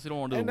us. Plus, you don't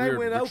want to do and the they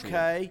weird went, ritual.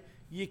 okay,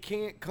 you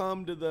can't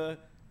come to the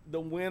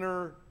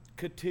winter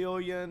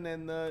cotillion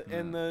and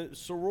the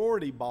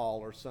sorority ball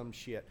or some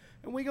shit.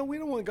 And we go, we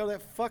don't want to go to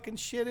that fucking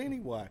shit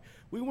anyway.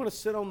 We want to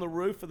sit on the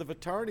roof of the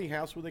fraternity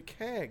house with a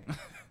keg.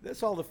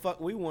 That's all the fuck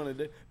we want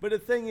to do. But the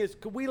thing is,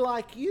 'cause we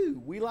like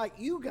you. We like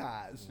you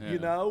guys, Yeah. you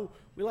know?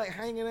 We like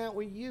hanging out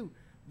with you.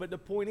 But the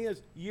point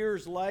is,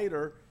 years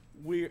later,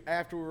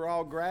 after we were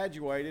all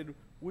graduated,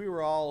 we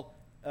were all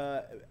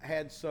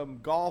had some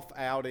golf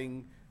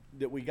outing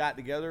that we got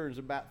together. There was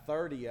about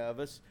 30 of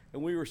us,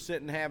 and we were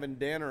sitting having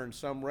dinner in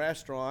some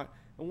restaurant,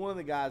 and one of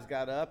the guys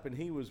got up, and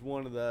he was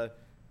one of the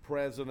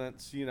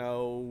presidents, you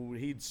know,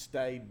 he'd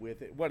stayed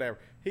with it, whatever.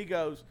 He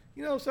goes,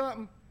 you know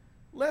something?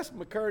 Les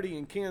McCurdy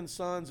and Ken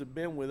Sons have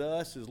been with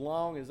us as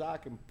long as I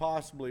can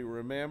possibly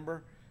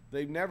remember.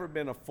 They've never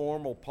been a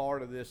formal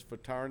part of this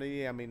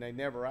fraternity. I mean, they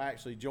never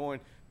actually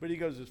joined. But he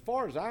goes, as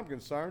far as I'm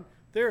concerned,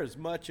 they're as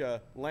much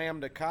a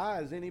Lambda Chi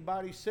as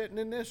anybody sitting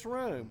in this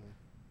room.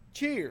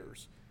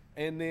 Cheers.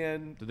 And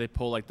then Did they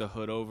pull like the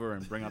hood over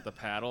and bring out the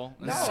paddle?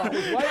 no, I was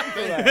waiting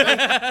for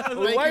that. I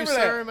was Thank waiting you, for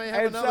sir. that. May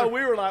have And so another.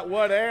 we were like,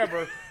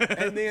 whatever.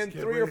 And then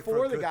get 3 or ready for 4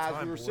 a of the good guys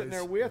time, we were sitting boys.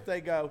 there with, they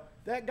go,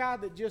 that guy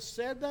that just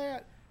said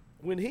that,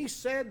 when he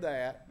said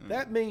that,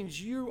 that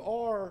means you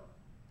are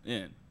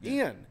in.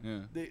 in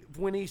Yeah.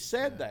 when he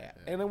said that.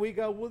 And then we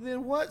go, well,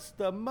 then what's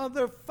the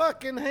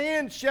motherfucking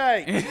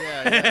handshake?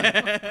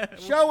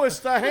 Show us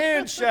the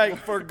handshake,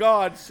 for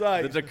God's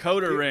sake. The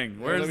Dakota ring.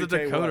 Well, Where's let the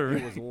me tell you what, Dakota It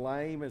ring? was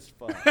lame as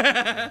fuck.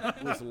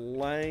 It was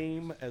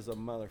lame as a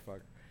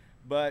motherfucker.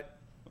 But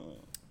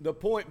the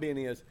point being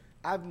is,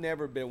 I've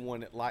never been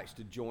one that likes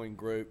to join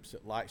groups,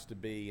 that likes to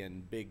be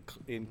in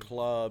in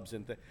clubs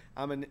and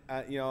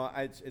you know,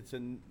 it's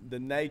in the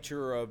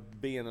nature of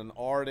being an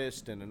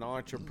artist and an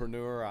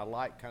entrepreneur. I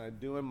like kind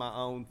of doing my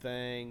own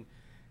thing,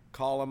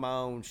 calling my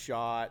own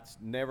shots,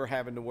 never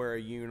having to wear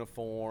a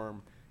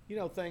uniform, you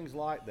know, things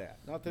like that.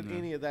 Not that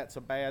any of that's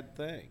a bad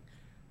thing,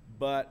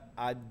 but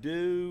I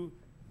do.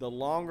 The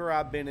longer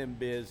I've been in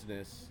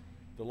business,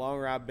 the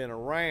longer I've been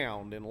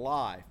around in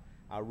life,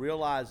 I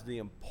realize the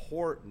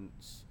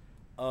importance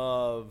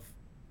of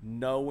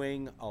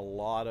knowing a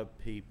lot of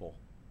people.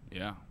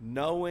 Yeah.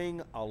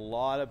 Knowing a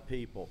lot of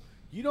people.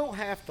 You don't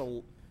have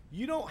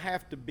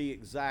to be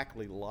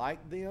exactly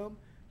like them.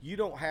 You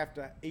don't have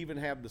to even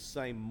have the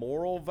same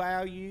moral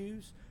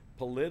values,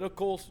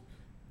 political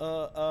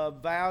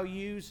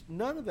values,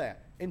 none of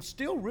that, and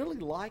still really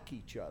like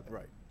each other.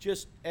 Right.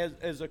 Just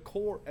as a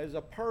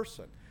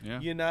person. Yeah.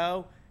 You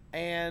know,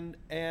 and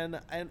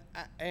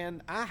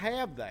I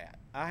have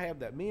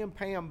that. Me and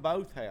Pam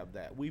both have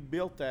that. We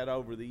built that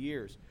over the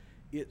years.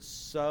 It's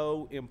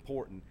so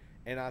important,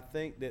 and I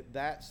think that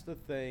that's the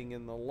thing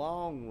in the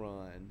long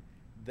run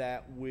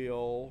that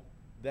will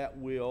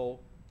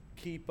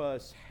keep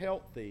us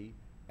healthy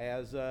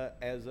as a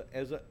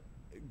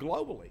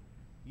globally,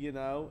 you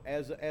know,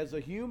 as a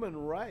human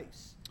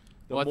race.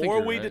 The Well, I think more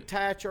you're we right.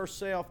 detach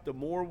ourselves, the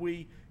more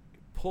we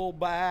pull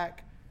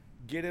back,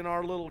 get in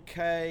our little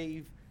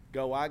cave,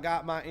 go, I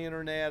got my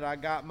internet, I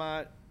got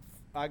my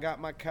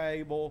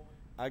cable,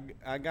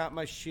 I got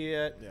my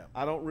shit. Yeah.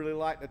 I don't really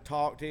like to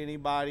talk to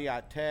anybody.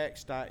 I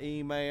text, I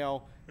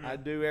email, I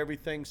do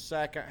everything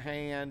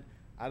secondhand.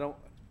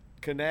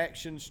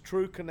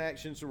 True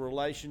connections or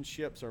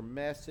relationships are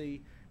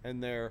messy,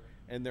 and they're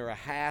a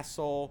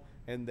hassle,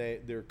 and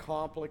they're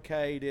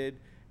complicated,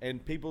 and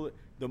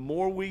the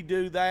more we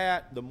do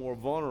that, the more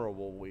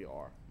vulnerable we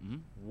are.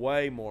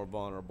 Way more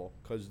vulnerable,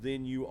 because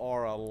then you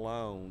are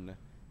alone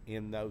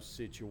in those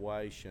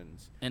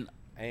situations. And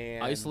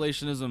And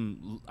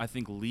isolationism, I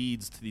think,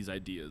 leads to these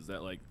ideas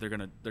that like they're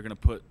gonna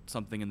put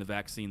something in the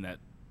vaccine that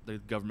the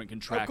government can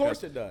track. Of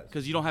course it does.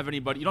 Because you don't have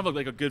anybody, you don't have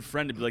like a good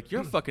friend to be like,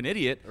 you're a fucking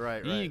idiot.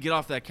 Right, You need right. to get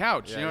off that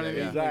couch. Yeah, you know what I yeah,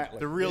 mean? yeah. Exactly.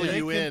 To reel They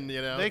you can- in,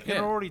 you know. They can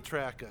Yeah. already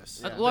track us.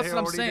 Well, that's They what I'm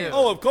already saying. do.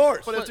 Oh, of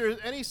course. But if there's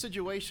any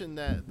situation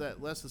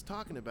that Les is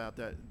talking about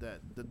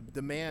that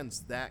demands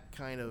that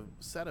kind of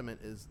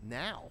sediment is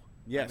now.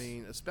 Yes. I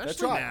mean, especially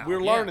That's right. now. We're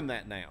Yeah. learning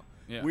that now.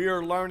 Yeah. We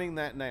are learning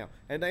that now,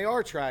 and they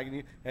are tracking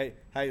you. Hey,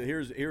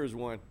 here's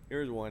one.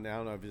 Here's one. I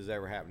don't know if this has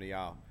ever happened to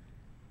y'all.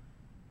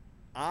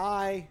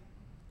 I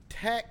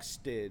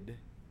texted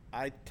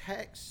I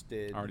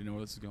already know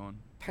where this is going.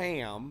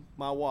 Pam,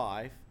 my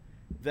wife,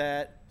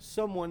 that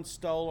someone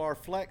stole our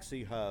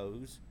flexi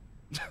hose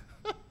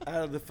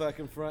out of the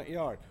fucking front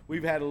yard.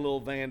 We've had a little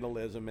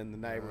vandalism in the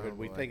neighborhood. Oh,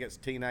 We boy. think it's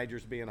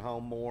teenagers being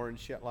home more and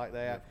shit like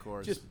that. Of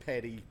course. Just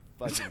petty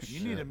fucking You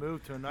shit. need to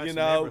move to a nicer You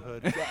know,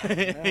 neighborhood.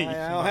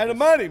 I don't have the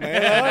money, man.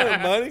 I don't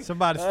have the money.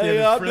 Somebody Hey,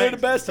 stealing I'm flex. doing the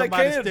best I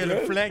Somebody can,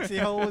 stealing Drew. flexi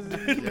hoses.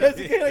 The best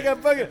I can. I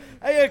got fucking.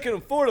 Hey, I can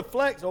afford a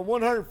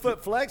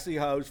 100-foot flexi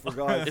hose for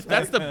God's If sake.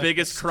 that's the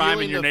biggest crime in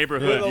Stealing your the-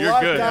 neighborhood, With a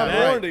you're good. lifetime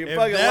man. warranty. If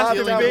Fucking that's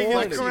the lifetime biggest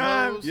warranty.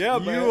 crime, Yeah,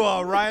 man. you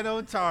are right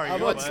on target.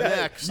 I'm, What's okay.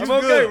 next? I'm You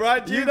okay, good.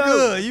 right? You know,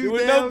 good. You there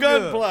was damn no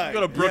good. gunplay.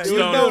 Go to There was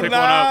Brookstone, no pick one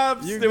up.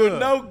 knives. You There was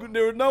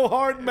good. no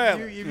hard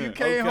metal. You came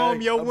Okay,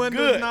 home, your I'm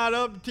window's good. not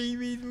up,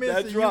 TV's missing.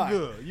 That's you right.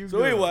 good. You so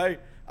good. anyway,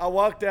 I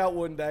walked out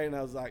one day and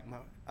I was like,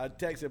 I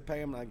texted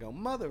Pam and I go,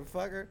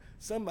 motherfucker,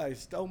 somebody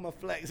stole my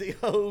flexi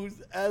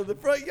hose out of the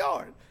front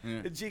yard.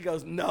 Yeah. And she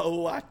goes,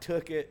 no, I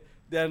took it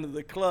down to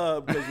the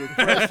club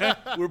because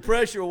we're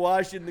pressure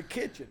washing the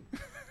kitchen.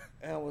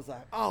 And I was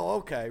like, oh,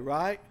 okay,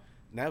 right?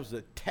 And that was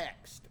a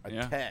text.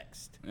 Yeah.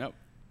 Text. Yep.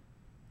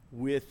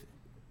 With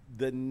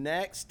the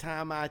next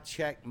time I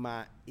checked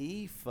my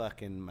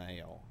fucking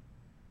mail,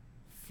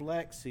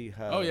 flexi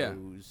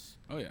hose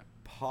Oh yeah.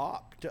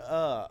 popped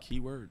up.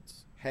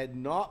 Keywords. Had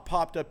not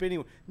popped up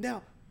anywhere.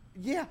 Now,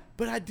 yeah,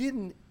 but I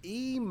didn't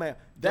email.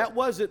 That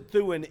wasn't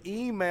through an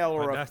email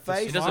or But a that's the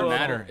Facebook. It doesn't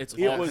matter. It's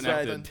It all was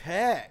connected. a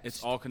text.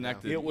 It's all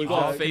connected. It was you go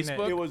on a-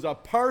 Facebook, It was a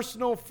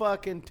personal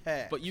fucking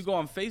text. but you go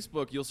on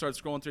Facebook, you'll start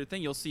scrolling through your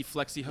thing. You'll see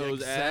flexi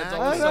hose ads Exactly.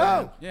 all of I a know.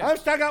 sudden.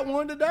 Yeah. I got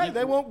one today. You-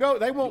 They won't go.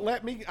 They won't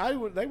let me. They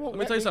won't Let me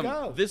let tell you me something.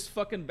 go. This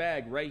fucking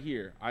bag right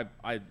here,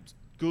 I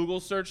Google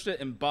searched it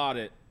and bought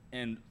it,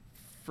 and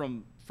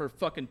for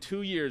fucking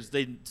 2 years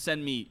they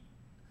send me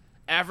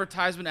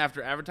advertisement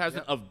after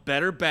advertisement of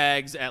better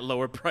bags at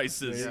lower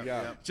prices, There you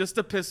go. Yep. just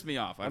to piss me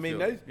off. I mean,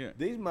 feel. these,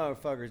 these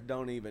motherfuckers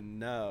don't even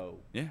know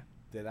Yeah.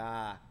 that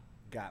I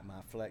got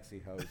my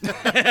flexi hose.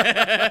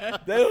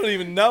 They don't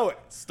even know it.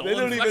 Stolen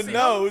they don't flexi even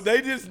know. hose?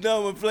 They just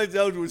know when flexi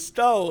hose was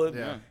stolen.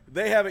 Yeah.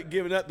 They haven't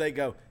given up. They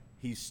go,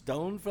 he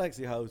stolen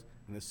flexi hose,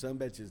 and the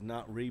sumbitch has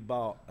not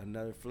rebought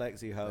another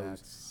flexi hose.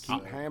 That's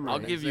Keep so hammering.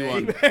 I'll it. give you Insane.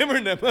 one. Keep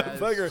hammering that That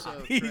is motherfucker.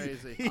 so he's,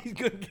 crazy. he's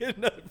gonna get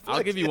another.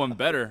 I'll give you one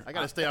better. I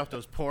gotta stay off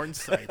those porn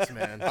sites,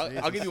 man. I'll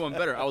Jesus. give you one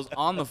better. I was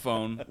on the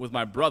phone with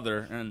my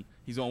brother, and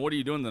he's going, "What are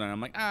you doing tonight?" I'm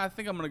like, "I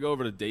think I'm gonna go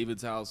over to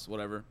David's house,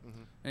 whatever."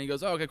 And he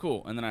goes, "Oh, okay,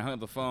 cool." And then I hung up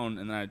the phone,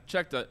 and then I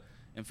checked it,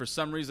 and for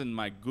some reason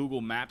my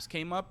Google Maps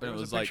came up, and There it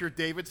was was a like picture of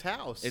David's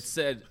house. it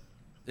said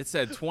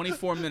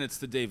 24 minutes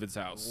to David's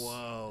house.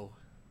 Whoa.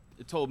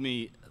 It told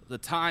me the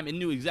time. It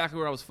knew exactly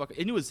where I was fucking.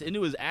 It knew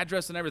his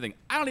address and everything.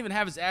 I don't even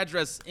have his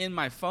address in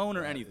my phone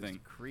or That is anything,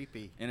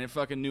 creepy. and it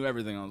fucking knew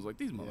everything. I was like,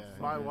 these motherfuckers.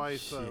 My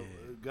wife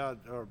got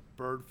our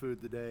bird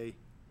food today,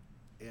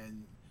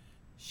 and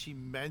she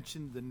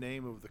mentioned the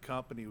name of the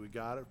company we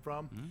got it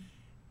from.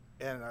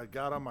 And I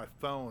got on my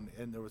phone,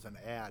 and there was an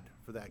ad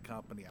for that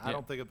company. I Yeah.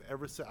 don't think I've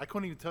ever said. I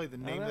couldn't even tell you the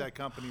name of that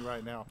company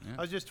right now. Yeah.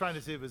 I was just trying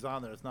to see if it's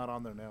on there. It's not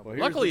on there now. Well, here's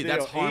Luckily, the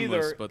that's deal.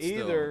 harmless, but still.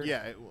 either,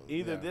 Yeah.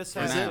 Either yeah. this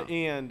For has now. to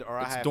end, or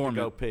I It's have dormant,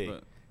 to go pee.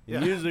 but-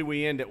 And usually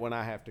we end it when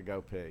I have to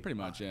go pee. Pretty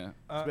much, yeah.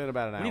 It's been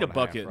about an hour. we need a and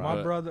half, bucket, right? My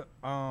But- brother,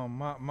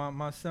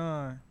 my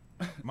son,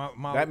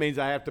 my That means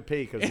I have to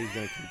pee because he's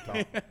going to keep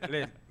talking.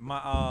 listen,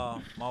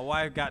 my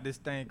wife got this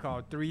thing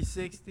called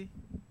 360.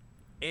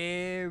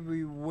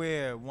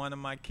 Everywhere one of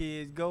my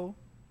kids go,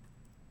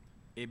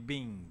 it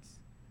bings.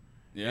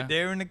 Yeah. If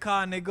they're in the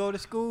car and they go to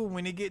school,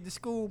 when they get to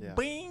school, Yeah.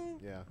 bing.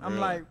 Yeah. I'm Really?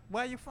 like,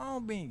 why your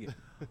phone binging?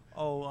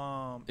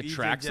 Oh, It EJ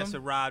tracks just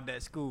them? arrived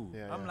at school.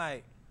 Yeah, I'm yeah.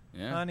 like,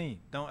 Yeah. honey,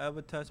 don't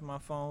ever touch my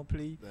phone,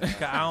 please.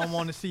 'Cause I don't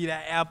want to see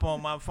that app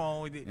on my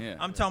phone. With it. Yeah.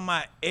 I'm talking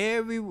about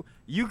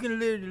you can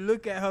literally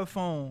look at her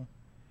phone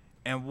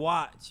and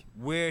watch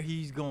where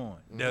he's going,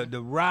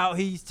 the route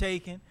he's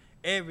taking,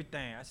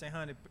 everything. I say,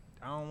 honey,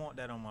 I don't want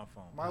that on my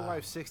phone. My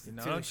wife's 62. You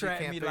know, don't she track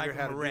can't me figure like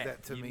how I'm to a rat. do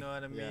that to you me. know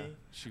what I mean? Yeah.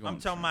 She I'm gonna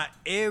talking try. about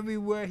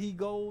everywhere he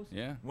goes.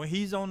 Yeah. When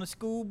he's on the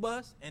school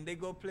bus and they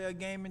go play a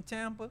game in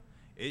Tampa,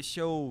 it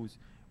shows.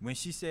 When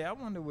she said, I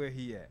wonder where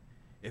he at.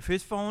 If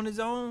his phone is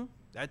on,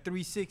 that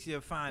 360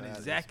 will find That is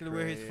exactly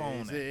where his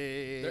phone at.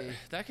 crazy.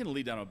 That can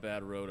lead down a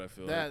bad road, I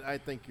feel That like. I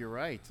think you're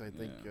right. I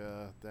think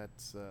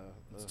that's.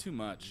 It's too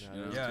much. Yeah,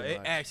 you know? it is. Yeah, too it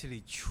much.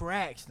 actually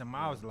tracks them.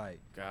 I was like,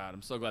 God,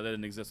 I'm so glad that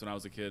didn't exist when I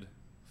was a kid.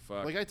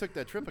 Fuck. Like I took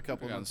that trip a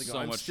couple got in months ago. so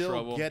I'm much still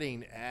trouble.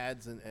 getting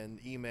ads and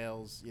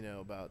emails,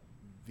 about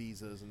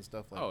visas and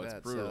stuff like Oh, that.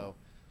 it's brutal.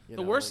 So,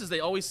 The worst is they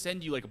always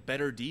send you like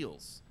better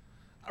deals.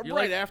 You're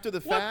right like, after the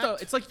what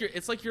fact. It's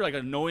like you're like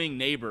an annoying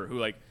neighbor who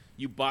like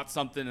you bought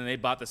something and they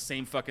bought the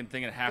same fucking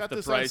thing at half Got the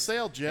this on price.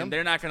 sale, Jim. And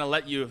they're not gonna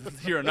let you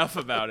hear enough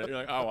about it. You're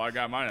like, oh, well, I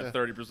got mine at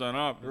 30%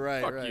 off.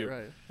 Right, Fuck right, you.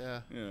 right.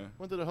 Yeah. Yeah.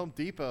 Went to the Home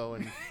Depot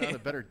and found a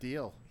better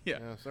deal.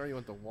 Yeah. Sorry you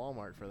went to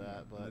Walmart for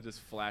that, I but.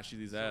 just flash you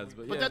these ads,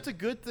 but But yeah. that's a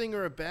good thing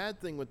or a bad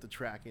thing with the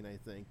tracking, I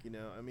think.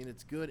 I mean,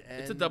 it's good and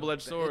It's a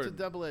double-edged sword. It's a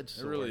double-edged It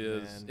sword. really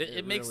is. Man.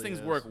 It makes really things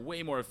is. work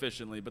way more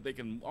efficiently, but they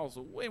can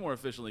also way more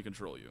efficiently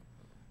control you,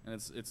 and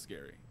it's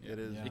scary. It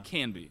is. Yeah. It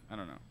can be. I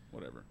don't know.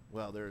 Whatever.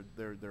 Well, they're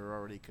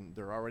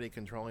already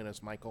controlling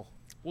us, Michael.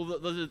 Well,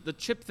 the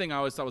chip thing I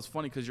always thought was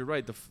funny because you're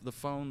right. The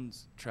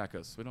phones track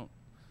us. We don't.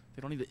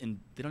 They don't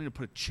need to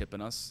put a chip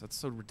in us. That's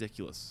so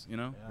ridiculous, you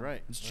know?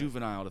 Right. It's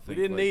juvenile to think.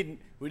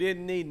 We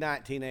didn't need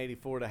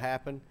 1984 to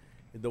happen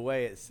the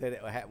way it said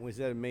it happened. We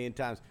said it a million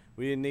times.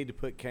 We didn't need to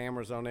put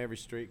cameras on every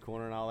street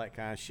corner and all that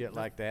kind of shit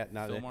like that.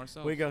 No, Film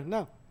ourselves. we go,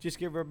 no, just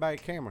give everybody a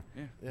camera.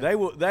 Yeah.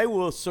 They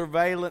will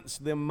surveillance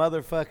them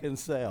motherfucking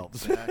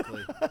selves.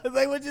 Exactly.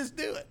 They would just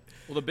do it.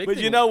 Well, the big But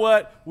thing you know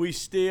what? We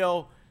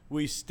still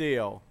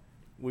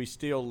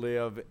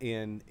live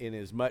in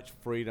as much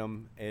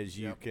freedom as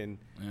you can,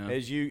 Yeah.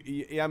 as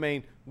you. I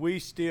mean, we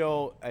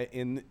still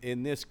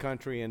in this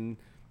country and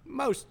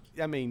most.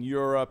 I mean,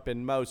 Europe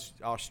and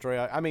most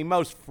Australia. I mean,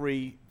 most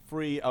free,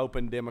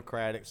 open,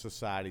 democratic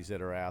societies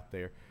that are out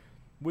there.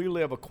 We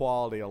live a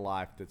quality of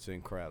life that's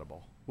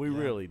incredible. We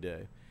really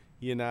do.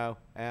 You know,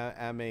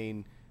 I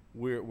mean,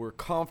 we're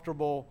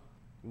comfortable.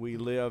 We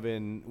lived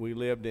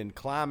in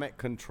climate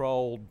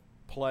controlled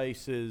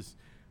places.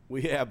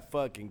 We have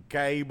fucking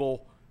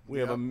cable. We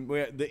have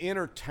the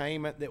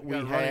entertainment that we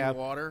Got have. running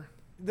water.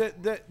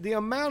 The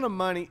amount of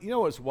money. You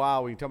know what's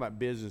wild when you talk about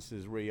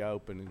businesses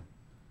reopening?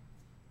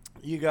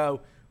 You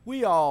go,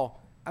 we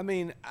all. I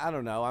mean, I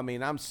don't know. I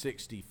mean, I'm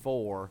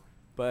 64,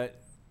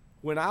 but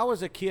when I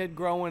was a kid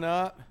growing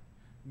up,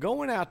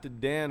 going out to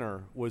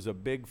dinner was a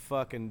big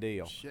fucking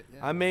deal. Shit, yeah,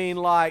 I mean,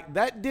 like,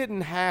 that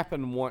didn't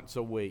happen once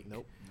a week.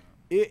 Nope.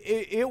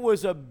 It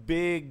was a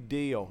big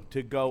deal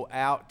to go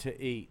out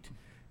to eat.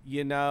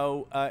 You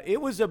know,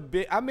 it was a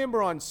big. I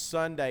remember on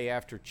Sunday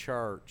after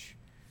church,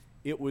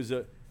 it was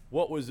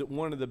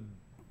one of the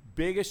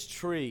biggest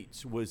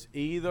treats was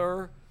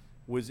either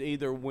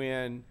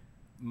when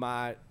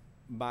my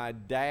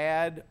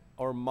dad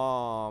or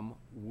mom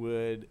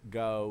would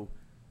go,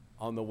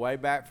 on the way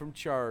back from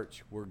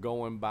church, we're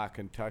going by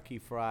Kentucky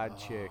Fried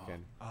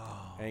Chicken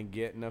and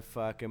getting a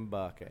fucking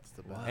bucket.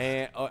 the best.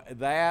 And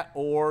that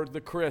or the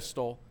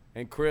Crystal.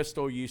 And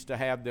Crystal used to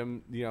have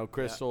them, you know,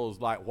 Crystal is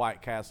like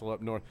White Castle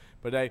up north.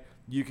 But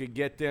you could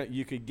get them,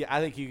 I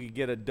think you could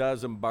get a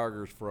dozen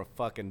burgers for a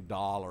fucking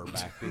 $1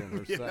 back then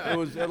or something. It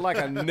was like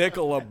a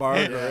nickel a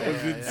burger. It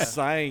was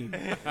insane.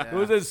 It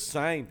was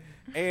insane.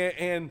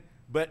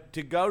 But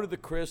to go to the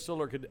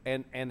Crystal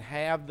and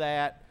have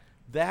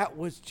that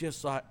was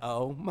just like,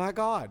 oh my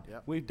God,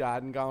 we've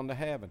died and gone to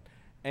heaven.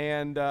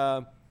 And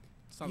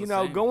you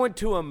know, going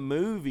to a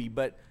movie,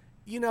 but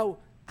you know,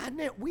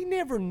 we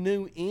never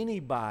knew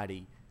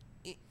anybody,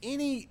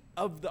 any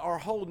of our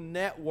whole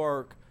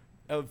network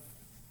of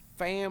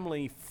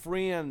family,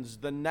 friends,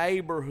 the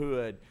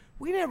neighborhood.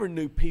 We never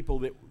knew people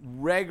that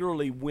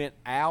regularly went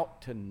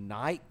out to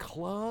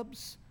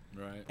nightclubs.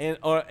 Right.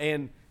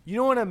 And you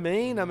know what I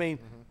mean? I mean,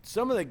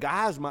 some of the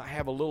guys might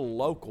have a little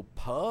local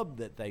pub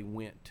that they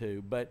went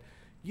to, but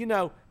you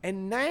know,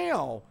 and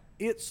now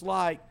it's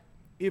like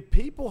if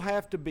people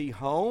have to be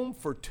home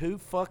for 2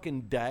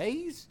 fucking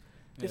days,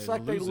 it's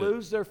like they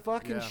lose their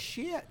fucking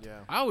shit. Yeah.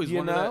 I always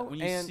wonder know? that when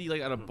you see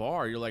like at a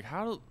bar, you're like,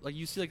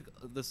 you see like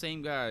the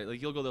same guy,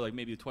 like you'll go there like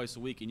maybe twice a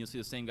week and you'll see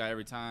the same guy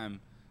every time.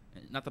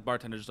 Not the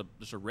bartender,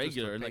 just a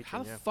regular. And like,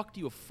 how the fuck do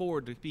you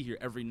afford to be here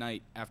every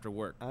night after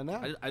work? I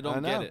know. I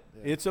don't get it.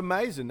 Yeah. It's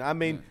amazing. I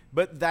mean,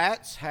 but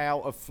that's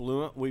how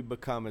affluent we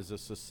become as a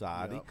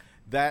society. Yep.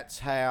 That's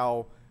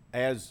how,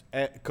 as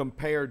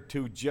compared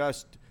to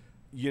just,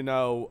 you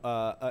know,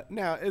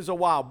 now it's a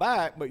while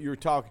back, but you're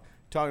talking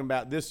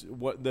about this.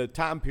 What the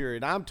time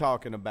period I'm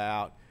talking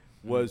about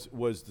was the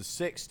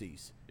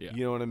 60s. Yeah.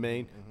 You know what I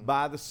mean?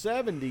 By the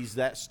 70s,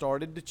 that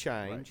started to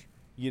change. Right.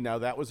 You know,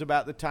 that was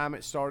about the time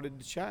it started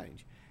to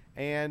change,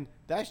 and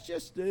that's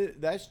just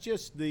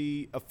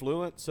the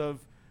affluence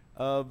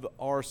of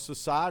our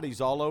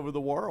societies all over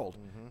the world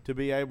to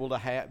be able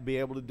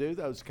to do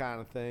those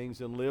kind of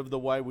things and live the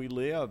way we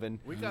live and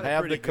We got it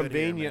have pretty the good here, man.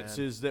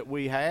 conveniences that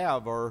we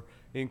have are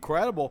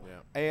incredible,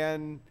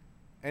 and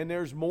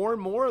there's more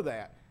and more of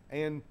that.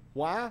 And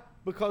why?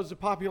 Because of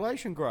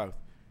population growth.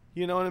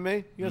 You know what I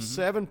mean? You got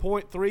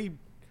 7.3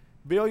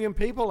 billion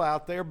people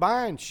out there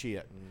buying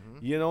shit.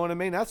 You know what I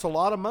mean? That's a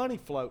lot of money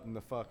floating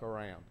the fuck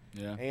around.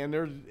 Yeah.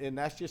 And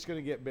that's just going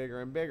to get bigger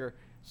and bigger.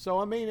 So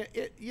I mean,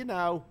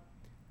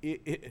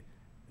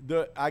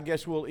 I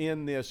guess we'll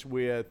end this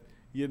with,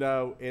 you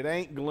know, it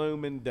ain't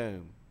gloom and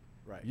doom.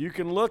 Right. You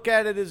can look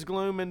at it as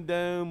gloom and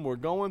doom. We're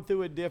going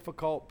through a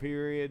difficult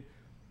period.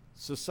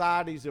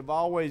 Societies have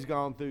always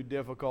gone through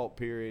difficult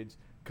periods.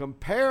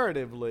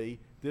 Comparatively,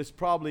 this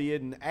probably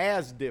isn't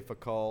as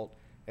difficult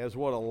as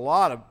what a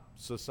lot of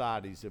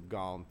societies have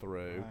gone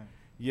through. Right.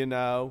 You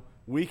know,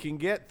 we can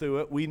get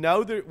through it. We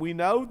know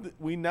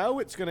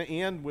it's going to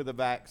end with a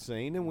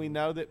vaccine, and we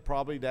know that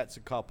probably that's a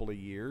couple of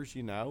years,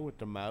 you know, at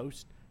the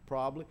most,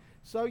 probably.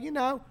 So, you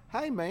know,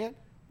 hey man,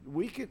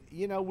 we can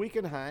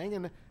hang.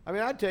 And I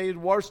mean, I tell you,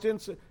 what's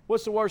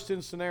the worst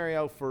in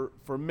scenario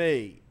for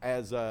me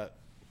as a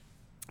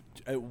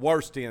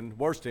worst in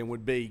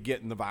would be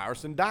getting the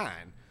virus and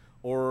dying,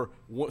 or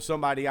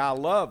somebody I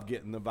love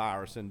getting the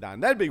virus and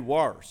dying. That'd be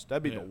worse.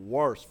 That'd be the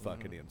worst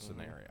fucking in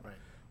scenario. Right.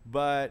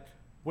 But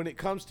when it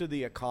comes to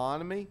the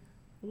economy,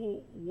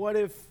 well, what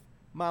if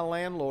my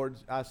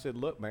landlords, I said,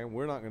 look, man,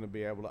 we're not going to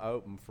be able to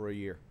open for a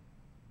year.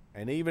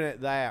 And even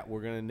at that,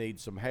 we're going to need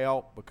some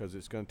help because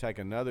it's going to take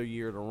another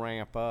year to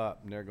ramp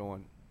up. And they're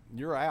going,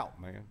 you're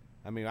out, man.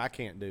 I mean, I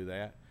can't do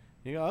that.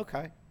 You go,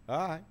 okay,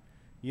 all right.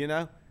 You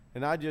know,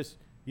 and I just,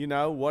 you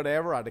know,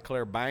 whatever. I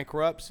declare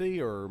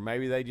bankruptcy, or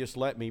maybe they just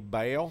let me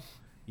bail,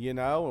 you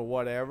know, or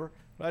whatever.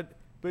 But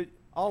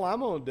all I'm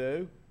going to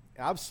do,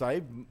 I've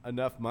saved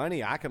enough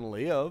money. I can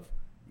live.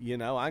 You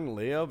know, I can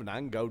live, and I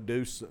can go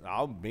do.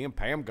 Me and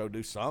Pam go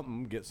do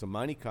something, get some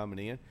money coming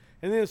in,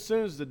 and then as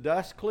soon as the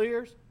dust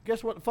clears,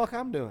 guess what the fuck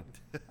I'm doing?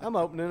 I'm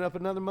opening up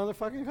another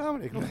motherfucking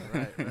comedy club.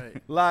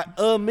 Right. Like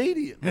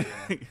immediately.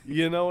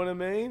 You know what I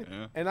mean?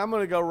 Yeah. And I'm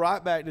going to go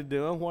right back to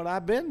doing what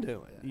I've been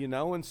doing. You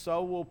know, and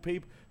so will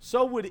people.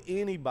 So would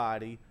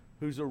anybody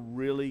who's a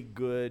really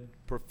good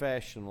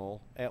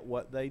professional at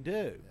what they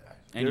do.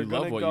 And They're you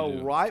love gonna what go you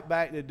do. right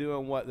back to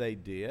doing what they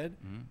did,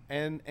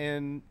 and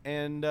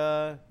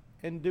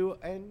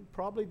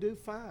probably do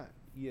fine.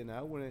 You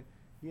know, when it,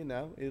 you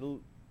know,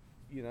 it'll,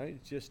 you know,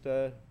 it's just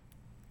a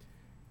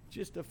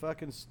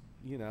fucking,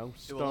 you know,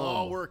 It storm. will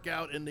all work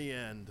out in the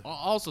end. I'll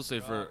also say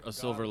for a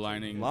silver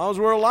lining. As long as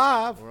we're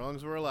alive, As long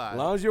as we're alive. as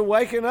long as you're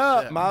waking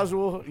up, Yeah. might as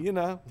well, you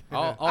know.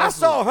 I'll I also-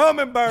 saw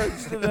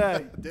hummingbirds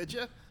today. Did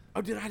you? Oh,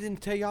 I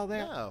didn't tell y'all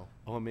that? No.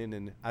 Oh,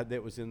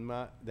 that was in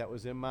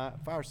my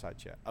fireside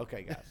chat.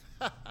 Okay,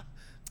 guys.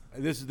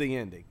 This is the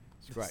ending.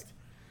 It's great.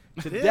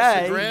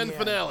 Today, the grand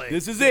finale.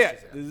 This is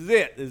it.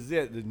 This is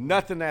it. There's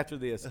nothing after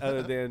this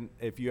other than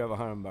if you have a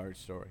hummingbird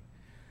story.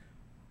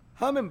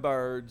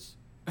 Hummingbirds,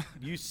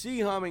 you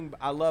see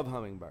I love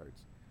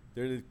hummingbirds.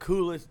 They're the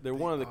coolest. They're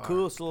one of the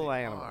coolest little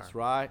animals,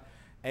 right?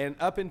 And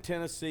up in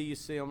Tennessee, you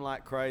see them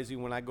like crazy.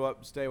 When I go up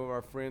and stay with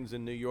our friends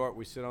in New York,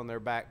 we sit on their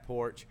back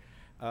porch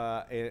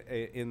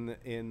in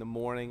the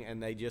morning,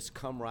 and they just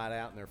come right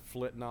out, and they're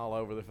flitting all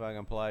over the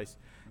fucking place.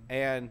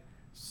 And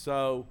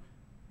so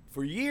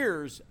for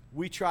years,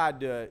 we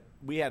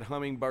had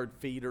hummingbird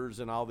feeders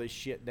and all this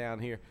shit down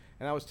here.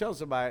 And I was telling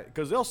somebody,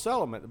 because they'll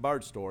sell them at the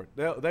bird store.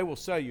 They will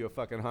sell you a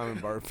fucking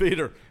hummingbird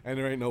feeder, and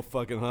there ain't no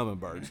fucking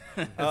hummingbirds.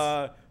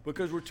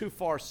 Because we're too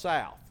far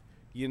south.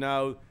 You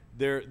know,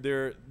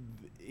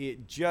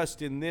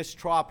 just in this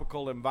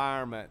tropical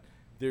environment,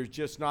 there's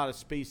just not a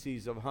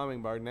species of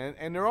hummingbird.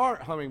 And there are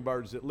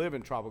hummingbirds that live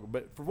in tropical,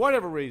 but for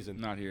whatever reason.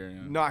 Not here,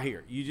 yeah. Not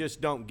here. You just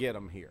don't get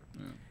them here.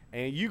 Yeah.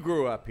 And you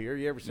grew up here.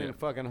 You ever seen a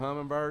fucking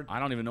hummingbird? I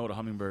don't even know what a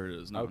hummingbird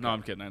is. No, Okay. no,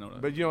 I'm kidding. I know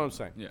that. But you know what I'm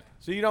saying? Yeah.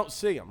 So you don't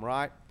see them,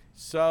 right?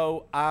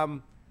 So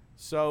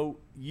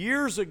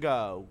years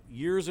ago,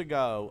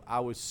 I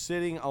was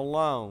sitting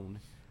alone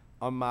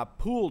on my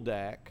pool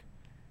deck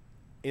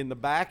in the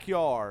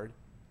backyard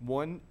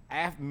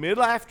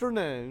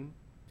mid-afternoon,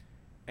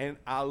 and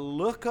I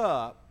look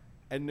up,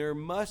 and there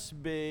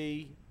must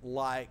be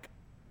like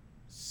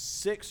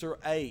 6 or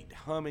 8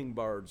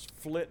 hummingbirds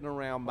flitting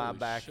around my Holy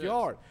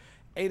backyard.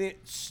 And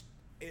it's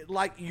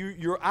like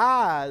your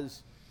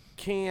eyes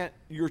can't,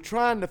 you're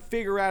trying to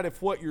figure out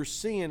if what you're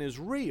seeing is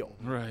real.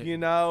 Right. You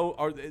know,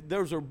 or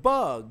those are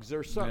bugs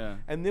or something. Yeah.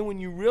 And then when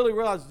you really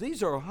realize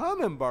these are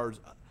hummingbirds,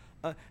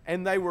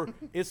 and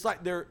it's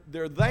like they're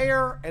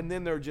there and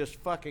then they're just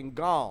fucking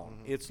gone.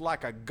 Mm-hmm. It's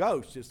like a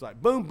ghost. It's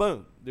like boom,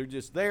 boom. They're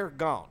just there,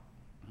 gone.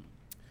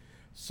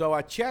 So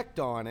I checked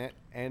on it,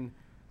 and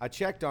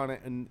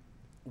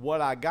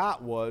what I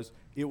got was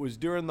it was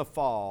during the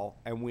fall,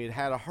 and we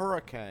had a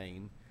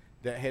hurricane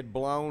that had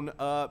blown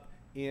up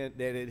that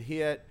had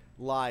hit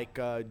like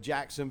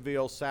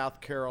Jacksonville, South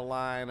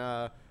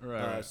Carolina,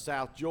 Right.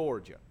 South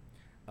Georgia,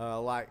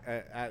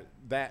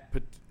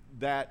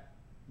 that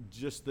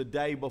just the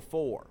day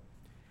before.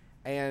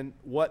 And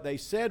what they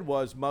said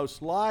was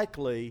most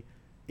likely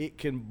it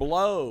can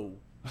blow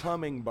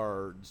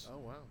hummingbirds. Oh,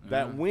 wow.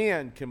 That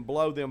wind can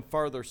blow them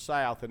further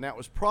south, and that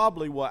was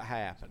probably what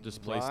happened.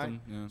 Displaced right?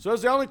 them, yeah. So it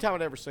was the only time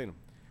I'd ever seen them.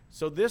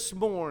 So this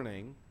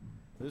morning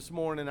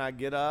I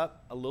get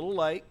up a little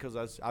late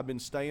because I've been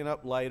staying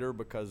up later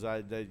because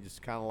they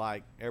just kind of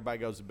like everybody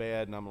goes to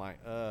bed, and I'm like,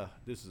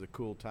 this is a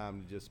cool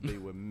time to just be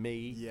with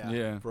me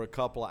Yeah. for a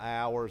couple of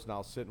hours, and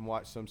I'll sit and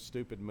watch some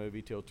stupid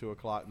movie till 2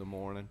 o'clock in the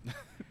morning.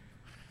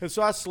 And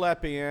so I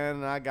slept in,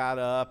 and I got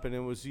up, and it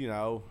was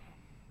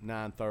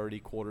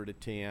 9:30, quarter to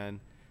 10.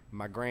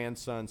 My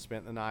grandson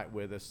spent the night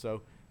with us,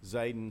 so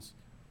Zayden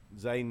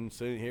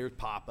soon here's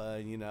Papa,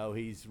 and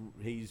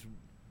he's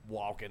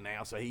walking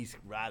now, so he's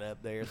right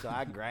up there. So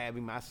I grab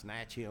him, I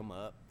snatch him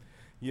up,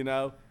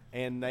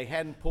 and they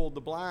hadn't pulled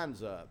the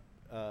blinds up.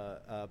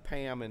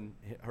 Pam and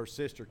her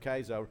sister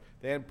Kay's over.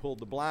 They hadn't pulled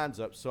the blinds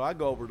up, so I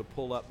go over to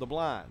pull up the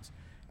blinds,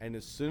 and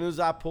as soon as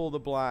I pull the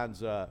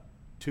blinds up,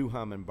 2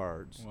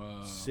 hummingbirds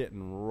Wow.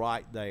 sitting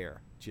right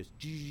there, just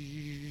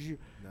me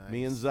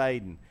and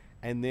Zayden,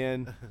 and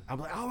then I'm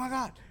like, oh my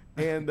God.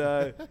 And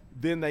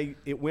then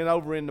it went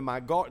over into my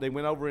garden. They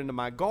went over into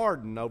my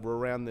garden over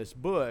around this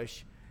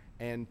bush,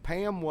 and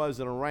Pam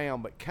wasn't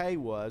around, but Kay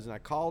was, and I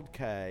called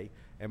Kay,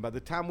 and by the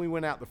time we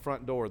went out the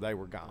front door, they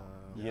were gone.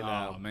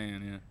 Oh,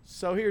 man, yeah.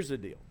 So here's the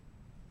deal.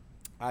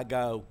 I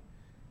go,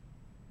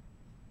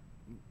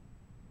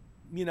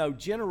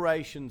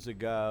 generations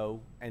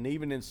ago, and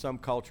even in some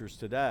cultures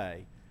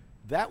today,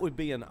 that would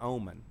be an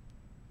omen.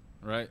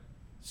 Right.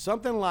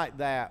 Something like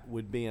that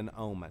would be an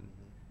omen.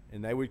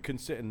 And they would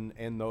consider,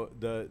 and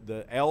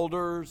the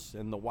elders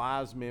and the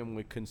wise men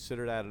would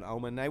consider that an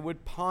omen. They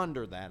would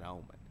ponder that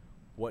omen.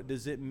 What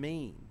does it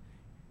mean?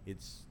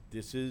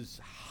 This is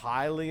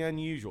highly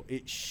unusual.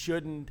 It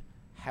shouldn't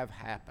have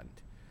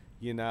happened,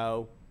 you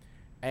know.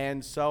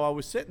 And so I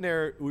was sitting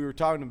there, we were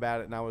talking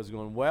about it, and I was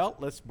going, well,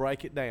 let's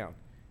break it down.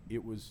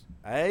 It was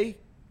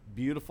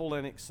beautiful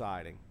and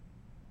exciting,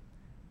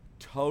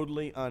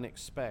 totally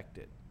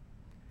unexpected,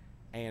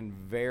 and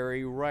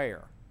very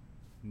rare.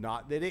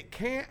 Not that it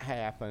can't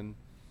happen,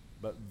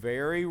 but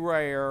very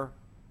rare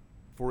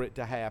for it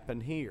to happen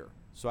here.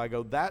 So I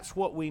go, that's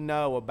what we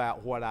know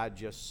about what I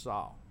just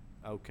saw,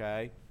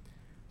 okay?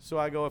 So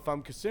I go, if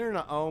I'm considering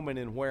an omen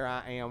in where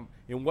I am,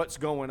 in what's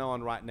going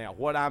on right now,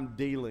 what I'm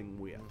dealing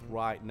with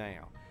right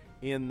now,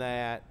 in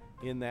that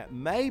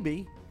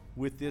maybe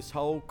with this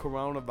whole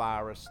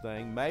coronavirus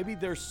thing, maybe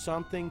there's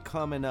something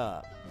coming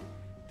up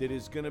that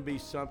is going to be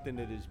something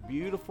that is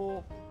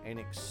beautiful and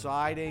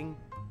exciting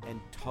and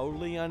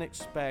totally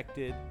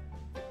unexpected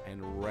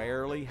and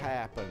rarely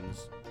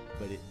happens,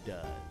 but it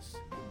does.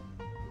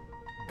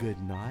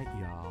 Good night,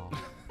 y'all.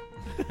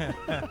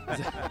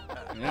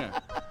 Yeah.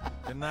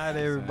 Good night,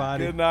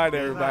 everybody. Good night,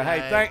 everybody.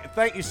 Good Hey, night.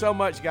 thank you so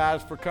much,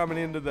 guys, for coming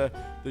into the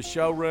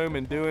showroom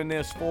and doing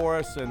this for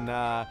us, and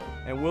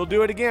we'll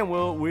do it again.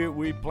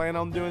 We plan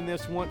on doing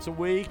this once a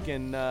week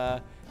and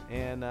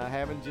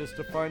having just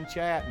a fun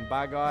chat. And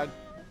by God,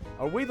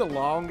 are we the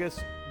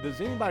longest? Does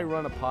anybody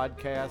run a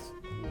podcast?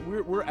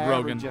 We're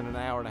averaging an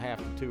hour and a half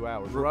to 2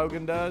 hours.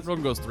 Rogan does,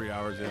 Rogan goes 3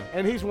 hours, yeah.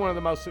 and he's one of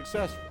the most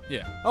successful.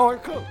 Yeah. Oh,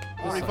 cool.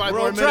 45 We're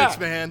more on minutes, track.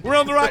 man. We're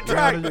on the right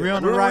track. We're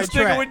on the right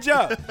sticking track. with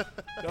Joe.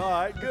 All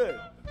right, good.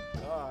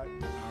 All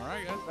right. All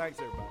right, guys. Thanks,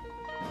 everybody.